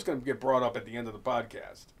it was almost going to get brought up at the end of the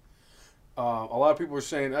podcast. A lot of people were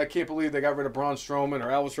saying, I can't believe they got rid of Braun Strowman or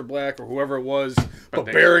Aleister Black or whoever it was, but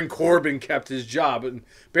Baron Corbin kept his job. And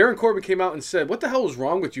Baron Corbin came out and said, what the hell is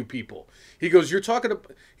wrong with you people? He goes,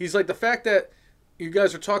 he's like, the fact that you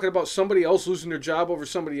guys are talking about somebody else losing their job over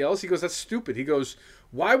somebody else, he goes, that's stupid. He goes,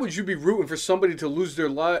 why would you be rooting for somebody to lose their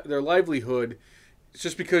livelihood? It's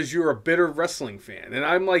just because you're a bitter wrestling fan. And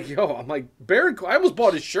I'm like, Baron, I almost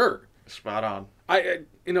bought his shirt. Spot on.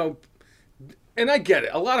 And I get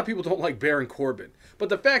it. A lot of people don't like Baron Corbin. But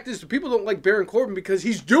the fact is, the people don't like Baron Corbin because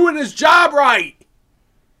he's doing his job right.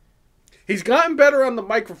 He's gotten better on the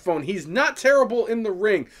microphone. He's not terrible in the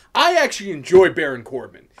ring. I actually enjoy Baron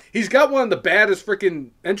Corbin. He's got one of the baddest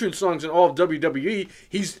freaking entrance songs in all of WWE.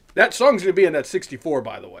 That song's going to be in that 64,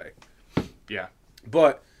 by the way. Yeah.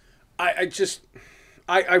 But I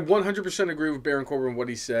 100% agree with Baron Corbin what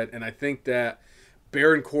he said, and I think that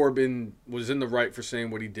Baron Corbin was in the right for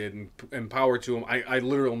saying what he did, and power to him. I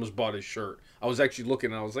literally almost bought his shirt. I was actually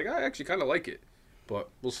looking, and I was like, I actually kind of like it. But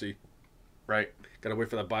we'll see. Right. Got to wait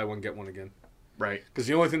for that buy one, get one again. Right. Because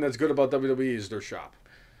the only thing that's good about WWE is their shop.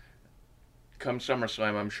 Come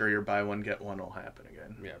SummerSlam, I'm sure your buy one, get one will happen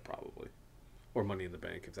again. Yeah, probably. Or Money in the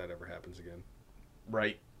Bank, if that ever happens again.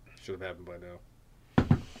 Right. Should have happened by now.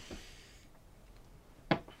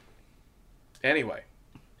 Anyway,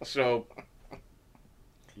 so...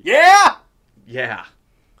 Yeah! Yeah.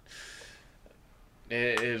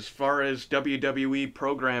 As far as WWE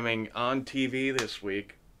programming on TV this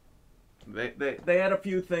week, they had a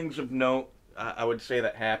few things of note. I would say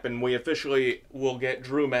that happened. We officially will get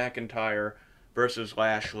Drew McIntyre versus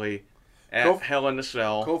Lashley at Hell in a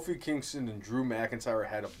Cell. Kofi Kingston and Drew McIntyre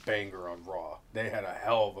had a banger on Raw. They had a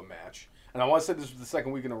hell of a match. And I want to say this was the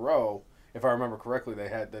second week in a row. If I remember correctly, they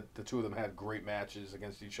had the two of them had great matches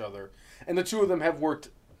against each other. And the two of them have worked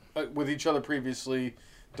with each other previously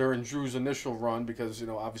during Drew's initial run because,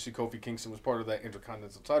 obviously Kofi Kingston was part of that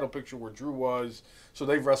Intercontinental title picture where Drew was. So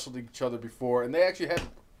they've wrestled each other before. And they actually had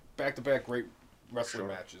back-to-back great wrestling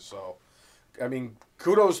matches. So, I mean,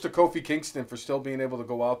 kudos to Kofi Kingston for still being able to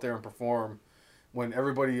go out there and perform when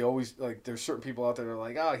everybody always, there's certain people out there that are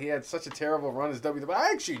like, oh, he had such a terrible run as WWE.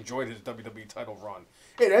 I actually enjoyed his WWE title run.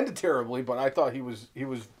 It ended terribly, but I thought he was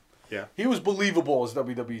believable as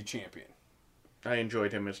WWE champion. I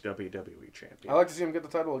enjoyed him as WWE champion. I like to see him get the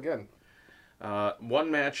title again.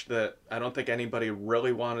 One match that I don't think anybody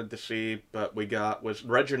really wanted to see, but we got, was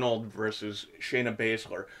Reginald versus Shayna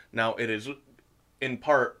Baszler. Now, it is, in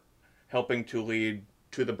part, helping to lead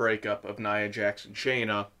to the breakup of Nia Jax and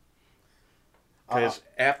Shayna. Because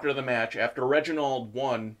after the match, after Reginald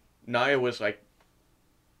won, Nia was like,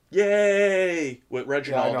 yay! With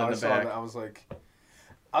Reginald in the back. That. I was like,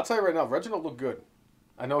 I'll tell you right now, Reginald looked good.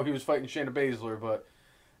 I know he was fighting Shayna Baszler, but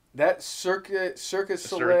that Circus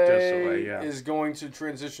Soleil is going to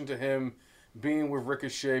transition to him being with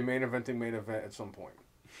Ricochet, main event at some point.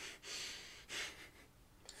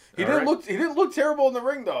 He didn't look terrible in the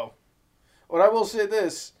ring though. But I will say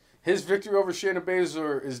this. His victory over Shayna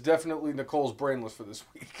Baszler is definitely Nicole's brainless for this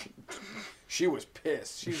week. She was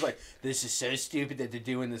pissed. She's like, this is so stupid that they're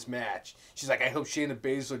doing this match. She's like, I hope Shayna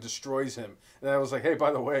Baszler destroys him. And I was like, hey,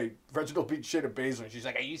 by the way, Reginald beat Shayna Baszler. And she's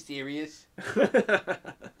like, are you serious?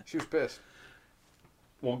 She was pissed.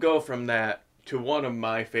 We'll go from that to one of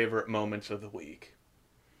my favorite moments of the week.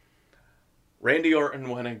 Randy Orton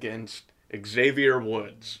went against Xavier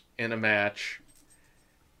Woods in a match.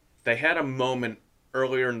 They had a moment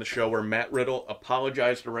earlier in the show where Matt Riddle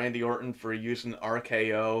apologized to Randy Orton for using the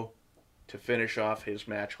RKO to finish off his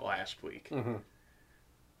match last week. Mm-hmm.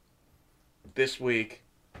 This week,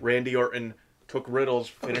 Randy Orton took Riddle's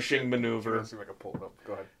finishing maneuver. Let's see if I can pull it up.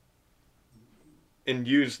 Go ahead. And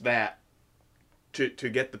used that to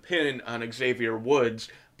get the pin on Xavier Woods,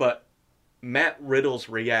 but Matt Riddle's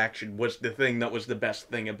reaction was the thing that was the best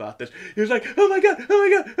thing about this. He was like, oh my god, oh my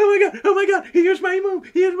god, oh my god, oh my god, he used my move,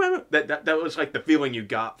 he used my move. That was like the feeling you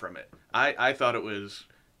got from it. I thought it was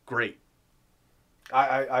great.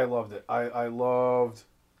 I loved it. I loved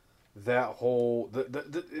that whole...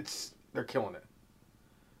 They're killing it.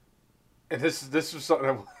 And this was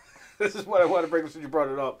something... this is what I want to bring up since you brought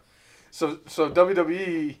it up. So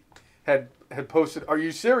WWE had posted, are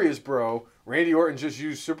you serious, bro? Randy Orton just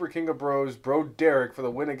used Super King of Bros, Bro Derek, for the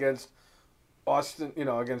win against against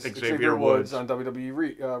Xavier Woods on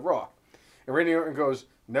WWE Raw. And Randy Orton goes,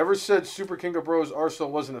 never said Super King of Bros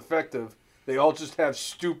arsenal wasn't effective. They all just have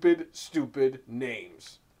stupid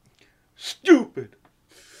names. Stupid.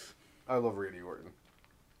 I love Randy Orton.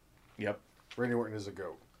 Yep. Randy Orton is a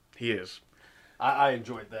GOAT. He is. I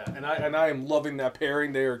enjoyed that. And I am loving that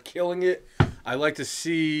pairing. They are killing it. I like to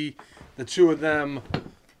see the two of them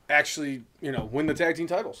actually, win the tag team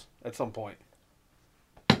titles at some point.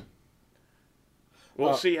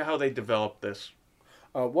 We'll see how they develop this.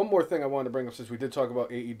 One more thing I wanted to bring up since we did talk about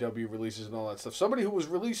AEW releases and all that stuff. Somebody who was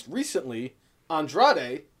released recently,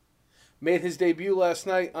 Andrade, made his debut last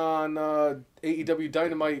night on AEW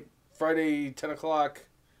Dynamite, Friday, 10 o'clock.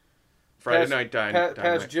 Friday night Dynamite.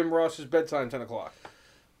 Past Jim Ross's bedtime, 10 o'clock.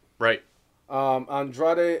 Right.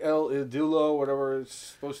 Andrade El Idolo, whatever it's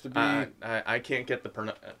supposed to be. I can't get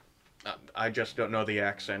the I just don't know the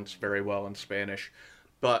accents very well in Spanish.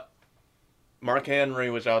 But Mark Henry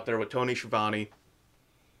was out there with Tony Schiavone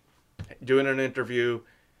doing an interview,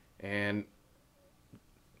 and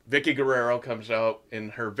Vicky Guerrero comes out in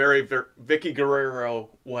her very Vicky Guerrero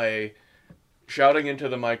way, shouting into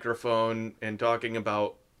the microphone and talking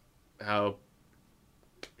about how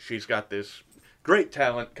she's got this great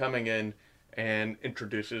talent coming in, and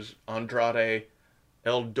introduces Andrade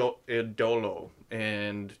El Idolo.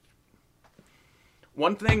 And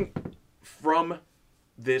one thing from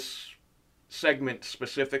this segment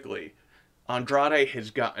specifically, Andrade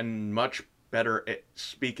has gotten much better at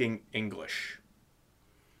speaking English.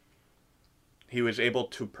 He was able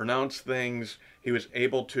to pronounce things. He was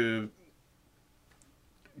able to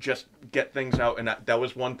just get things out, and that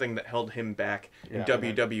was one thing that held him back in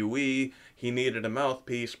WWE. He needed a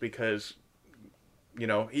mouthpiece because,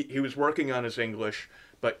 he was working on his English,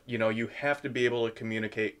 but, you have to be able to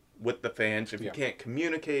communicate with the fans. If you can't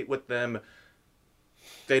communicate with them,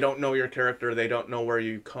 they don't know your character, they don't know where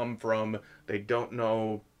you come from, they don't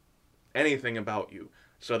know anything about you.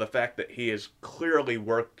 So the fact that he has clearly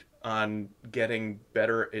worked on getting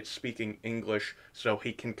better at speaking English so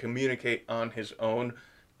he can communicate on his own,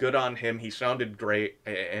 good on him. He sounded great,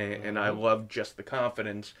 and I loved just the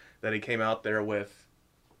confidence that he came out there with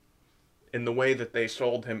in the way that they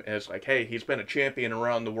sold him as like, hey, he's been a champion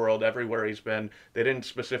around the world everywhere he's been. They didn't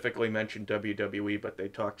specifically mention WWE, but they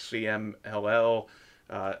talked CMLL.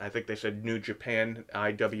 I think they said New Japan,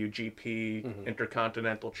 IWGP,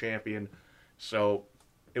 Intercontinental Champion. So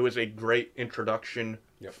it was a great introduction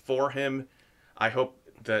for him. I hope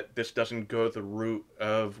that this doesn't go the route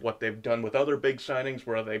of what they've done with other big signings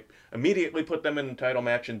where they immediately put them in the title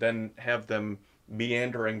match and then have them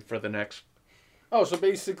meandering for the next so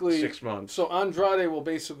basically 6 months. So Andrade will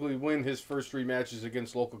basically win his first 3 matches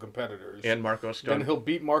against local competitors. And Marco Stunt. Then he'll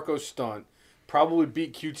beat Marco Stunt, probably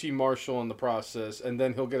beat QT Marshall in the process, and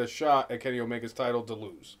then he'll get a shot at Kenny Omega's title to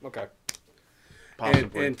lose. Okay.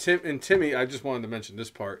 Possibly. And Timmy, I just wanted to mention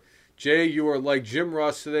this part. Jay, you are like Jim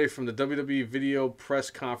Ross today from the WWE video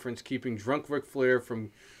press conference. Keeping drunk Ric Flair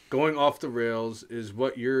from going off the rails is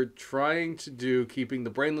what you're trying to do. Keeping the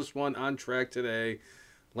brainless one on track today.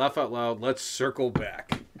 Laugh out loud. Let's circle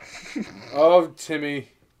back. Oh, Timmy.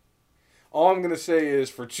 All I'm going to say is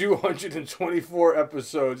for 224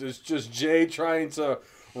 episodes, it's just Jay trying to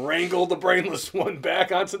wrangle the brainless one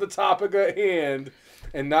back onto the topic at hand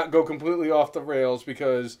and not go completely off the rails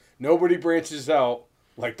because nobody branches out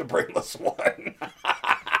like the brainless one.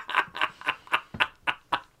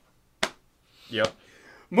 Yep.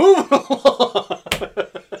 Moving along.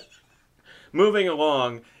 Moving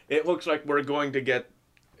along, it looks like we're going to get,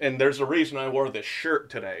 and there's a reason I wore this shirt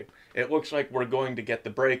today. It looks like we're going to get the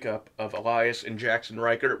breakup of Elias and Jackson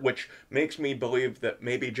Riker, which makes me believe that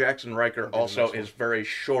maybe Jackson Riker also is very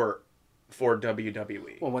short for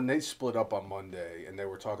WWE. Well, when they split up on Monday and they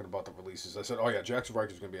were talking about the releases, I said, oh yeah, Jackson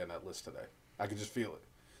Riker's going to be on that list today. I could just feel it.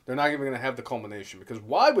 They're not even going to have the culmination because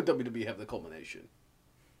why would WWE have the culmination?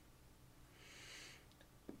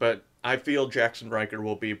 But I feel Jackson Riker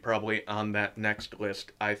will be probably on that next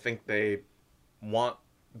list. I think they want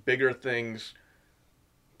bigger things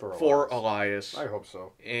for Elias. I hope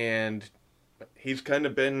so. And he's kind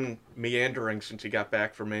of been meandering since he got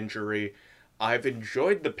back from injury. I've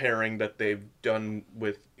enjoyed the pairing that they've done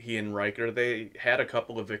with he and Riker. They had a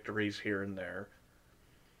couple of victories here and there.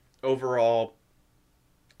 Overall,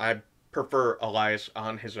 I prefer Elias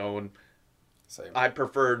on his own. Same. I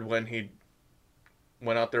preferred when he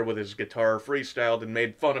went out there with his guitar, freestyled, and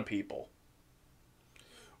made fun of people.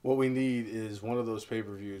 What we need is one of those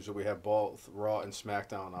pay-per-views where we have both Raw and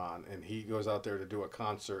SmackDown on, and he goes out there to do a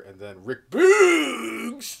concert, and then Rick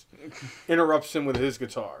Boogs interrupts him with his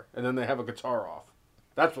guitar, and then they have a guitar off.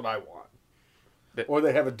 That's what I want. Or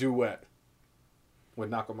they have a duet with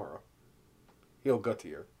Nakamura. He'll gut to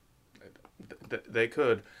you. They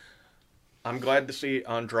could. I'm glad to see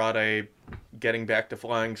Andrade getting back to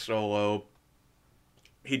flying solo.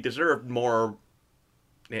 He deserved more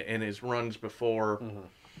in his runs before. Mm-hmm.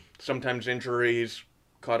 Sometimes injuries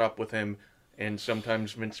caught up with him, and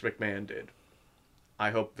sometimes Vince McMahon did.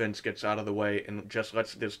 I hope Vince gets out of the way and just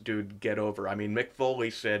lets this dude get over. I mean, Mick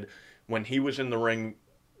Foley said when he was in the ring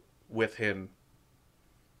with him,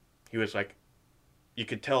 he was like, you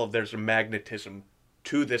could tell there's a magnetism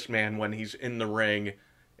to this man when he's in the ring,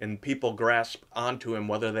 and people grasp onto him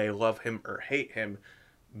whether they love him or hate him.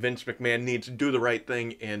 Vince McMahon needs to do the right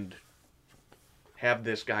thing and have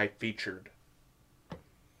this guy featured.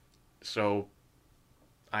 So,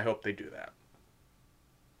 I hope they do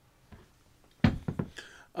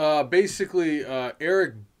that. Basically,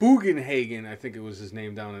 Eric Bugenhagen, I think it was his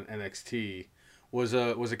name down in NXT, was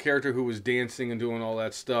a character who was dancing and doing all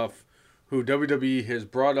that stuff, who WWE has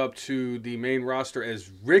brought up to the main roster as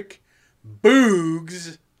Rick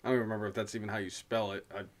Boogs. I don't even remember if that's even how you spell it.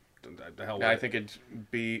 I think it's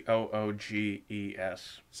Booges.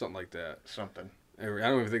 Something like that. Something. I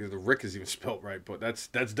don't even think the Rick is even spelled right, but that's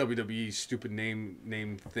WWE's stupid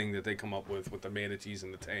name thing that they come up with the manatees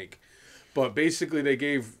in the tank. But basically, they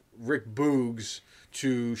gave Rick Boogs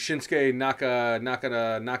to Shinsuke not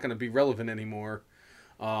gonna be relevant anymore.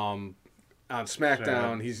 On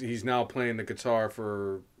SmackDown, he's now playing the guitar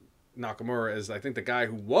for Nakamura, as I think the guy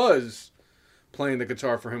who was playing the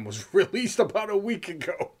guitar for him was released about a week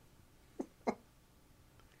ago.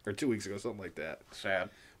 Or 2 weeks ago, something like that. Sad.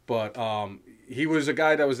 But he was a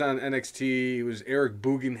guy that was on NXT. He was Eric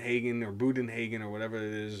Bugenhagen or whatever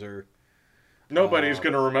it is. Or nobody's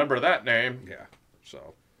going to remember that name. Yeah,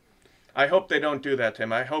 so. I hope they don't do that to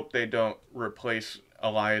him. I hope they don't replace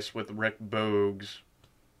Elias with Rick Boogs.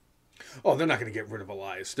 Oh, they're not going to get rid of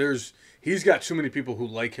Elias. He's got too many people who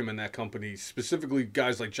like him in that company, specifically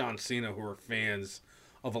guys like John Cena who are fans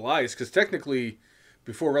of Elias. Because technically,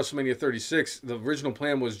 before WrestleMania 36, the original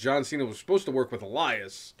plan was John Cena was supposed to work with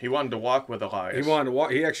Elias. He wanted to walk with Elias. He wanted to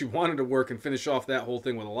walk. He actually wanted to work and finish off that whole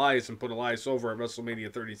thing with Elias and put Elias over at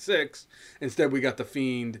WrestleMania 36. Instead, we got the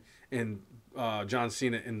Fiend and John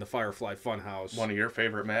Cena in the Firefly Funhouse. One of your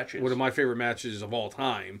favorite matches. One of my favorite matches of all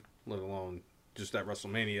time, let alone just at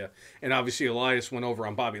WrestleMania. And obviously Elias went over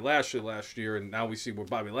on Bobby Lashley last year, and now we see what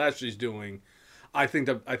Bobby Lashley's doing. I think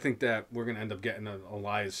that we're going to end up getting an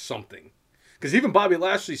Elias something. Because even Bobby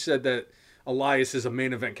Lashley said that Elias is a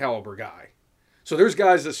main event caliber guy. So there's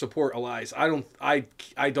guys that support Elias. I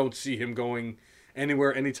don't see him going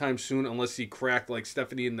anywhere anytime soon unless he cracked like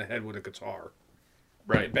Stephanie in the head with a guitar.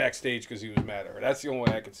 Right. Backstage because he was mad at her. That's the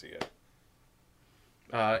only way I can see it.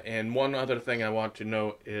 And one other thing I want to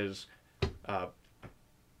note is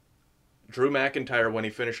Drew McIntyre, when he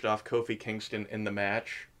finished off Kofi Kingston in the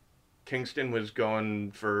match, Kingston was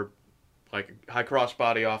going for like a high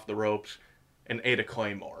crossbody off the ropes and ate a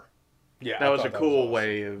Claymore. Yeah, that was a cool awesome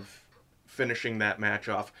way of finishing that match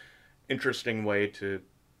off. Interesting way to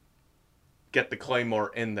get the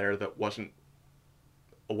Claymore in there that wasn't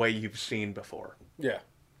a way you've seen before. Yeah.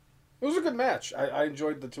 It was a good match. I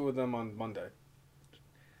enjoyed the two of them on Monday.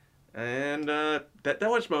 And that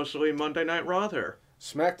was mostly Monday Night Raw there.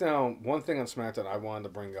 SmackDown, one thing on SmackDown I wanted to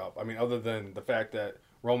bring up, I mean, other than the fact that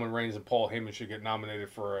Roman Reigns and Paul Heyman should get nominated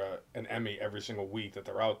for an Emmy every single week that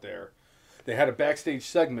they're out there, they had a backstage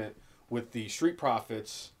segment with the Street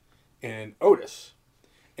Profits and Otis.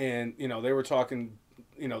 And, you know, they were talking,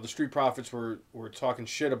 you know, the Street Profits were talking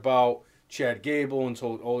shit about Chad Gable and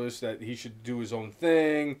told Otis that he should do his own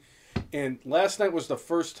thing. And last night was the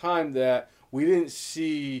first time that we didn't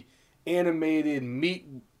see animated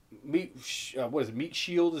Meat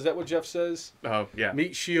Shield, is that what Jeff says? Oh, yeah.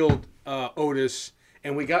 Meat Shield Otis,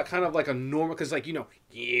 and we got kind of like a normal, because like, you know,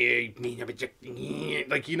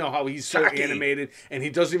 like, you know how he's so animated and he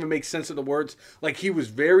doesn't even make sense of the words. Like, he was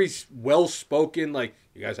very well spoken, like,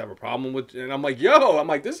 you guys have a problem with, and I'm like,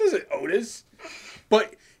 this isn't Otis.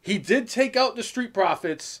 But he did take out the Street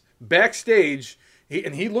Profits backstage,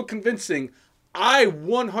 and he looked convincing. I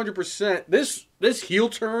 100%, this heel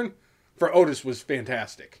turn for Otis was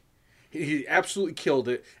fantastic. He absolutely killed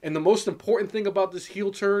it. And the most important thing about this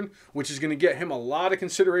heel turn, which is going to get him a lot of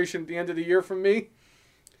consideration at the end of the year from me,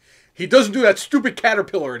 he doesn't do that stupid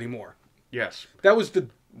caterpillar anymore. Yes. That was the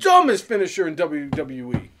dumbest finisher in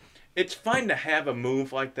WWE. It's fine to have a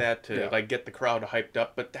move like that to like get the crowd hyped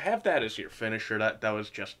up, but to have that as your finisher, that was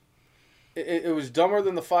just... It was dumber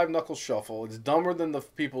than the 5-knuckle shuffle. It's dumber than the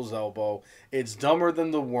people's elbow. It's dumber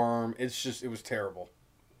than the worm. It was terrible.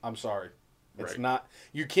 I'm sorry. It's not.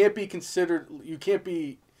 You can't be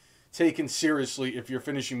taken seriously if your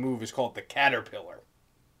finishing move is called the caterpillar.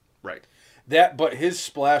 Right. But his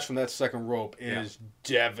splash from that second rope is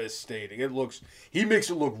devastating. He makes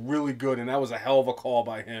it look really good, and that was a hell of a call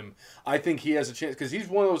by him. I think he has a chance because he's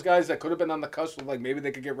one of those guys that could have been on the cusp of like maybe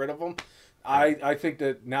they could get rid of him. I think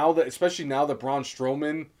that especially now that Braun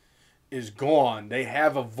Strowman is gone, they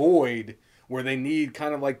have a void where they need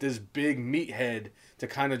kind of like this big meathead to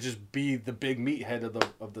kind of just be the big meathead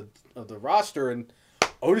of the roster, and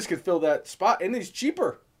Otis could fill that spot, and he's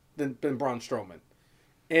cheaper than Braun Strowman.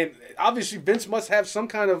 And obviously Vince must have some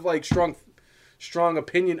kind of like strong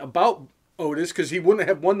opinion about Otis because he wouldn't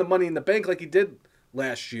have won the Money in the Bank like he did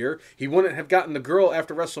last year. He wouldn't have gotten the girl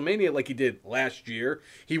after WrestleMania like he did last year.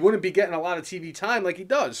 He wouldn't be getting a lot of TV time like he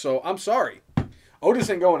does. So I'm sorry. Otis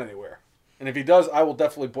ain't going anywhere. And if he does, I will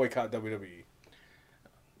definitely boycott WWE.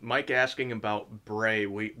 Mike asking about Bray.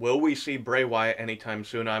 Will we see Bray Wyatt anytime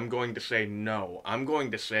soon? I'm going to say no. I'm throwing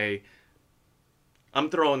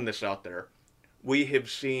this out there. We have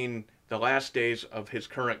seen the last days of his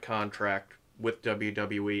current contract with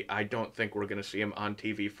WWE. I don't think we're going to see him on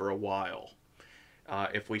TV for a while.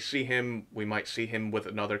 If we see him, we might see him with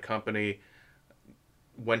another company.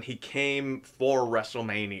 When he came for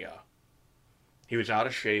WrestleMania, he was out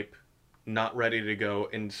of shape, not ready to go,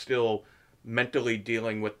 and still mentally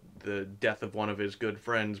dealing with the death of one of his good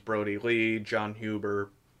friends, Brody Lee, John Huber.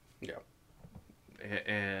 Yeah.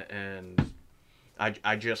 And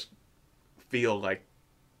I just feel like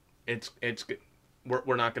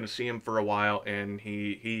we're not going to see him for a while, and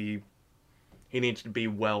he needs to be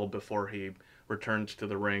well before he returns to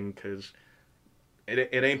the ring, because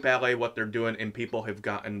it ain't ballet what they're doing, and people have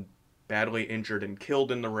gotten badly injured and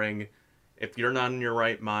killed in the ring. If you're not in your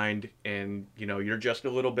right mind and you're just a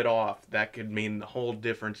little bit off, that could mean the whole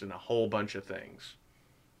difference in a whole bunch of things.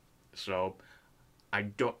 So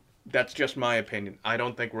That's just my opinion. I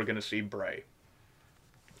don't think we're going to see Bray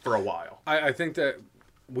for a while. I think that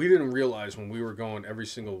we didn't realize when we were going every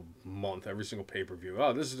single month, every single pay-per-view,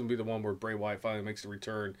 oh, this is going to be the one where Bray Wyatt finally makes the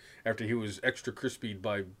return after he was extra crispied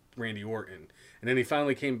by Randy Orton. And then he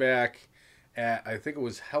finally came back at, I think it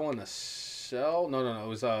was Hell in a Cell? No, it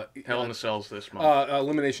was... Hell in a Cell's this month.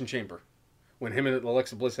 Elimination Chamber. When him and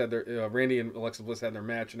Alexa Bliss had their... Randy and Alexa Bliss had their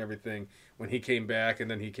match and everything. When he came back, and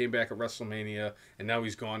then he came back at WrestleMania, and now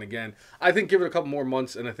he's gone again. I think give it a couple more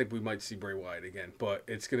months, and I think we might see Bray Wyatt again. But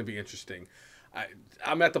it's going to be interesting.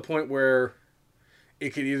 I'm at the point where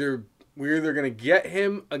it could we're either going to get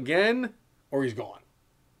him again or he's gone.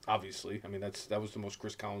 Obviously, I mean that was the most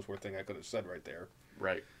Chris Collinsworth thing I could have said right there.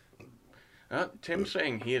 Right. Tim's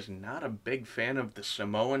saying he is not a big fan of the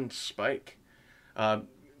Samoan Spike.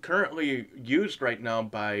 Currently used right now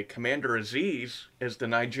by Commander Aziz as the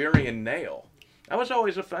Nigerian nail. I was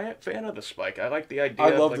always a fan of the Spike. I like the idea.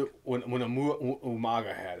 I loved it when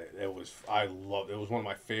Umaga had it. I loved it. It was one of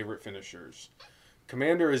my favorite finishers.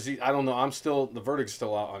 Commander Aziz, I don't know. The verdict's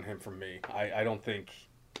still out on him from me. I don't think.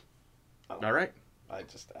 All right. I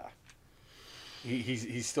just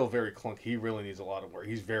he's still very clunky. He really needs a lot of work.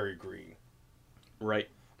 He's very green. Right.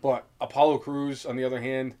 But Apollo Crews, on the other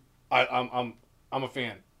hand, I'm a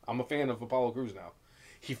fan. I'm a fan of Apollo Crews now.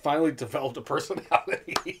 He finally developed a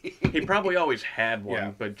personality. He probably always had one,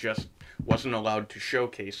 Yeah. but just wasn't allowed to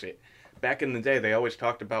showcase it. Back in the day, they always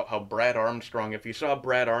talked about how Brad Armstrong, if you saw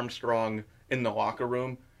Brad Armstrong in the locker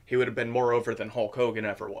room, he would have been more over than Hulk Hogan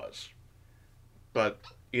ever was. But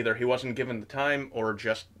either he wasn't given the time or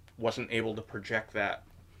just wasn't able to project that.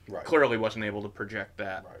 Right. Clearly wasn't able to project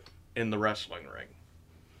that Right. in the wrestling ring.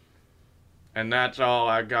 And that's all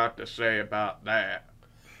I got to say about that.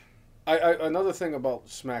 Another thing about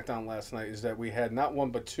SmackDown last night is that we had not one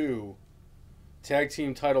but two tag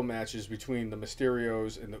team title matches between the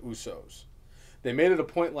Mysterios and the Usos. They made it a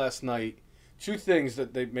point last night. Two things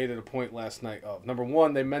that they made it a point last night of. Number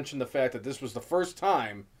one, they mentioned the fact that this was the first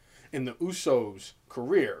time in the Usos'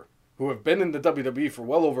 career, who have been in the WWE for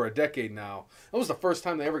well over a decade now, that was the first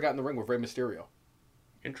time they ever got in the ring with Rey Mysterio.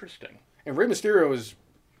 Interesting. And Rey Mysterio has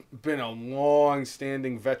been a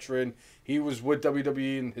long-standing veteran. He was with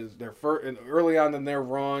WWE in early on in their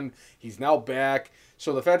run. He's now back.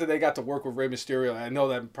 So the fact that they got to work with Rey Mysterio, I know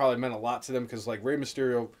that probably meant a lot to them because, like, Rey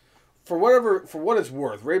Mysterio, for what it's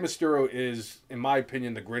worth, Rey Mysterio is, in my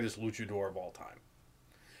opinion, the greatest luchador of all time.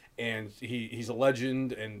 And he's a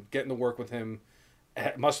legend, and getting to work with him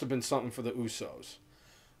must have been something for the Usos.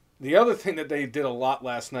 The other thing that they did a lot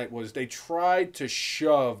last night was they tried to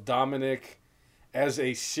shove Dominic as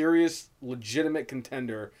a serious, legitimate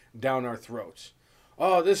contender down our throats.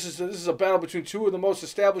 Oh, this is a battle between two of the most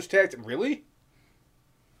established tag teams. Really?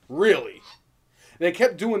 Really? They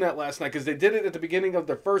kept doing that last night because they did it at the beginning of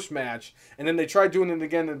their first match, and then they tried doing it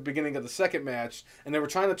again at the beginning of the second match, and they were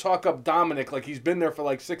trying to talk up Dominic like he's been there for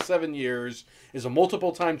like 6-7 years, is a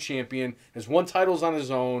multiple-time champion, has won titles on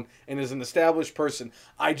his own, and is an established person.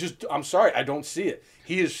 I'm sorry, I don't see it.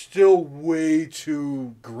 He is still way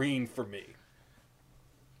too green for me.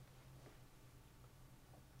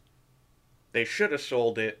 They should have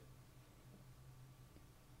sold it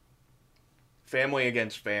family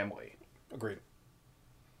against family. Agreed.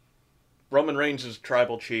 Roman Reigns is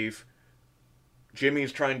tribal chief.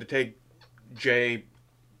 Jimmy's trying to take Jay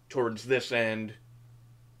towards this end.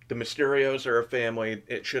 The Mysterios are a family.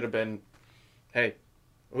 It should have been, hey,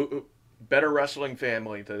 better wrestling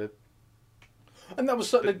family. And that was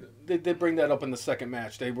something they did bring that up in the second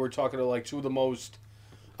match. They were talking to like two of the most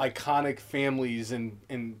iconic families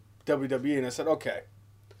in WWE, and I said, okay,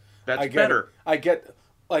 That's better. I get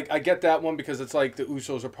that one because it's like the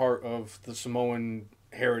Usos are part of the Samoan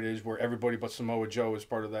heritage where everybody but Samoa Joe is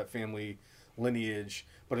part of that family lineage.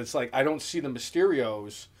 But it's like I don't see the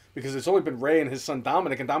Mysterios because it's only been Rey and his son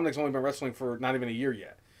Dominic, and Dominic's only been wrestling for not even a year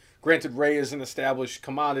yet. Granted, Rey is an established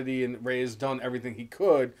commodity, and Rey has done everything he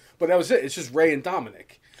could, but that was it. It's just Rey and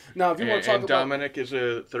Dominic. Now, if you want to talk about Dominic is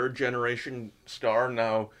a third-generation star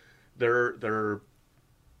now.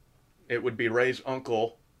 It would be Rey's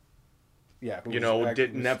uncle. Yeah,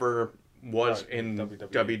 Never was right, in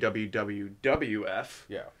WWE. WWF.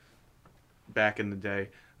 Yeah. Back in the day.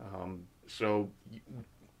 So,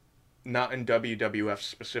 not in WWF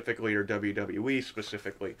specifically or WWE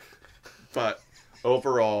specifically, but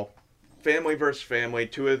overall, family versus family.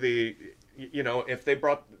 Two of the, if they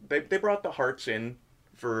brought the Hearts in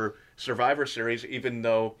for Survivor Series, even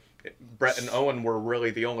though Brett and Owen were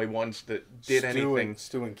really the only ones that did anything.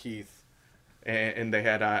 Stu and Keith. And they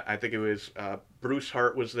had, I think it was Bruce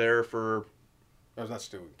Hart was there for. That was not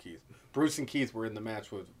Stu and Keith. Bruce and Keith were in the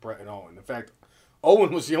match with Brett and Owen. In fact,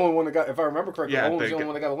 Owen was the only one that got, if I remember correctly, Yeah, Owen was the only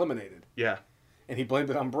one that got eliminated. Yeah, And he blamed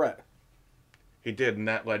it on Brett. he did, and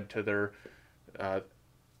that led to their.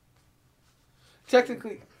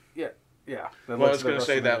 Technically, yeah. Well, I was going to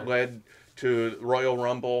say that led to Royal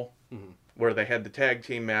Rumble, where they had the tag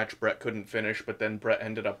team match. Brett couldn't finish, but then Brett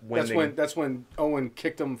ended up winning. That's when Owen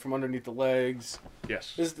kicked him from underneath the legs.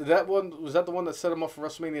 Yes. Was that the one that set him up for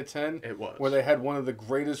WrestleMania 10? It was. Where they had one of the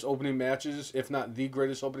greatest opening matches, if not the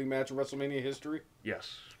greatest opening match in WrestleMania history?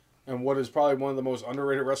 Yes. And what is probably one of the most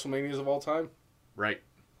underrated WrestleManias of all time? Right.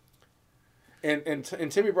 And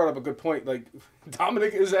Timmy brought up a good point. Like,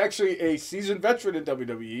 Dominic is actually a seasoned veteran in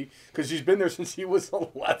WWE because he's been there since he was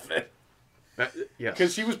 11. Yes.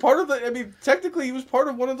 Because he was part of technically he was part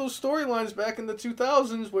of one of those storylines back in the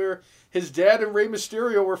 2000s where his dad and Rey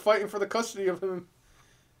Mysterio were fighting for the custody of him.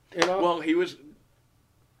 You know? Well,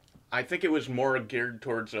 I think it was more geared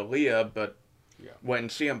towards Aaliyah, but when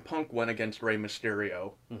CM Punk went against Rey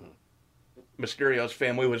Mysterio, Mysterio's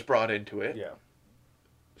family was brought into it. Yeah.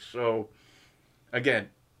 So, again,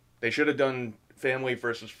 they should have done family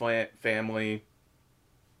versus family,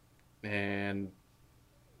 and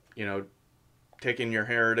taking your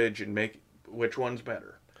heritage and make which one's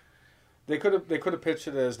better. They could have pitched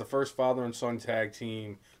it as the first father and son tag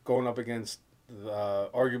team going up against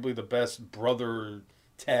arguably the best brother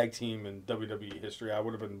tag team in WWE history. I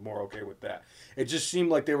would have been more okay with that. It just seemed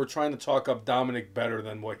like they were trying to talk up Dominic better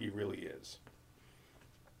than what he really is.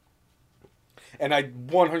 And I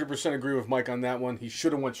 100% agree with Mike on that one. He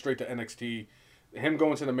should have went straight to NXT. Him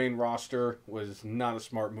going to the main roster was not a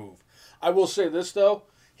smart move. I will say this, though.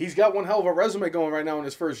 He's got one hell of a resume going right now in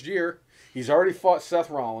his first year. He's already fought Seth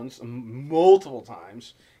Rollins multiple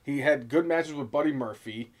times. He had good matches with Buddy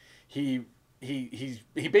Murphy. He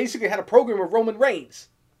basically had a program with Roman Reigns.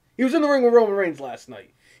 He was in the ring with Roman Reigns last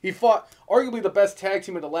night. He fought arguably the best tag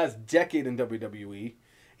team of the last decade in WWE.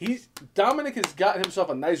 Dominic has gotten himself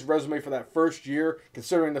a nice resume for that first year,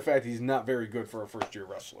 considering the fact he's not very good for a first-year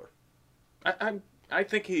wrestler. I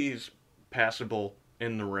think he's passable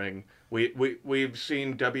in the ring. We've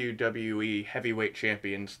seen WWE heavyweight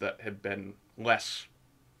champions that have been less.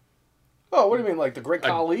 Oh, what do you mean, like the Great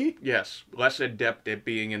Khali? Yes, less adept at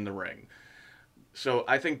being in the ring. So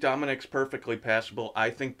I think Dominic's perfectly passable. I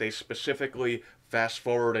think they specifically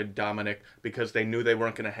fast-forwarded Dominic because they knew they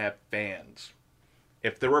weren't going to have fans.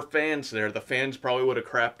 If there were fans there, the fans probably would have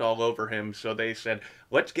crapped all over him. So they said,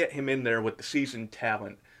 let's get him in there with the seasoned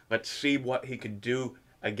talent. Let's see what he could do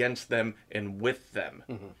against them and with them.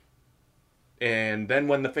 Mm-hmm. And then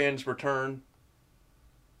when the fans return,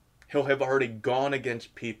 he'll have already gone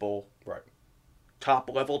against people, right,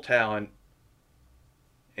 top-level talent,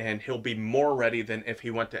 and he'll be more ready than if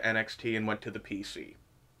he went to NXT and went to the PC.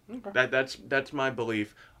 Okay. That's my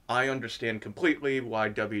belief. I understand completely why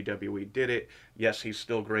WWE did it. Yes, he's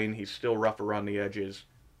still green. He's still rough around the edges.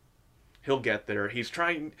 He'll get there.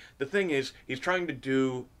 The thing is, he's trying to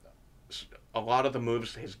do a lot of the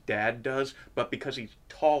moves his dad does, but because he's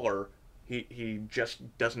taller, he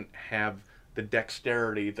just doesn't have the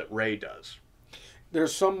dexterity that Ray does.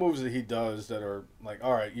 There's some moves that he does that are like,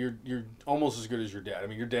 all right, you're almost as good as your dad. I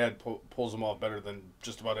mean, your dad pulls them off better than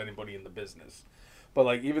just about anybody in the business. But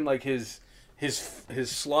like even like his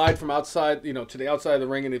slide from outside, to the outside of the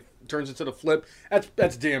ring and it turns into the flip,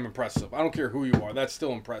 that's damn impressive. I don't care who you are, that's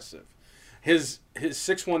still impressive. His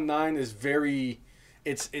 619 is very,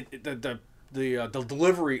 the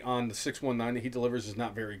delivery on the 619 that he delivers is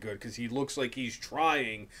not very good because he looks like he's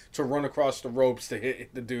trying to run across the ropes to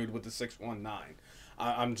hit the dude with the 619.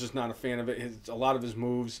 I'm just not a fan of it. A lot of his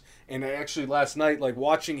moves, and actually last night, like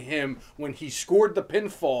watching him when he scored the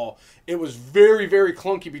pinfall, it was very, very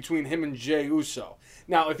clunky between him and Jey Uso.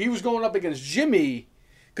 Now, if he was going up against Jimmy,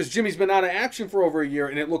 because Jimmy's been out of action for over a year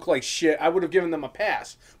and it looked like shit, I would have given them a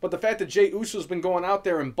pass. But the fact that Jey Uso's been going out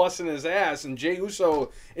there and busting his ass, and Jey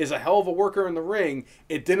Uso is a hell of a worker in the ring,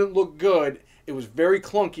 it didn't look good. It was very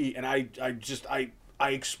clunky, and I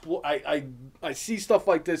see stuff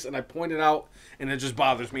like this and I point it out and it just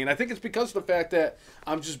bothers me. And I think it's because of the fact that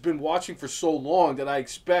I've just been watching for so long that I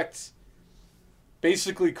expect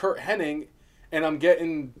basically Kurt Hennig and I'm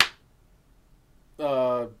getting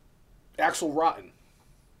Axel Rotten.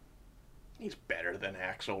 He's better than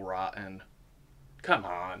Axel Rotten. Come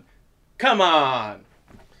on. Come on.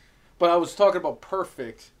 But I was talking about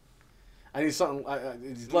perfect. I need something.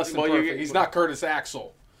 He's less than perfect. He's not Curtis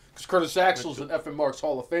Axel. Because Curtis Axel's an F. and Marks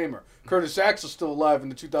Hall of Famer. Curtis Axel's still alive in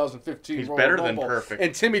the 2015 He's Royal better Rumble. than perfect.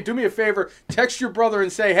 And Timmy, do me a favor. Text your brother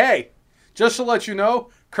and say, hey, just to let you know,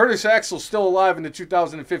 Curtis Axel's still alive in the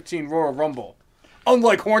 2015 Royal Rumble.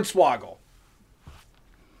 Unlike Hornswoggle.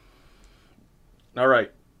 All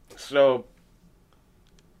right. So,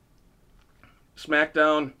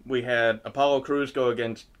 SmackDown, we had Apollo Crews go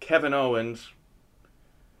against Kevin Owens.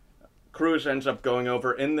 Crews ends up going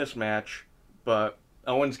over in this match, but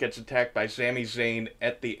Owens gets attacked by Sami Zayn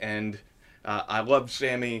at the end. I love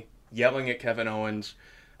Sami yelling at Kevin Owens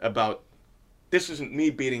about, this isn't me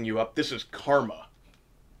beating you up, this is karma.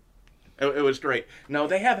 It was great. Now,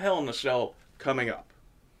 they have Hell in a Cell coming up.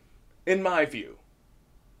 In my view,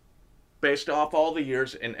 based off all the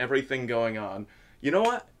years and everything going on, you know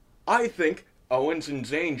what? I think Owens and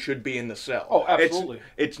Zayn should be in the cell. Oh, absolutely.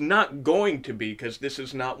 It's not going to be, because this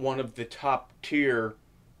is not one of the top tier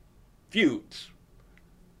feuds.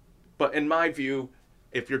 But in my view,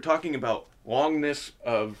 if you're talking about longness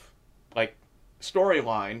of, like,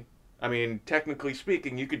 storyline, I mean, technically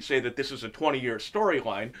speaking, you could say that this is a 20-year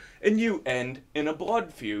storyline, and you end in a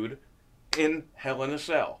blood feud in Hell in a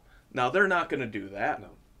Cell. Now, they're not going to do that,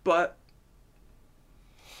 No. but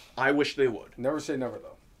I wish they would. Never say never,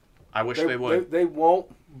 though. I wish they would. They won't,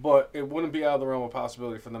 but it wouldn't be out of the realm of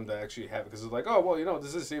possibility for them to actually have it, because it's like, oh, well, you know,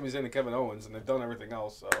 this is Sami Zayn and Kevin Owens, and they've done everything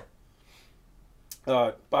else,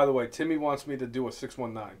 so. By the way, Timmy wants me to do a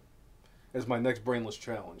 619 as my next brainless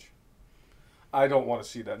challenge. I don't want to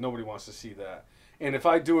see that. Nobody wants to see that. And if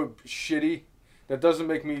I do it shitty, that doesn't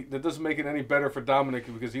make it any better for Dominic,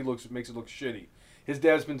 because he makes it look shitty. His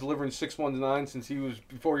dad's been delivering 619 since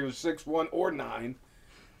before he was 6'1" or 9,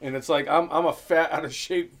 and it's like I'm a fat, out of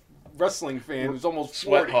shape wrestling fan who's almost 40.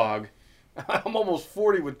 Sweat hog. I'm almost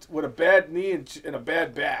 40 with a bad knee and a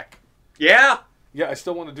bad back. Yeah. Yeah, I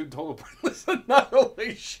still want to do total brainless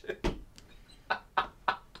annihilation.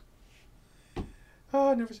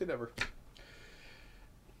 Never say never.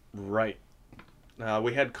 Right.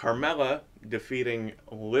 We had Carmella defeating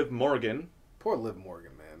Liv Morgan. Poor Liv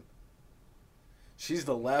Morgan, man. She's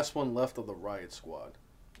the last one left of the Riot Squad.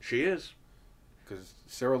 She is. Because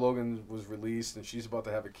Sarah Logan was released, and she's about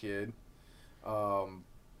to have a kid. And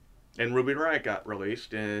Ruby Riott got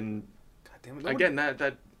released, and God damn it, again,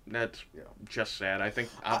 that's just sad. I think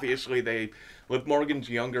obviously Liv Morgan's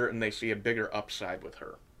younger, and they see a bigger upside with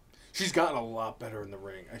her. She's gotten a lot better in the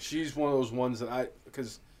ring. And she's one of those ones that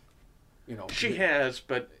she has,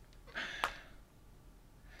 but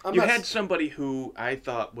you had somebody who I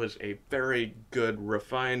thought was a very good,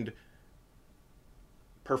 refined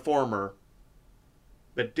performer,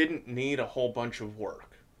 but didn't need a whole bunch of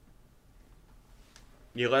work.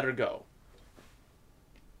 You let her go.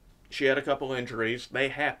 She had a couple injuries. They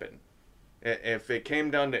happen. If it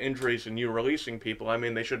came down to injuries and you releasing people, I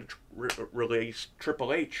mean, they should have released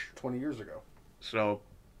Triple H 20 years ago. So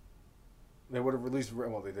they would have released.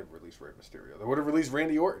 Well, they did release Rey Mysterio. They would have released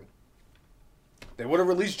Randy Orton. They would have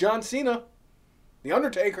released John Cena, The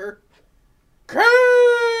Undertaker, Kane,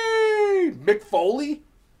 Mick Foley.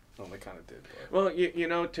 Well, they kind of did. But. Well, you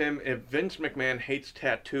know, Tim, if Vince McMahon hates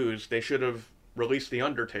tattoos, they should have released The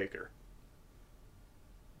Undertaker.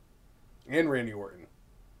 And Randy Orton.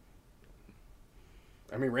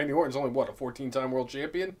 I mean, Randy Orton's only, what, a 14-time world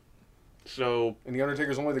champion? So... And The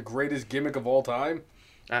Undertaker's only the greatest gimmick of all time?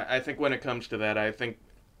 I think when it comes to that, I think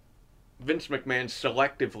Vince McMahon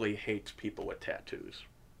selectively hates people with tattoos.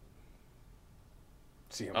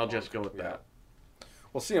 I'll just go with that.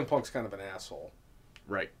 Well, CM Punk's kind of an asshole.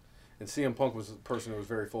 Right. And CM Punk was a person who was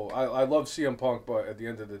very full. I love CM Punk, but at the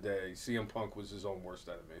end of the day, CM Punk was his own worst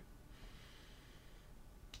enemy.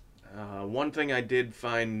 One thing I did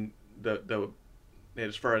find,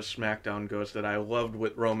 as far as SmackDown goes, that I loved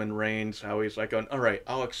with Roman Reigns, how he's like, all right,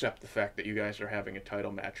 I'll accept the fact that you guys are having a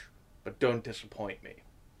title match, but don't disappoint me.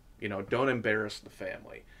 You know, don't embarrass the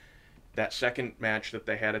family. That second match that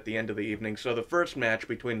they had at the end of the evening, so the first match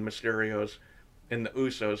between Mysterios and the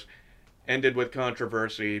Usos ended with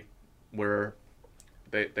controversy where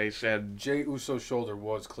they said... Jey Uso's shoulder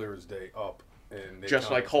was clear as day up. And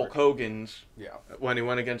just like Hulk Hogan's yeah. when he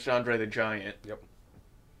went against Andre the Giant. Yep.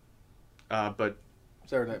 But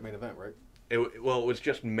Saturday Night Main Event, right? It was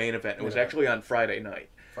just main event. It was actually on Friday night.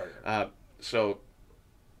 So,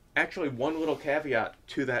 actually, one little caveat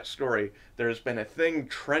to that story. There's been a thing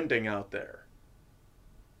trending out there.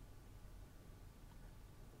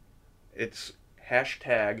 It's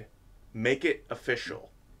hashtag make it official.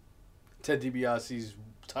 Ted DiBiase's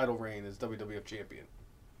title reign as WWF champion.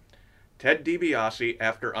 Ted DiBiase,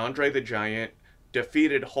 after Andre the Giant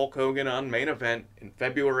defeated Hulk Hogan on main event in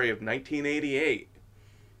February of 1988,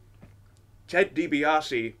 Ted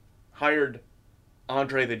DiBiase hired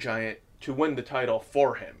Andre the Giant to win the title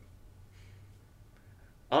for him.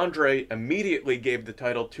 Andre immediately gave the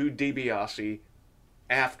title to DiBiase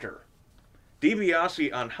after.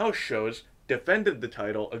 DiBiase on house shows defended the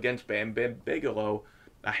title against Bam Bam Bigelow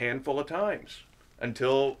a handful of times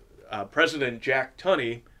until President Jack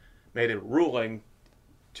Tunney made a ruling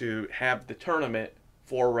to have the tournament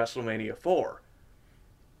for WrestleMania 4.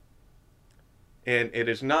 And it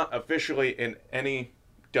is not officially in any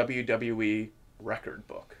WWE record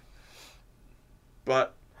book.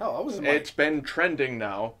 But Hell, I was it's been trending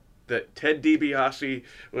now that Ted DiBiase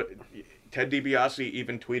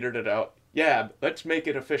even tweeted it out. Yeah, let's make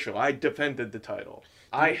it official. I defended the title.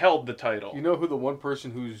 I held the title. You know who the one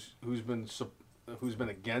person who's been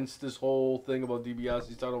against this whole thing about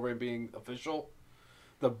DiBiase's title reign being official?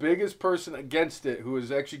 The biggest person against it, who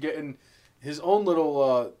is actually getting his own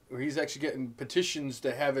little, he's actually getting petitions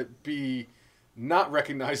to have it be not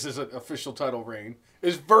recognized as an official title reign,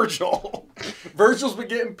 is Virgil. Virgil's been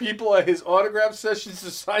getting people at his autograph sessions to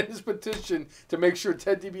sign his petition to make sure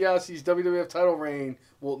Ted DiBiase's WWF title reign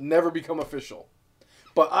will never become official.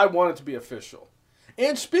 But I want it to be official.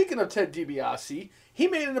 And speaking of Ted DiBiase, he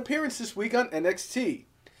made an appearance this week on NXT.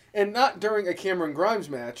 And not during a Cameron Grimes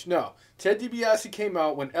match, no. Ted DiBiase came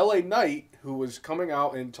out when LA Knight, who was coming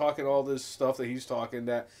out and talking all this stuff that he's talking,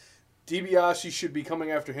 that DiBiase should be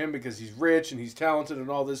coming after him because he's rich and he's talented and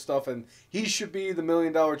all this stuff, and he should be the $1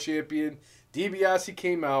 Million champion. DiBiase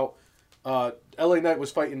came out. LA Knight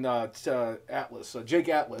was fighting Jake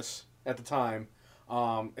Atlas at the time.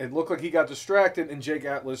 It looked like he got distracted, and Jake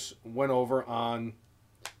Atlas went over on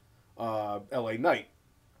LA Knight.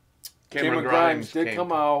 Cameron Grimes did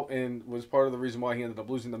come out and was part of the reason why he ended up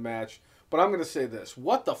losing the match. But I'm going to say this.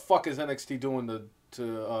 What the fuck is NXT doing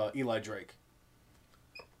to Eli Drake?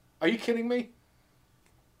 Are you kidding me?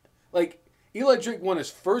 Like, Eli Drake won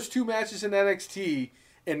his first 2 matches in NXT,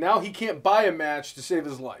 and now he can't buy a match to save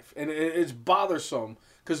his life. And it's bothersome,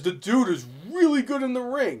 because the dude is really good in the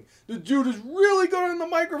ring. The dude is really good on the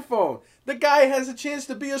microphone. The guy has a chance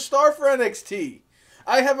to be a star for NXT.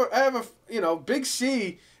 I have a Big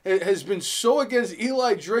C has been so against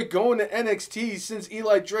Eli Drake going to NXT since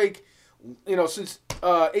Eli Drake, since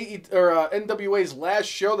NWA's last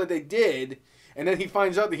show that they did, and then he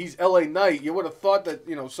finds out that he's LA Knight. You would have thought that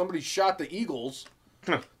somebody shot the Eagles,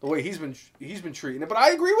 the way he's been treating it. But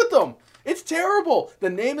I agree with them. It's terrible. The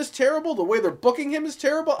name is terrible. The way they're booking him is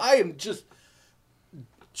terrible. I am just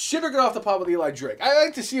shit or get off the pot with Eli Drake. I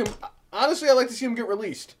like to see him. Honestly, I like to see him get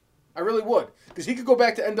released. I really would. Because he could go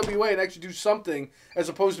back to NWA and actually do something as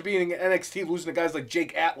opposed to being in NXT losing to guys like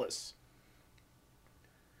Jake Atlas.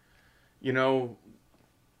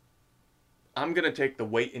 I'm going to take the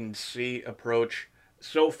wait and see approach.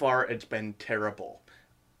 So far, it's been terrible.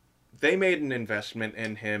 They made an investment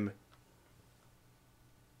in him.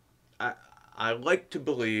 I like to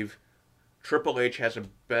believe Triple H has a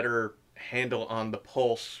better handle on the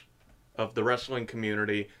pulse of the wrestling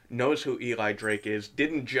community, knows who Eli Drake is,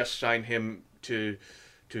 didn't just sign him to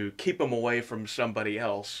keep him away from somebody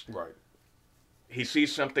else. Right. He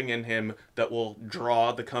sees something in him that will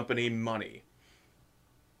draw the company money.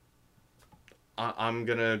 I'm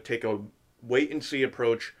going to take a wait-and-see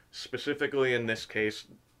approach, specifically in this case,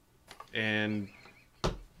 and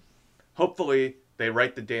hopefully they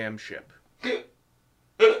right the damn ship.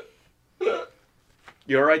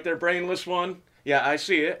 You all right there, brainless one? Yeah, I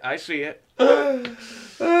see it.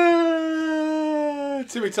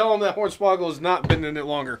 Timmy, tell him that Hornswoggle has not been in it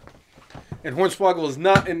longer. And Hornswoggle is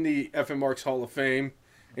not in the FM Marks Hall of Fame,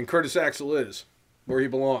 and Curtis Axel is, where he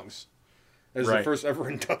belongs. As the first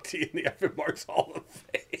ever inductee in the FM Marks Hall of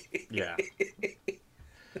Fame. Yeah.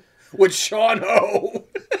 With Sean Ho.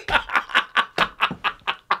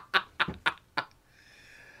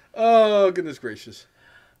 Oh, goodness gracious.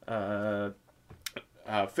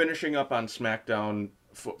 Finishing up on SmackDown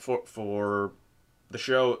for the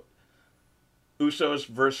show, Usos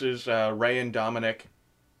versus Rey and Dominic.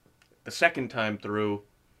 The second time through,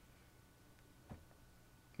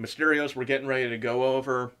 Mysterios were getting ready to go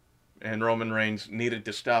over, and Roman Reigns needed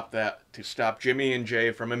to stop that, to stop Jimmy and Jay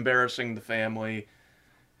from embarrassing the family.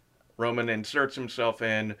 Roman inserts himself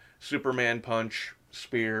in, Superman punch,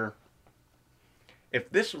 spear. If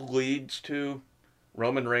this leads to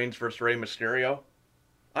Roman Reigns versus Rey Mysterio,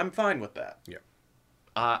 I'm fine with that. Yeah.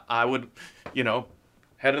 I would,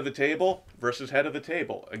 head of the table versus head of the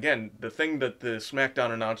table. Again, the thing that the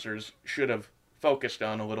SmackDown announcers should have focused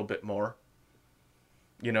on a little bit more.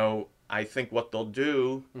 I think what they'll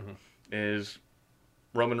do is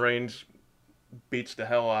Roman Reigns beats the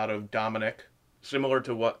hell out of Dominic, similar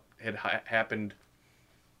to what had happened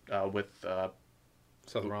with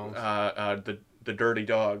Seth Rollins. The Dirty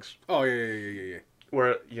Dogs. Oh, yeah.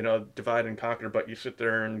 Where, divide and conquer, but you sit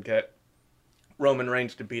there and get Roman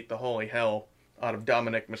Reigns to beat the holy hell out of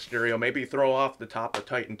Dominic Mysterio, maybe throw off the top of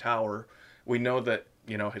Titan Tower. We know that,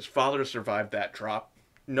 his father survived that drop.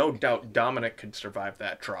 No doubt Dominic could survive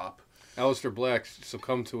that drop. Aleister Black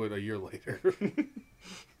succumbed to it a year later.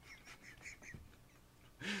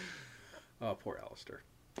 Oh, poor Aleister.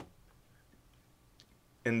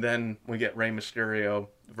 And then we get Rey Mysterio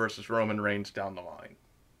versus Roman Reigns down the line.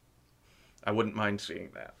 I wouldn't mind seeing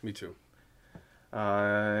that. Me too.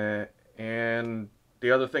 And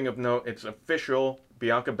the other thing of note, it's official.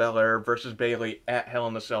 Bianca Belair versus Bayley at Hell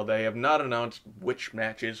in the Cell. They have not announced which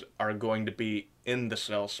matches are going to be in the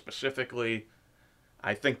cell specifically.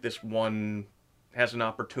 I think this one has an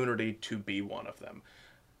opportunity to be one of them.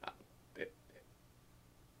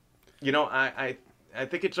 I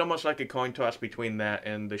think it's almost like a coin toss between that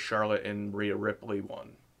and the Charlotte and Rhea Ripley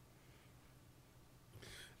one.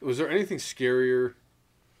 Was there anything scarier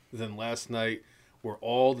than last night where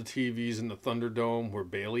all the TVs in the Thunderdome were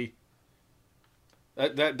Bayley?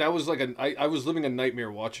 That was like I was living a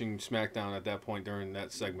nightmare watching SmackDown at that point during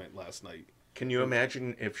that segment last night. Can you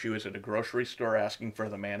imagine if she was at a grocery store asking for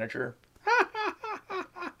the manager?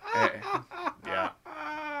 Yeah.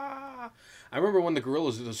 I remember when the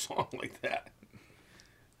Gorillas did a song like that.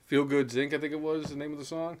 Feel Good Zinc, I think it was the name of the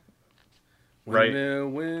song. Right. Windmill,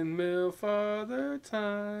 windmill, father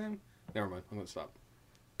time. Never mind, I'm going to stop.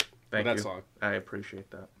 Thank that you. Song. I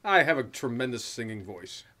appreciate that. I have a tremendous singing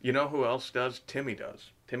voice. You know who else does? Timmy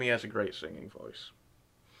does. Timmy has a great singing voice.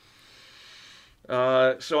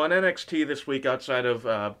 So on NXT this week, outside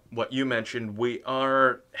of what you mentioned, we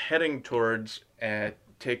are heading towards a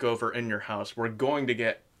takeover in your house. We're going to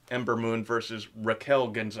get Ember Moon versus Raquel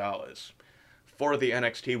Gonzalez for the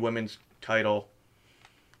NXT Women's title.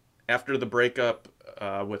 After the breakup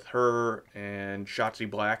with her and Shotzi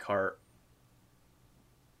Blackheart,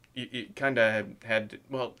 you kind of had,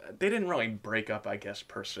 well, they didn't really break up, I guess,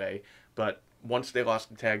 per se, but once they lost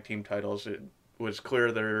the tag team titles, it was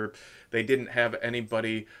clear they didn't have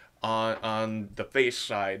anybody on the face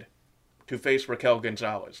side to face Raquel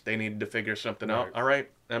Gonzalez. They needed to figure something out. All right,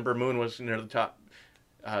 Ember Moon was near the top.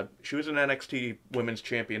 She was an NXT Women's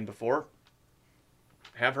Champion before.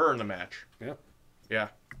 Have her in the match. Yeah. Yeah.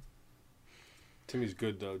 Timmy's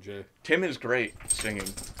good, though, Jay. Tim is great singing.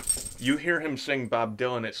 You hear him sing Bob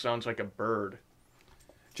Dylan, it sounds like a bird.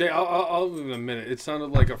 Jay, I'll give him a minute. It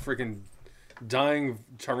sounded like a freaking dying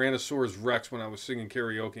Tyrannosaurus Rex when I was singing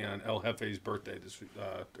karaoke on El Jefe's birthday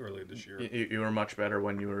earlier this year. You were much better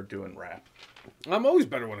when you were doing rap. I'm always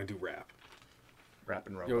better when I do rap. Rap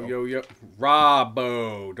and Robo. Yo.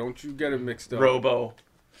 Robbo. Don't you get it mixed up. Robo.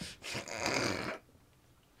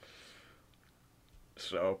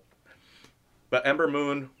 So, but Ember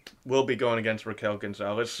Moon will be going against Raquel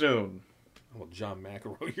Gonzalez soon. Well, John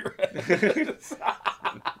McEnroe, you're right.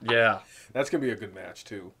 Yeah. That's going to be a good match,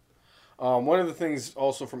 too. One of the things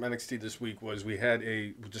also from NXT this week was we had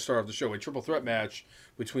to start off the show, a triple threat match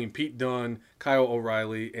between Pete Dunne, Kyle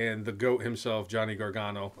O'Reilly, and the GOAT himself, Johnny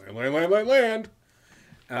Gargano. Land.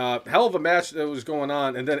 Hell of a match that was going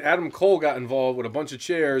on. And then Adam Cole got involved with a bunch of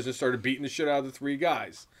chairs and started beating the shit out of the three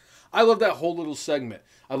guys. I love that whole little segment.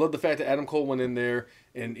 I love the fact that Adam Cole went in there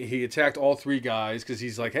and he attacked all three guys because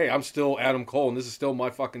he's like, hey, I'm still Adam Cole and this is still my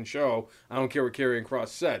fucking show. I don't care what Karrion Kross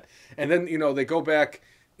said. And then, they go back,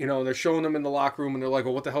 they're showing them in the locker room and they're like,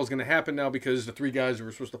 well, what the hell's going to happen now? Because the three guys who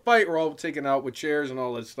were supposed to fight were all taken out with chairs and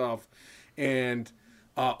all that stuff. And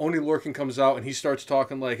Oney Lorcan comes out and he starts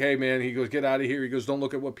talking like, hey, man, he goes, get out of here. He goes, don't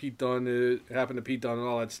look at what happened to Pete Dunne and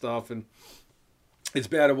all that stuff. And it's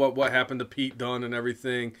bad at what happened to Pete Dunne and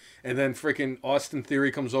everything. And then freaking Austin Theory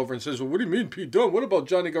comes over and says, well, what do you mean Pete Dunne? What about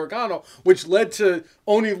Johnny Gargano? Which led to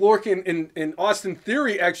Oney Lorcan and Austin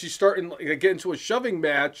Theory actually starting to get into a shoving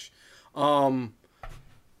match. So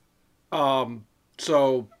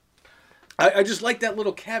I just like that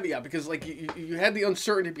little caveat because like you had the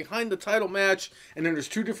uncertainty behind the title match and then there's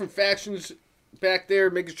two different factions back there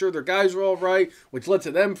making sure their guys are all right, which led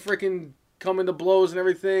to them freaking coming to blows and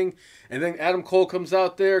everything. And then Adam Cole comes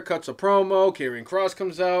out there, cuts a promo. Karrion Kross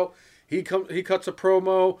comes out. He cuts a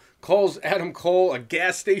promo, calls Adam Cole a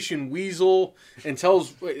gas station weasel, and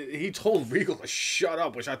he told Regal to shut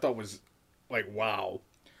up, which I thought was like, wow.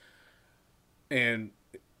 And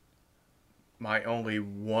my only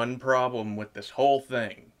one problem with this whole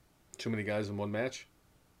thing. Too many guys in one match?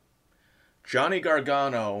 Johnny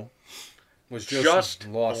Gargano was just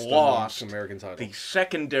lost the American title. The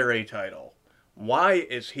secondary title. Why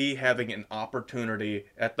is he having an opportunity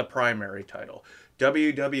at the primary title?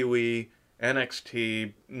 WWE,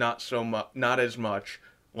 NXT, not as much,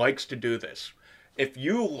 likes to do this. If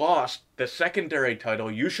you lost the secondary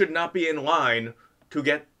title, you should not be in line to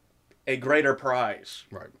get a greater prize.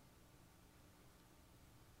 Right.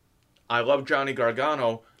 I love Johnny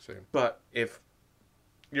Gargano, Same. But if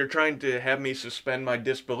you're trying to have me suspend my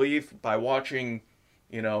disbelief by watching,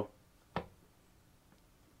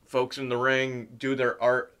 folks in the ring do their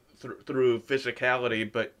art through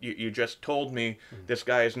physicality, but you just told me this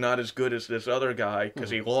guy is not as good as this other guy because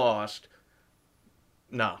he lost.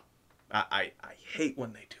 No. I hate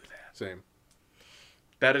when they do that. Same.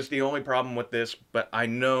 That is the only problem with this, but I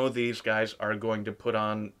know these guys are going to put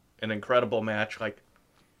on an incredible match. Like,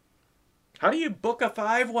 how do you book a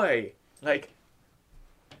 5-way? Like,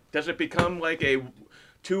 does it become like a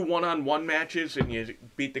 2 one-on-one matches and you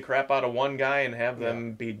beat the crap out of one guy and have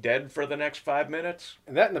them be dead for the next 5 minutes?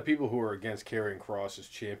 And that and the people who are against Karrion Kross as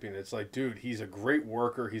champion, it's like, dude, he's a great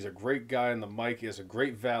worker. He's a great guy on the mic. He has a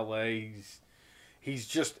great valet. He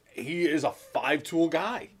is a 5-tool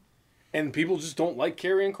guy. And people just don't like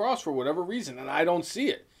Karrion Kross for whatever reason, and I don't see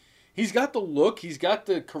it. He's got the look. He's got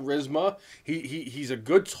the charisma. He's a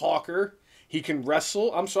good talker. He can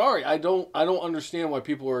wrestle. I'm sorry. I don't understand why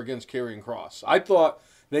people are against Karrion Kross. I thought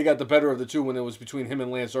they got the better of the two when it was between him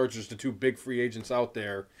and Lance Archer, the two big free agents out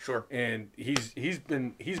there. Sure. And he's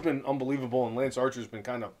been unbelievable, and Lance Archer's been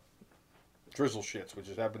kind of drizzle shits, which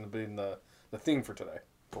has happened to be the theme for today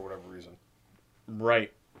for whatever reason.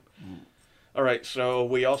 Right. All right, so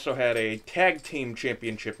we also had a tag team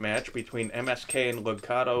championship match between MSK and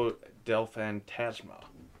Legado del Fantasma.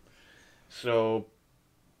 So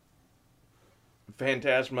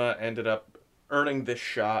Fantasma ended up earning this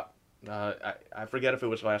shot. I forget if it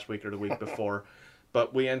was last week or the week before,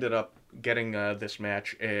 but we ended up getting this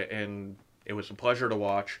match, and it was a pleasure to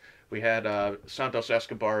watch. We had Santos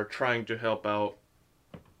Escobar trying to help out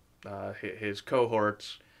his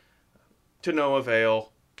cohorts, to no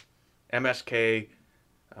avail. MSK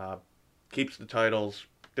keeps the titles,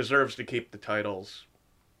 deserves to keep the titles,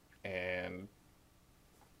 and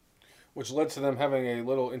which led to them having a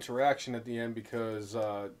little interaction at the end because,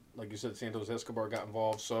 like you said, Santos Escobar got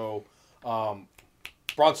involved. So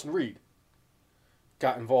Bronson Reed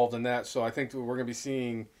got involved in that. So I think we're going to be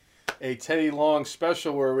seeing a Teddy Long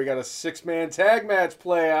special where we got a 6-man tag match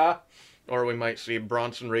play. Or we might see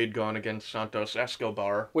Bronson Reed going against Santos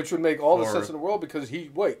Escobar. Which would make all the sense in the world because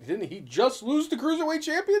didn't he just lose the Cruiserweight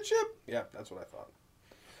Championship? Yeah, that's what I thought.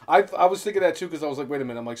 I was thinking that too because I was like, wait a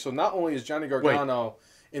minute. I'm like, so not only is Johnny Gargano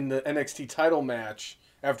in the NXT title match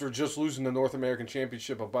after just losing the North American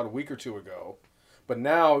Championship about a week or two ago, but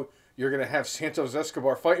now you're going to have Santos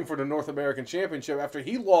Escobar fighting for the North American Championship after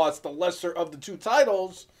he lost the lesser of the two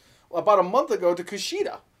titles about a month ago to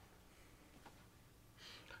Kushida.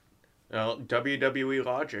 Well, WWE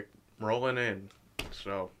logic rolling in,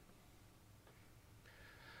 so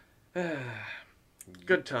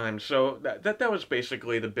good times. So that was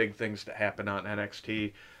basically the big things that happened on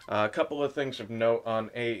NXT. A couple of things of note on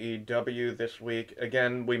AEW this week.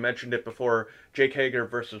 Again, we mentioned it before. Jake Hager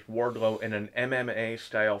versus Wardlow in an MMA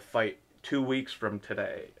style fight 2 weeks from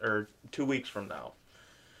today, or 2 weeks from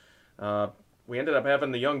now. We ended up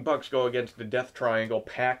having the Young Bucks go against the Death Triangle,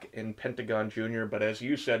 Pac and Pentagon Jr., but as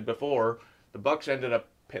you said before, the Bucks ended up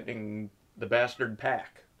pinning the bastard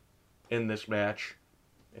Pac in this match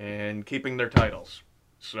and keeping their titles.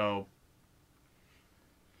 So,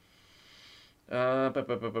 oh,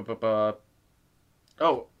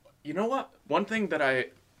 you know what? One thing that I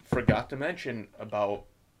forgot to mention about,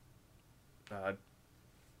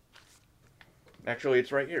 actually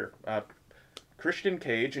it's right here, Christian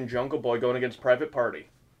Cage and Jungle Boy going against Private Party.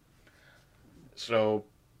 So,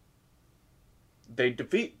 they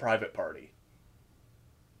defeat Private Party.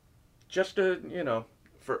 Just to,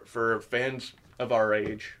 for fans of our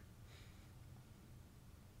age,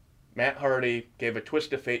 Matt Hardy gave a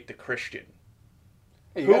twist of fate to Christian.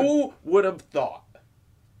 Hey, Who would have thought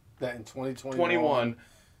that in 2021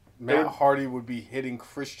 Matt Hardy would be hitting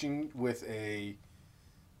Christian with a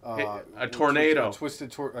tornado, a twist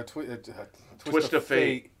of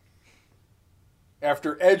fate.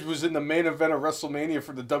 After Edge was in the main event of WrestleMania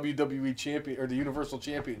for the WWE champion or the Universal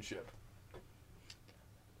Championship.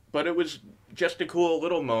 But it was just a cool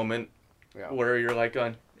little moment where you're like,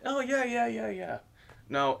 oh yeah.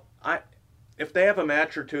 Now, if they have a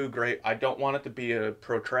match or two, great. I don't want it to be a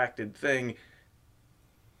protracted thing.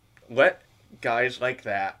 Let guys like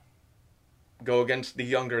that go against the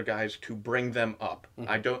younger guys to bring them up.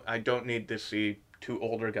 Mm-hmm. I don't need to see two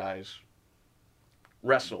older guys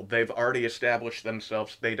wrestle. They've already established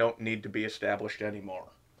themselves. They don't need to be established anymore.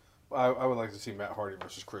 I would like to see Matt Hardy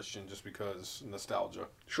versus Christian just because nostalgia.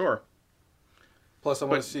 Sure. Plus, I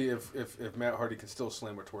want to see if Matt Hardy can still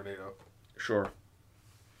slam a tornado. Sure.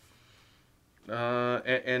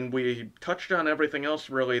 And we touched on everything else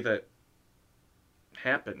really that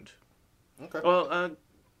happened. Okay. Well,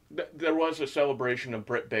 there was a celebration of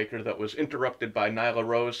Britt Baker that was interrupted by Nyla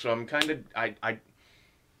Rose, so I'm kind of...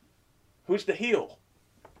 who's the heel?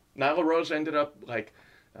 Nyla Rose ended up,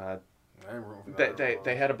 I ain't rooting for that.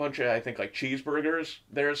 They had a bunch of, I think, like cheeseburgers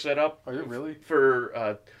there set up. Are you really?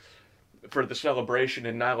 For the celebration,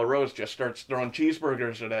 and Nyla Rose just starts throwing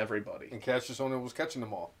cheeseburgers at everybody. And Cassius Ohno was catching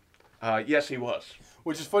them all. Yes, he was.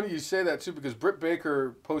 Which is funny you say that, too, because Britt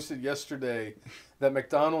Baker posted yesterday that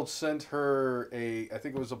McDonald's sent her I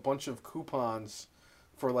think it was a bunch of coupons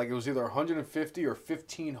for, like, it was either 150 or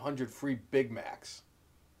 1,500 free Big Macs.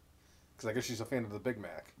 Because I guess she's a fan of the Big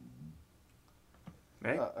Mac.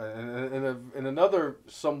 Hey. In another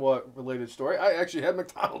somewhat related story, I actually had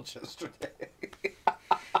McDonald's yesterday.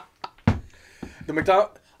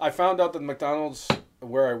 I found out that McDonald's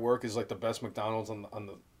where I work is like the best McDonald's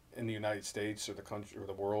in the United States or the country or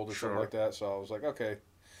the world or something like that. So I was like, okay,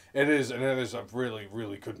 it is, and it is a really,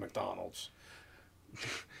 really good McDonald's.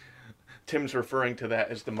 Tim's referring to that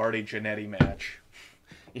as the Marty Jannetty match.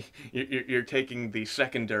 You're taking the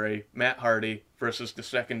secondary Matt Hardy versus the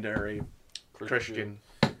secondary Christian.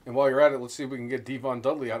 And while you're at it, let's see if we can get Devon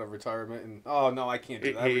Dudley out of retirement. And oh no, I can't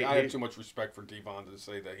do that. I have too much respect for Devon to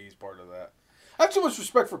say that he's part of that. I have too much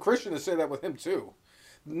respect for Christian to say that with him too.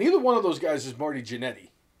 Neither one of those guys is Marty Jannetty.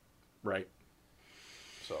 Right.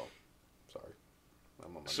 So, sorry.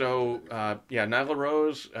 Nyla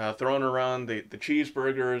Rose throwing around the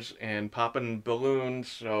cheeseburgers and popping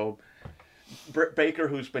balloons. So, Britt Baker,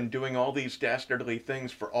 who's been doing all these dastardly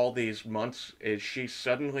things for all these months, is she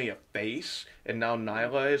suddenly a face? And now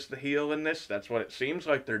Nyla is the heel in this? That's what it seems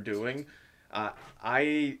like they're doing.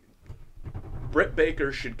 Britt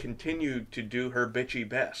Baker should continue to do her bitchy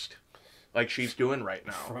best, like she's doing right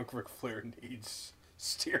now. Frank Ric Flair needs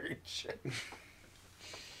steering shit.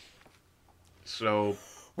 So,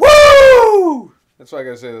 woo! That's what I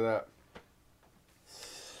gotta say to that.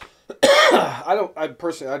 I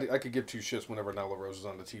personally could give two shits whenever Nyla Rose is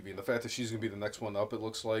on the TV. And the fact that she's gonna be the next one up, it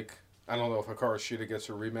looks like. I don't know if Hikaru Shida gets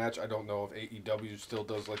her rematch. I don't know if AEW still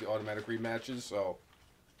does like the automatic rematches. So,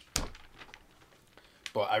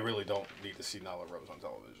 but I really don't need to see Nyla Rose on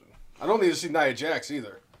television. I don't need to see Nia Jax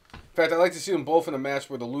either. In fact, I'd like to see them both in a match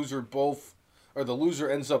where the loser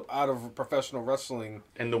ends up out of professional wrestling,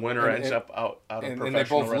 and the winner ends up out of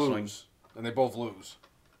professional wrestling, and they both lose.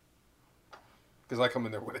 Because I come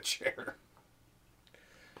in there with a chair.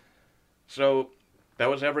 So, that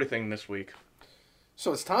was everything this week.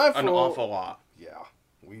 So it's time for an awful lot. Yeah,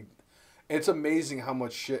 it's amazing how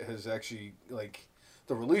much shit has actually, like,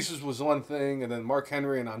 the releases was one thing, and then Mark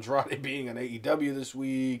Henry and Andrade being on AEW this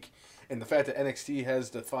week, and the fact that NXT has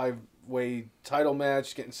the 5-way title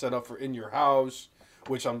match getting set up for In Your House,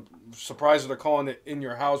 which I'm surprised that they're calling it In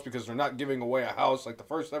Your House because they're not giving away a house like the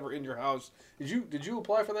first ever In Your House. Did you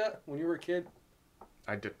apply for that when you were a kid?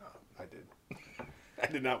 I did not. I did. I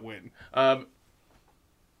did not win.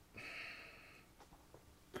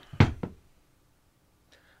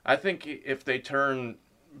 I think if they turn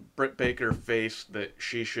Britt Baker face, that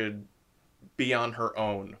she should be on her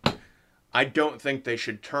own. I don't think they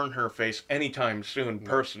should turn her face anytime soon,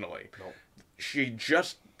 personally. No. She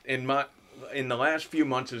just, in the last few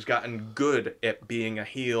months, has gotten good at being a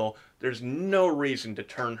heel. There's no reason to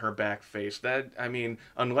turn her back face.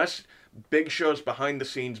 Unless Big Show's behind the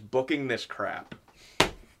scenes booking this crap,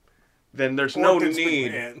 then there's no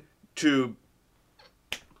need to...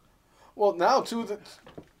 Well, now, too,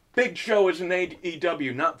 Big Show is an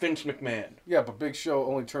AEW, not Vince McMahon. Yeah, but Big Show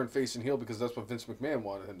only turned face and heel because that's what Vince McMahon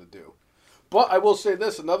wanted him to do. But I will say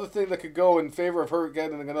this, another thing that could go in favor of her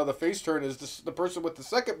getting another face turn is the person with the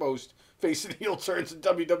second most face and heel turns in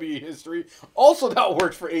WWE history also now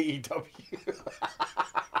works for AEW.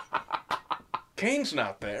 Kane's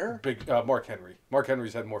not there. Mark Henry. Mark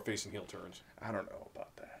Henry's had more face and heel turns. I don't know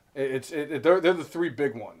about that. They're the three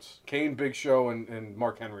big ones. Kane, Big Show, and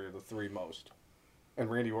Mark Henry are the three most.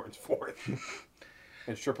 And Randy Orton's fourth.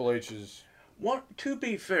 And Triple H is... To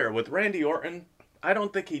be fair, with Randy Orton, I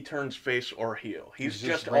don't think he turns face or heel. He's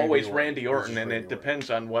just Randy always Orton. Randy Orton, and it depends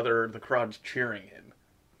on whether the crowd's cheering him.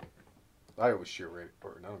 I always cheer Randy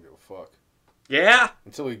Orton. I don't give a fuck. Yeah?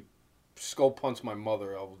 Until he skull punts my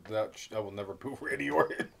mother, I will never boo Randy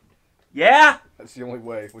Orton. Yeah? That's the only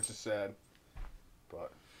way, which is sad.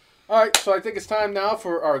 But all right, so I think it's time now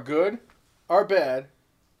for our good, our bad,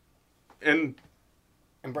 and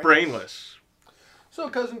brainless. So,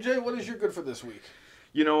 Cousin Jay, what is your good for this week?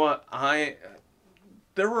 You know what?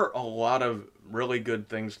 There were a lot of really good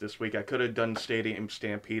things this week. I could have done Stadium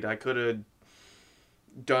Stampede. I could have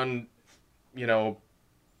done, a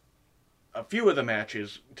few of the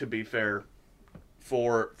matches, to be fair,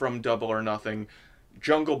 from Double or Nothing.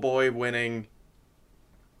 Jungle Boy winning.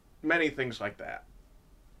 Many things like that.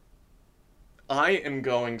 I am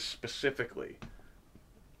going specifically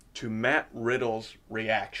to Matt Riddle's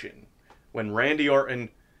reaction when Randy Orton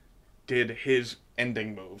did his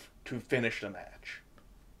ending move to finish the match.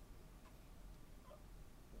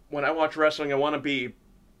 When I watch wrestling, I want to be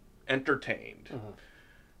entertained.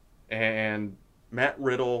 And Matt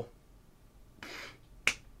Riddle,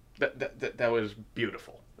 that was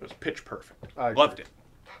beautiful. It was pitch perfect. Loved it.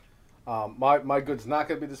 My good's not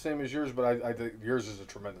going to be the same as yours, but I think yours is a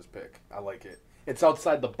tremendous pick. I like it. It's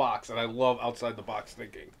outside the box, and I love outside the box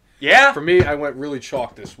thinking. Yeah? For me, I went really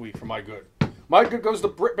chalk this week for my good. My good goes to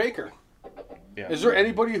Britt Baker. Yeah. Is there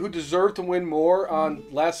anybody who deserved to win more on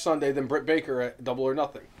last Sunday than Britt Baker at Double or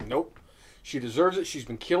Nothing? Nope. She deserves it. She's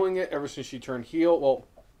been killing it ever since she turned heel. Well,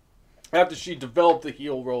 after she developed the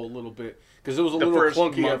heel role a little bit, because it was a little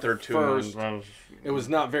clunky month at or two first. months. It was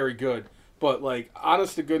not very good. But, like,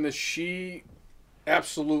 honest to goodness, she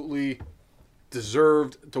absolutely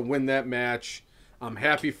deserved to win that match. I'm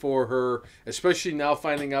happy for her, especially now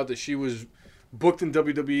finding out that she was booked in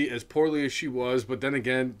WWE as poorly as she was. But then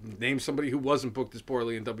again, name somebody who wasn't booked as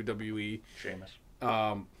poorly in WWE. Sheamus.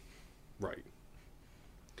 Right.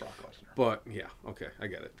 Brock Lesnar. But, yeah, okay, I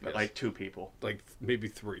get it. But Yes. like 2 people. Like, maybe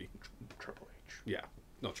 3. Triple H. Yeah.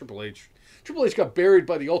 No, Triple H. Triple H got buried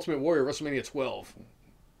by the Ultimate Warrior at WrestleMania 12.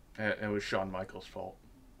 It was Shawn Michaels' fault.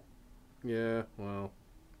 Yeah, well,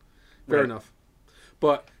 fair enough.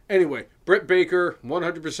 But anyway, Britt Baker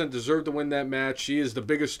 100% deserved to win that match. She is the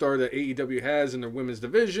biggest star that AEW has in their women's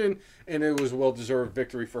division, and it was a well-deserved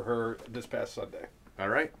victory for her this past Sunday. All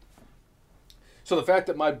right. So the fact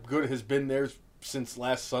that my good has been there since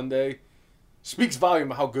last Sunday speaks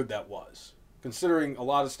volume of how good that was. Considering a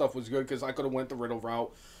lot of stuff was good, because I could have went the Riddle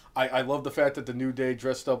route. I love the fact that the New Day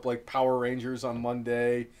dressed up like Power Rangers on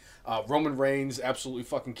Monday. Roman Reigns absolutely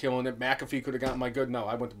fucking killing it. McAfee could have gotten my good. No,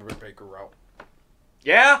 I went the Britt Baker route.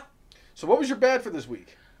 Yeah? So what was your bad for this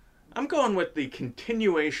week? I'm going with the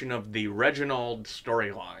continuation of the Reginald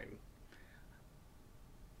storyline.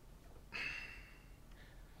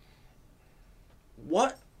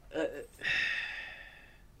 What?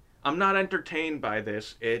 I'm not entertained by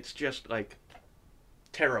this. It's just, like,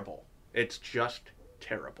 terrible. It's just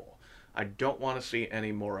terrible. I don't want to see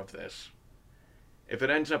any more of this. If it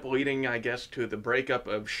ends up leading, I guess, to the breakup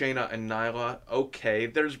of Shayna and Nyla, okay,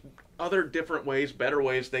 there's other different ways, better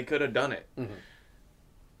ways they could have done it. Mm-hmm.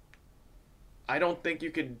 I don't think you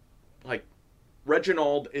could, like,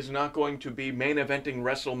 Reginald is not going to be main eventing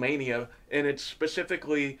WrestleMania, and it's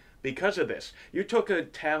specifically because of this. You took a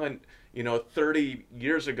talent, 30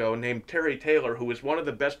 years ago named Terry Taylor, who was one of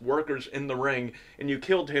the best workers in the ring, and you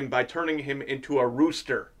killed him by turning him into a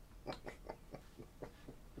rooster.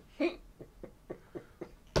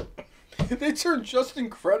 They turned Just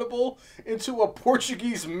Incredible into a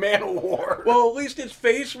Portuguese man-o-war. Well, at least his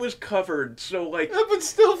face was covered, so, like... Yeah, but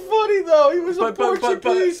still funny, though. He was a But-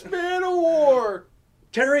 Portuguese man-o-war.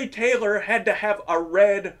 Terry Taylor had to have a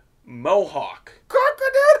red mohawk.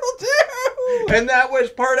 Cock-a-doodle-doo! And that was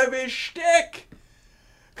part of his shtick.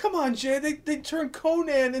 Come on, Jay. They turned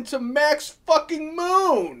Conan into Max fucking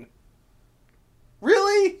Moon.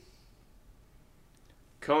 Really?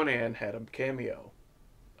 Conan had a cameo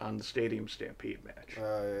on the Stadium Stampede match.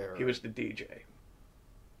 Yeah, He was the DJ.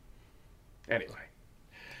 Anyway.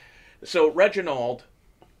 So Reginald...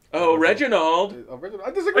 Oh, Reginald! I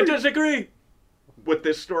disagree. I disagree with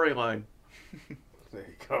this storyline. There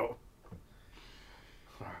you go.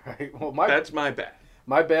 All right. Well, That's my bad.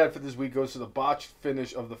 my bad for this week goes to the botched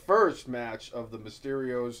finish of the first match of the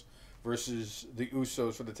Mysterios versus the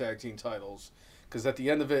Usos for the tag team titles. Because at the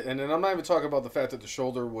end of it, and then I'm not even talking about the fact that the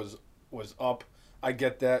shoulder was up. I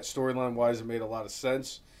get that. Storyline-wise, it made a lot of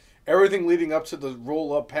sense. Everything leading up to the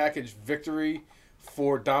roll-up package victory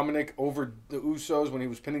for Dominic over the Usos when he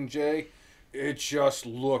was pinning Jay, it just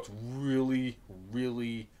looked really,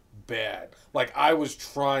 really bad. Like I was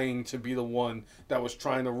trying to be the one that was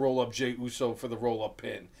trying to roll up Jay Uso for the roll-up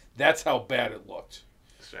pin. That's how bad it looked.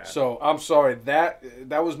 Sad. So I'm sorry. That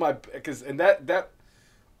was my... that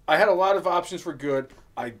I had a lot of options for good.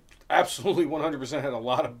 I absolutely 100% had a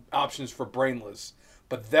lot of options for brainless.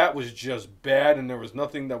 But that was just bad, and there was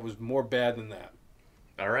nothing that was more bad than that.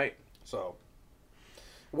 All right. So,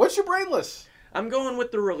 what's your brainless? I'm going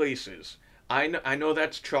with the releases. I know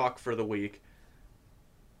that's chalk for the week.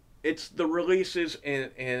 It's the releases,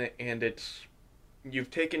 and it's...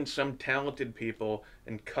 You've taken some talented people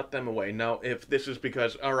and cut them away. Now, if this is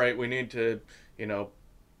because, all right, we need to,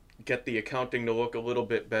 get the accounting to look a little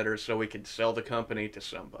bit better so we can sell the company to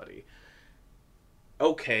somebody.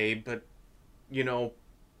 Okay, but,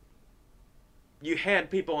 you had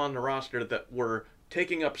people on the roster that were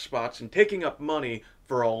taking up spots and taking up money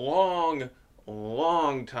for a long,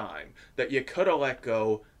 long time that you could have let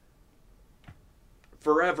go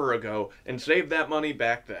forever ago and saved that money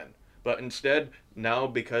back then. But instead, now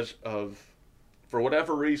because of, for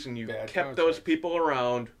whatever reason, you Bad kept those contracts. people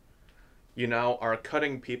around, you now are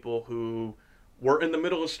cutting people who were in the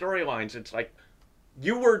middle of storylines. It's like,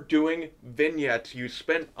 you were doing vignettes. You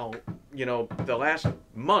spent, the last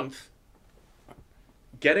month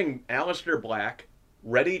getting Aleister Black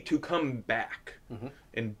ready to come back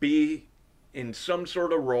and be in some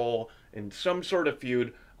sort of role, in some sort of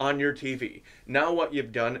feud on your TV. Now what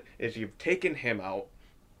you've done is you've taken him out.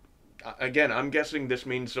 Again, I'm guessing this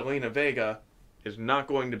means Zelina Vega is not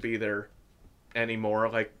going to be there anymore.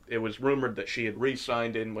 Like, it was rumored that she had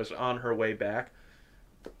re-signed and was on her way back.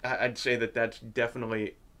 I'd say that that's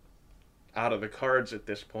definitely out of the cards at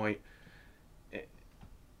this point.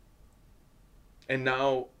 And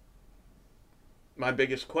now, my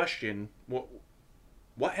biggest question,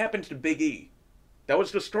 what happens to Big E? That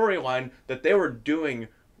was the storyline that they were doing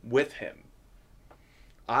with him.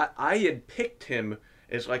 I had picked him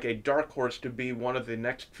as like a dark horse to be one of the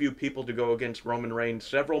next few people to go against Roman Reigns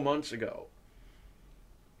several months ago.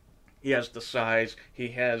 He has the size, he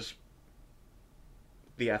has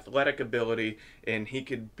the athletic ability, and he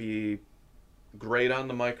could be great on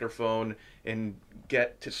the microphone and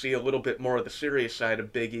get to see a little bit more of the serious side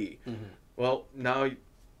of Big E. Well, now,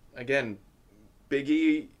 again, Big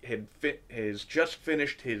E has just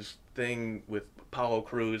finished his thing with Apollo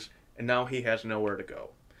Crews, and now he has nowhere to go.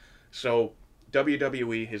 So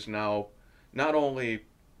WWE has now not only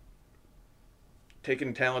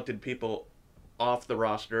taken talented people off the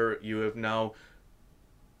roster, you have now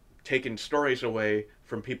taken stories away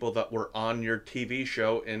from people that were on your TV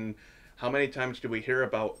show. And how many times do we hear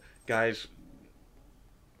about guys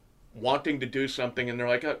wanting to do something and they're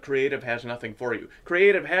like, oh, creative has nothing for you.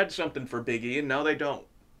 Creative had something for Big E and now they don't,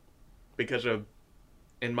 because of,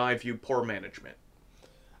 in my view, poor management.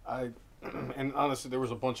 And honestly, there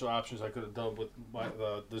was a bunch of options I could have done with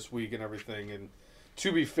this week and everything. And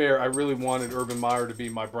to be fair, I really wanted Urban Meyer to be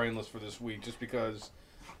my brainless for this week, just because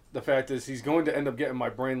the fact is he's going to end up getting my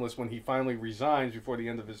brainless when he finally resigns before the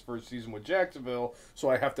end of his first season with Jacksonville. So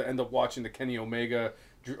I have to end up watching the Kenny Omega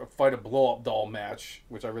fight a blow-up doll match,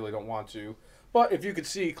 which I really don't want to. But if you could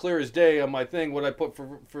see clear as day on my thing what I put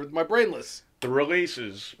for my brainless. The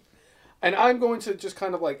releases. And I'm going to just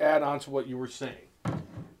kind of like add on to what you were saying.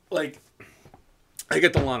 Like, I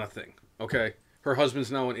get the Lana thing, okay? Her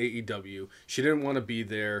husband's now in AEW. She didn't want to be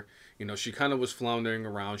there. You know, she kind of was floundering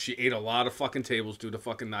around. She ate a lot of fucking tables due to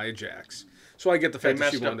fucking Nia Jax. So I get the fact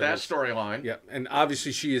that she wanted They messed up that storyline. Yeah, and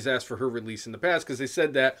obviously she has asked for her release in the past, because they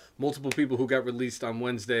said that multiple people who got released on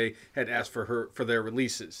Wednesday had asked for their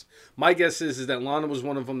releases. My guess is that Lana was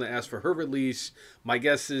one of them that asked for her release. My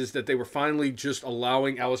guess is that they were finally just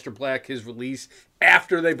allowing Aleister Black his release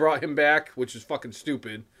after they brought him back, which is fucking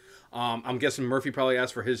stupid. I'm guessing Murphy probably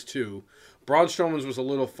asked for his too. Braun Strowman's was a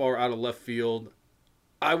little far out of left field.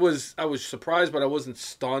 I was surprised, but I wasn't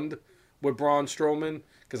stunned with Braun Strowman,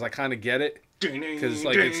 because I kind of get it. Because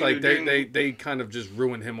it's like they kind of just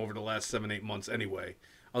ruined him over the last 7-8 months anyway.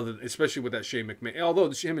 Especially with that Shane McMahon. Although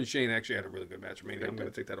him and Shane actually had a really good match. Maybe I'm going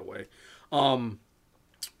to take that away.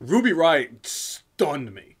 Ruby Riott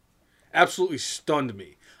stunned me. Absolutely stunned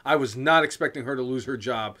me. I was not expecting her to lose her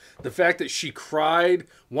job. The fact that she cried,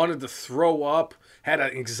 wanted to throw up, had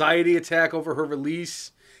an anxiety attack over her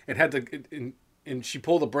release, and had to, and she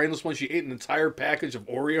pulled a brainless one. She ate an entire package of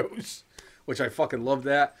Oreos, which I fucking love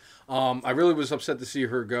that. I really was upset to see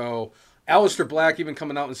her go. Aleister Black even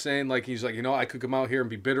coming out and saying, like, he's like, I could come out here and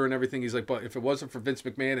be bitter and everything. He's like, but if it wasn't for Vince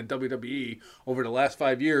McMahon and WWE over the last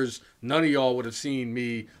 5 years, none of y'all would have seen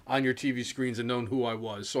me on your TV screens and known who I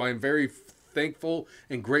was. So I am very thankful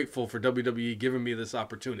and grateful for WWE giving me this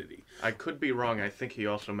opportunity. I could be wrong. I think he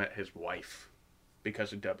also met his wife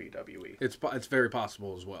because of WWE. It's very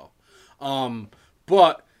possible as well.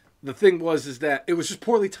 But the thing is that it was just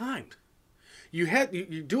poorly timed.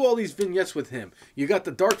 You do all these vignettes with him. You got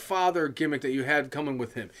the Dark Father gimmick that you had coming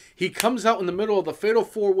with him. He comes out in the middle of the Fatal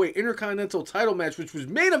 4-Way Intercontinental title match, which was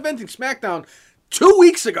main eventing SmackDown 2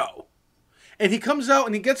 weeks ago. And he comes out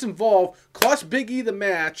and he gets involved, costs Big E the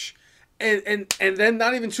match, and then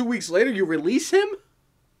not even 2 weeks later you release him?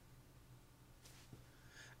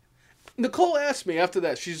 Nicole asked me after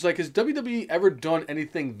that, she's like, has WWE ever done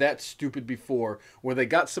anything that stupid before, where they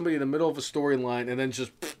got somebody in the middle of a storyline and then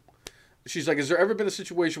just... She's like, has there ever been a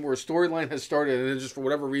situation where a storyline has started and then just for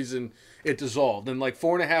whatever reason it dissolved? And like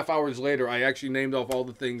 4.5 hours later, I actually named off all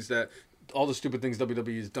the stupid things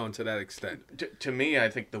WWE has done to that extent. To me, I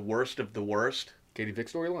think the worst of the worst... Katie Vick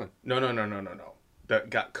storyline. No.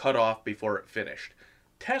 That got cut off before it finished.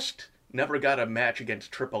 Test never got a match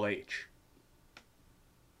against Triple H.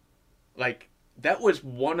 Like, that was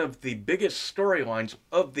one of the biggest storylines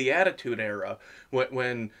of the Attitude Era.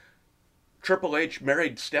 When Triple H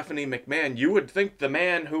married Stephanie McMahon, you would think the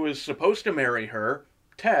man who was supposed to marry her,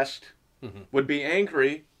 Test, would be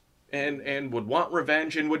angry and would want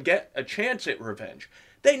revenge and would get a chance at revenge.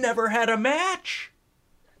 They never had a match.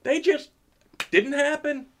 They just didn't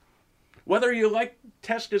happen. Whether you like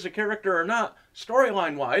Test as a character or not,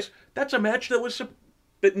 storyline-wise, that's a match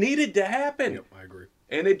that needed to happen. Yep, I agree.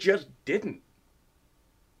 And it just didn't.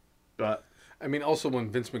 But I mean, also when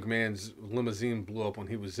Vince McMahon's limousine blew up when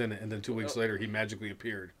he was in it, and then 2 weeks later he magically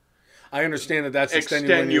appeared. I understand that that's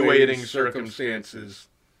extenuating circumstances.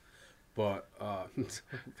 But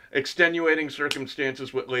extenuating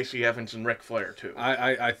circumstances with Lacey Evans and Ric Flair too.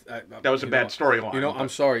 That was a bad storyline. I'm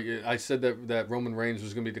sorry. I said that Roman Reigns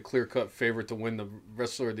was going to be the clear-cut favorite to win the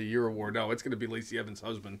Wrestler of the Year award. No, it's going to be Lacey Evans'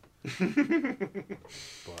 husband.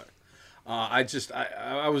 But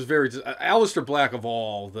I was very Aleister Black of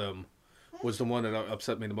all of them was the one that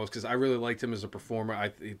upset me the most because I really liked him as a performer. I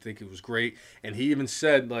think he was great, and he even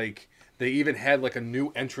said like they even had like a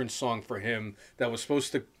new entrance song for him that was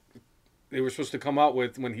supposed to. They were supposed to come out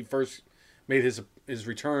with when he first made his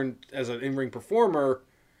return as an in-ring performer,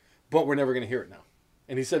 but we're never going to hear it now.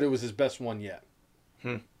 And he said it was his best one yet.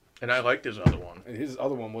 And I liked his other one. And his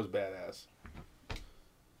other one was badass.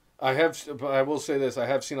 I will say this. I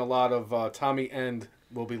have seen a lot of Tommy End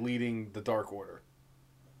will be leading the Dark Order.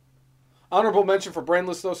 Honorable mention for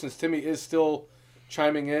Brandless, though, since Timmy is still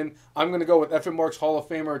chiming in. I'm going to go with F&M Marks Hall of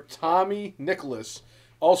Famer Tommy Nicholas.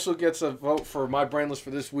 Also gets a vote for my Brandless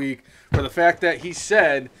for this week for the fact that he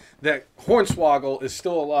said that Hornswoggle is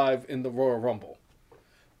still alive in the Royal Rumble.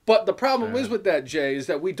 But the problem is with that, Jay, is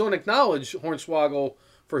that we don't acknowledge Hornswoggle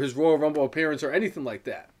for his Royal Rumble appearance or anything like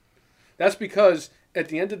that. That's because at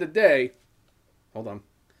the end of the day, hold on,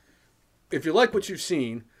 if you like what you've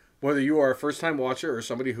seen, whether you are a first-time watcher or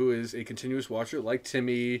somebody who is a continuous watcher like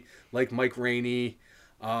Timmy, like Mike Rainey,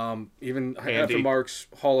 even F&M Marks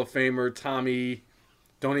Hall of Famer, Tommy,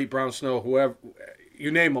 Don't Eat Brown Snow, whoever,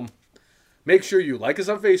 you name them. Make sure you like us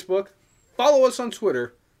on Facebook, follow us on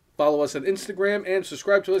Twitter, follow us on Instagram, and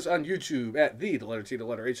subscribe to us on YouTube at the letter T, the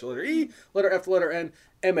letter H, the letter E, letter F, the letter N,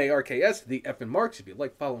 MARKS, the F and Marks. If you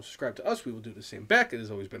like, follow, and subscribe to us, we will do the same back. It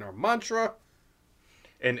has always been our mantra.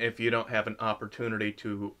 And if you don't have an opportunity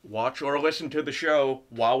to watch or listen to the show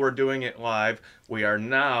while we're doing it live, we are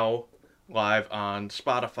now live on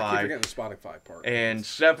Spotify. I keep forgetting the Spotify part. And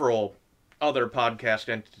several other podcast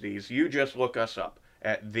entities. You just look us up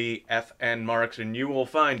at the FN Marks and you will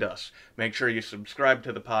find us. Make sure you subscribe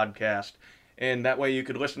to the podcast, and that way you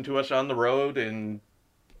could listen to us on the road and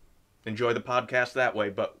enjoy the podcast that way.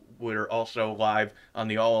 But we're also live on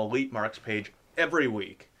the All Elite Marks page every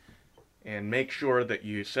week. And make sure that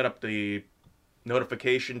you set up the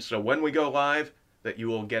notifications so when we go live that you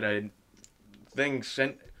will get a thing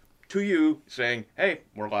sent to you saying, hey,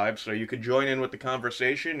 we're live, so you could join in with the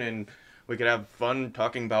conversation and we could have fun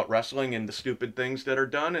talking about wrestling and the stupid things that are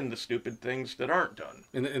done and the stupid things that aren't done.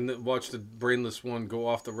 And watch the Brainless one go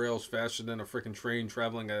off the rails faster than a freaking train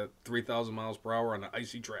traveling at 3,000 miles per hour on an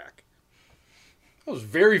icy track. That was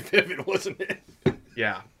very vivid, wasn't it?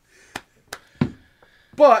 Yeah.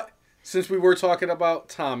 But since we were talking about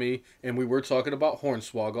Tommy and we were talking about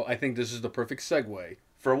Hornswoggle, I think this is the perfect segue.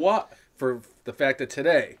 For what? For the fact that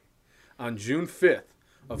today, on June 5th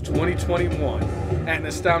of 2021, at an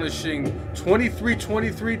astonishing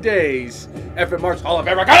 23 days, F&M Marks Hall of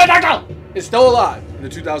Famer is still alive in the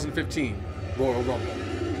 2015 Royal Rumble.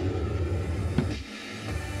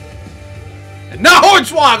 And not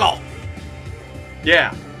Hornswoggle!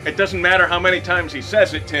 Yeah, it doesn't matter how many times he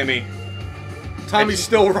says it, Timmy. Tommy's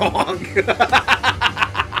still wrong.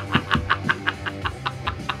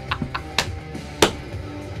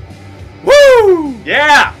 Woo!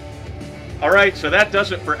 Yeah! Alright, so that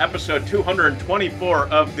does it for episode 224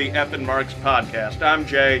 of the F&M Marks podcast. I'm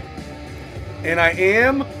Jay. And I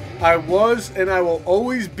am, I was, and I will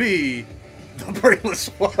always be the Brainless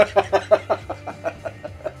one.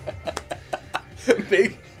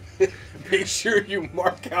 Make sure you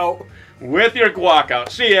mark out with your guac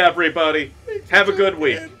out. See ya, everybody. Have a good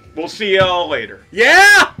week. We'll see y'all later.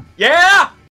 Yeah! Yeah!